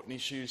very important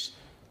issues.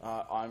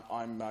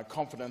 I'm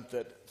confident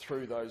that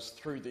through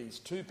these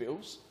two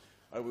bills,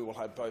 we will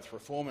have both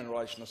reform in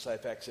relation to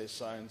safe access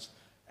zones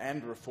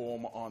and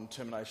reform on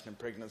termination of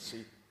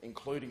pregnancy,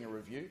 including a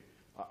review.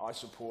 I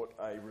support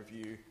a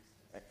review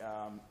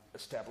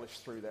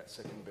established through that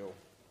second bill.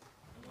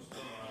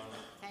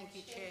 Thank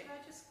you, Chair. Can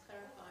I just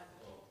clarify?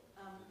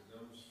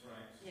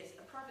 Yes,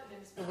 a private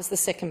member's bill was the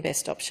second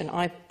best option.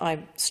 I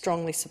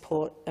strongly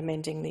support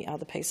amending the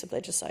other piece of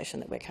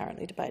legislation that we're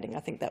currently debating. I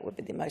think that would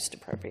be the most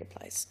appropriate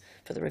place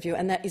for the review,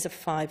 and that is a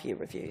 5-year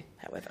review,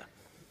 however.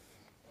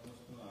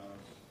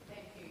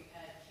 Thank you,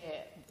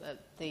 Chair.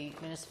 The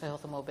Minister for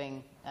Health and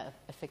Wellbeing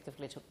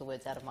effectively took the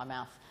words out of my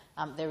mouth.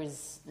 There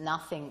is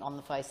nothing on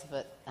the face of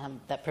it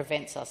that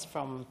prevents us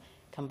from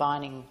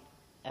combining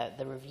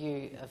the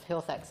review of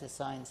health access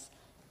zones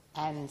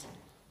and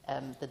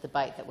the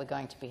debate that we're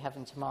going to be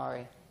having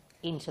tomorrow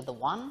into the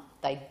one.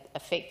 They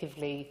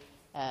effectively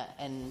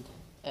and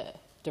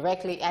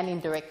directly and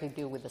indirectly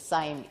deal with the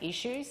same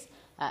issues,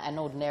 and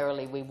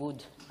ordinarily we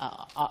would,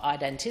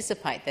 I'd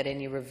anticipate that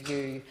any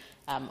review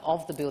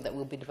of the bill that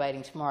we'll be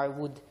debating tomorrow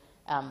would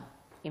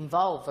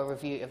involve a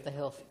review of the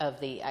health of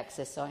the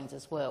access zones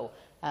as well.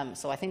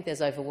 So I think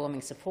there's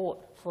overwhelming support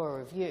for a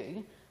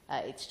review.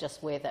 It's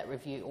just where that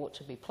review ought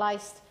to be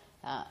placed.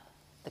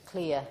 The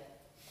clear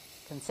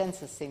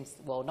consensus seems,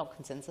 well, not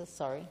consensus,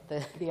 sorry,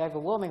 the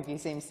overwhelming view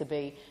seems to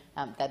be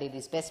that it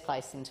is best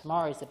placed in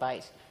tomorrow's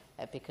debate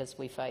because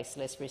we face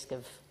less risk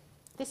of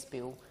this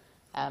bill,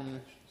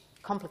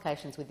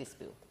 complications with this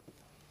bill.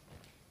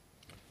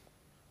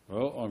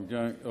 Well, I'm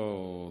going...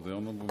 Oh, the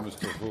Honourable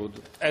Mr Hood.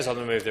 As I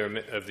move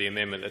of the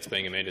amendment that's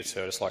being amended,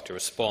 sir, I'd just like to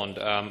respond.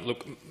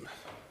 Look,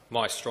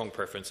 my strong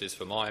preference is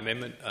for my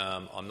amendment.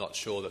 I'm not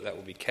sure that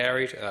will be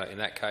carried. In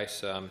that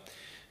case, the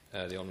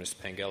Honourable Mr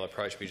Pangello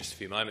approached me just a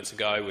few moments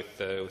ago with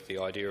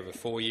the idea of a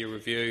 4-year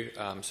review.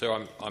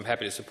 So I'm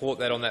happy to support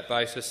that on that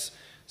basis,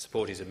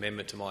 support his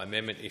amendment to my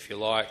amendment, if you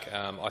like.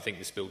 I think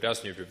this bill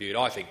does need reviewed.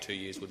 I think 2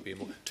 years would be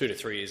 2 to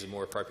 3 years a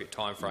more appropriate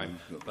time frame,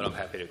 but I'm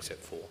happy to accept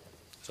 4.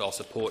 So I'll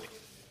support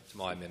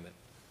my amendment.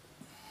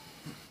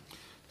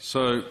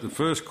 So the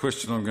first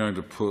question I'm going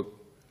to put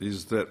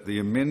is that the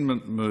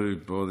amendment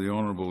moved by the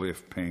Honourable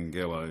F.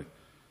 Pangello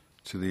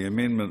to the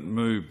amendment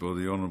moved by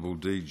the Honourable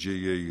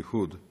D.G.E.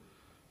 Hood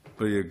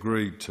be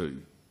agreed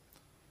to.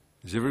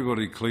 Is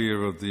everybody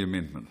clear of the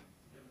amendment?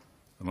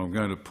 And I'm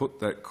going to put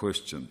that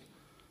question.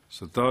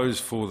 So those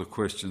for the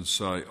question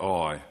say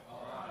aye. Aye.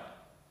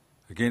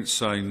 Against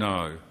say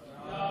no.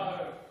 No.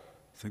 I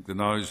think the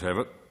noes have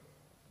it.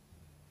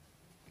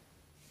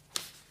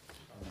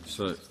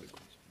 So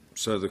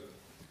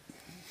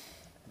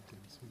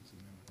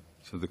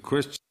the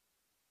question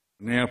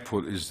now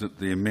put is that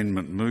the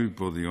amendment moved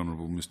by the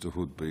Honourable Mr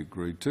Hood be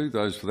agreed to.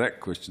 Those for that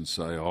question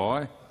say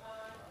aye.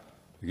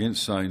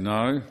 Against say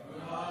no. No.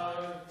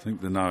 I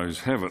think the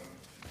noes have it.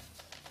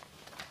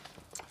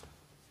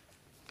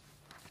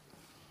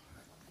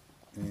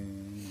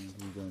 And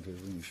we're going to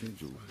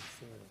reschedule.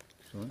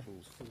 Sorry?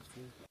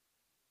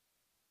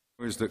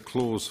 Is that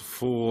clause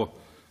 4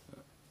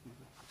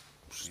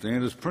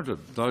 stand as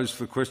printed? Those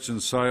for the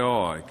question say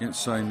aye.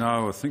 Against say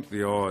no. I think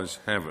the ayes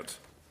have it.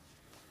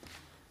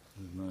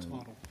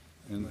 No.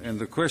 And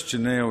the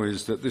question now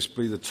is that this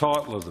be the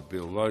title of the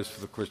bill. Those for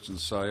the question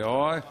say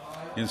aye.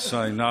 Against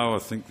say no. I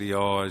think the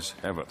ayes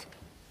have it.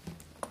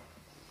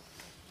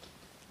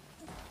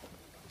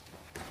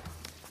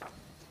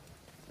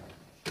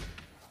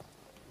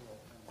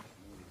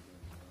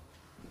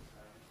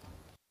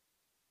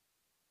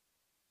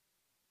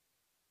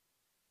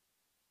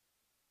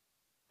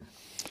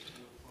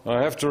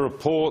 I have to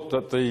report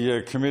that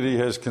the committee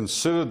has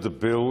considered the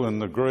bill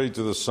and agreed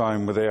to the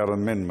same without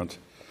amendment.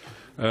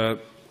 The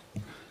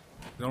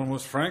Honourable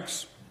Ms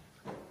Franks.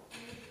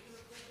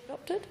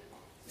 Adopted.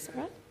 Is that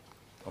right?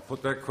 I'll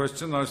put that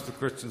question. Those for the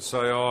question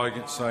say aye.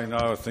 Against say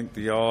no. I think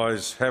the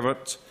ayes have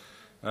it.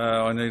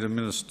 I need a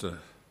minister.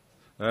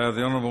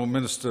 The Honourable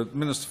Minister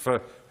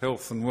for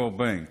Health and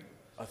Wellbeing.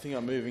 I think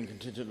I'm moving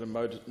contingent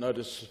to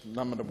notice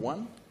number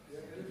 1.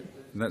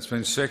 And that's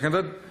been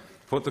seconded.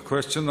 Put the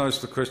question. Those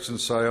for the question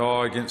say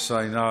aye. Against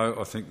say no.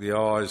 I think the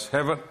ayes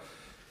have it.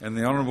 And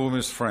the Honourable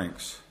Ms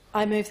Franks.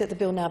 I move that the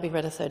bill now be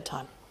read a third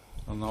time.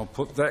 And I'll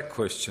put that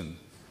question.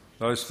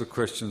 Those for the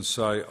question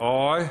say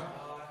aye.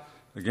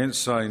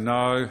 Against say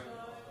no.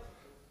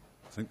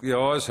 I think the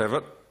ayes have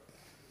it.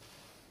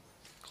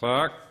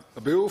 Clerk.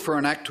 A bill for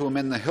an act to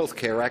amend the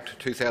Healthcare Act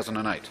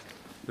 2008.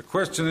 The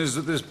question is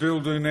that this bill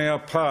do now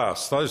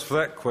pass. Those for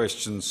that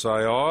question say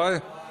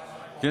aye.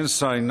 Against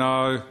say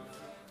no.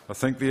 I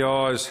think the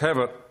ayes have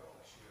it.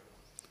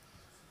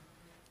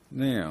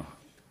 Now,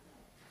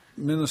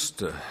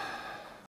 Minister.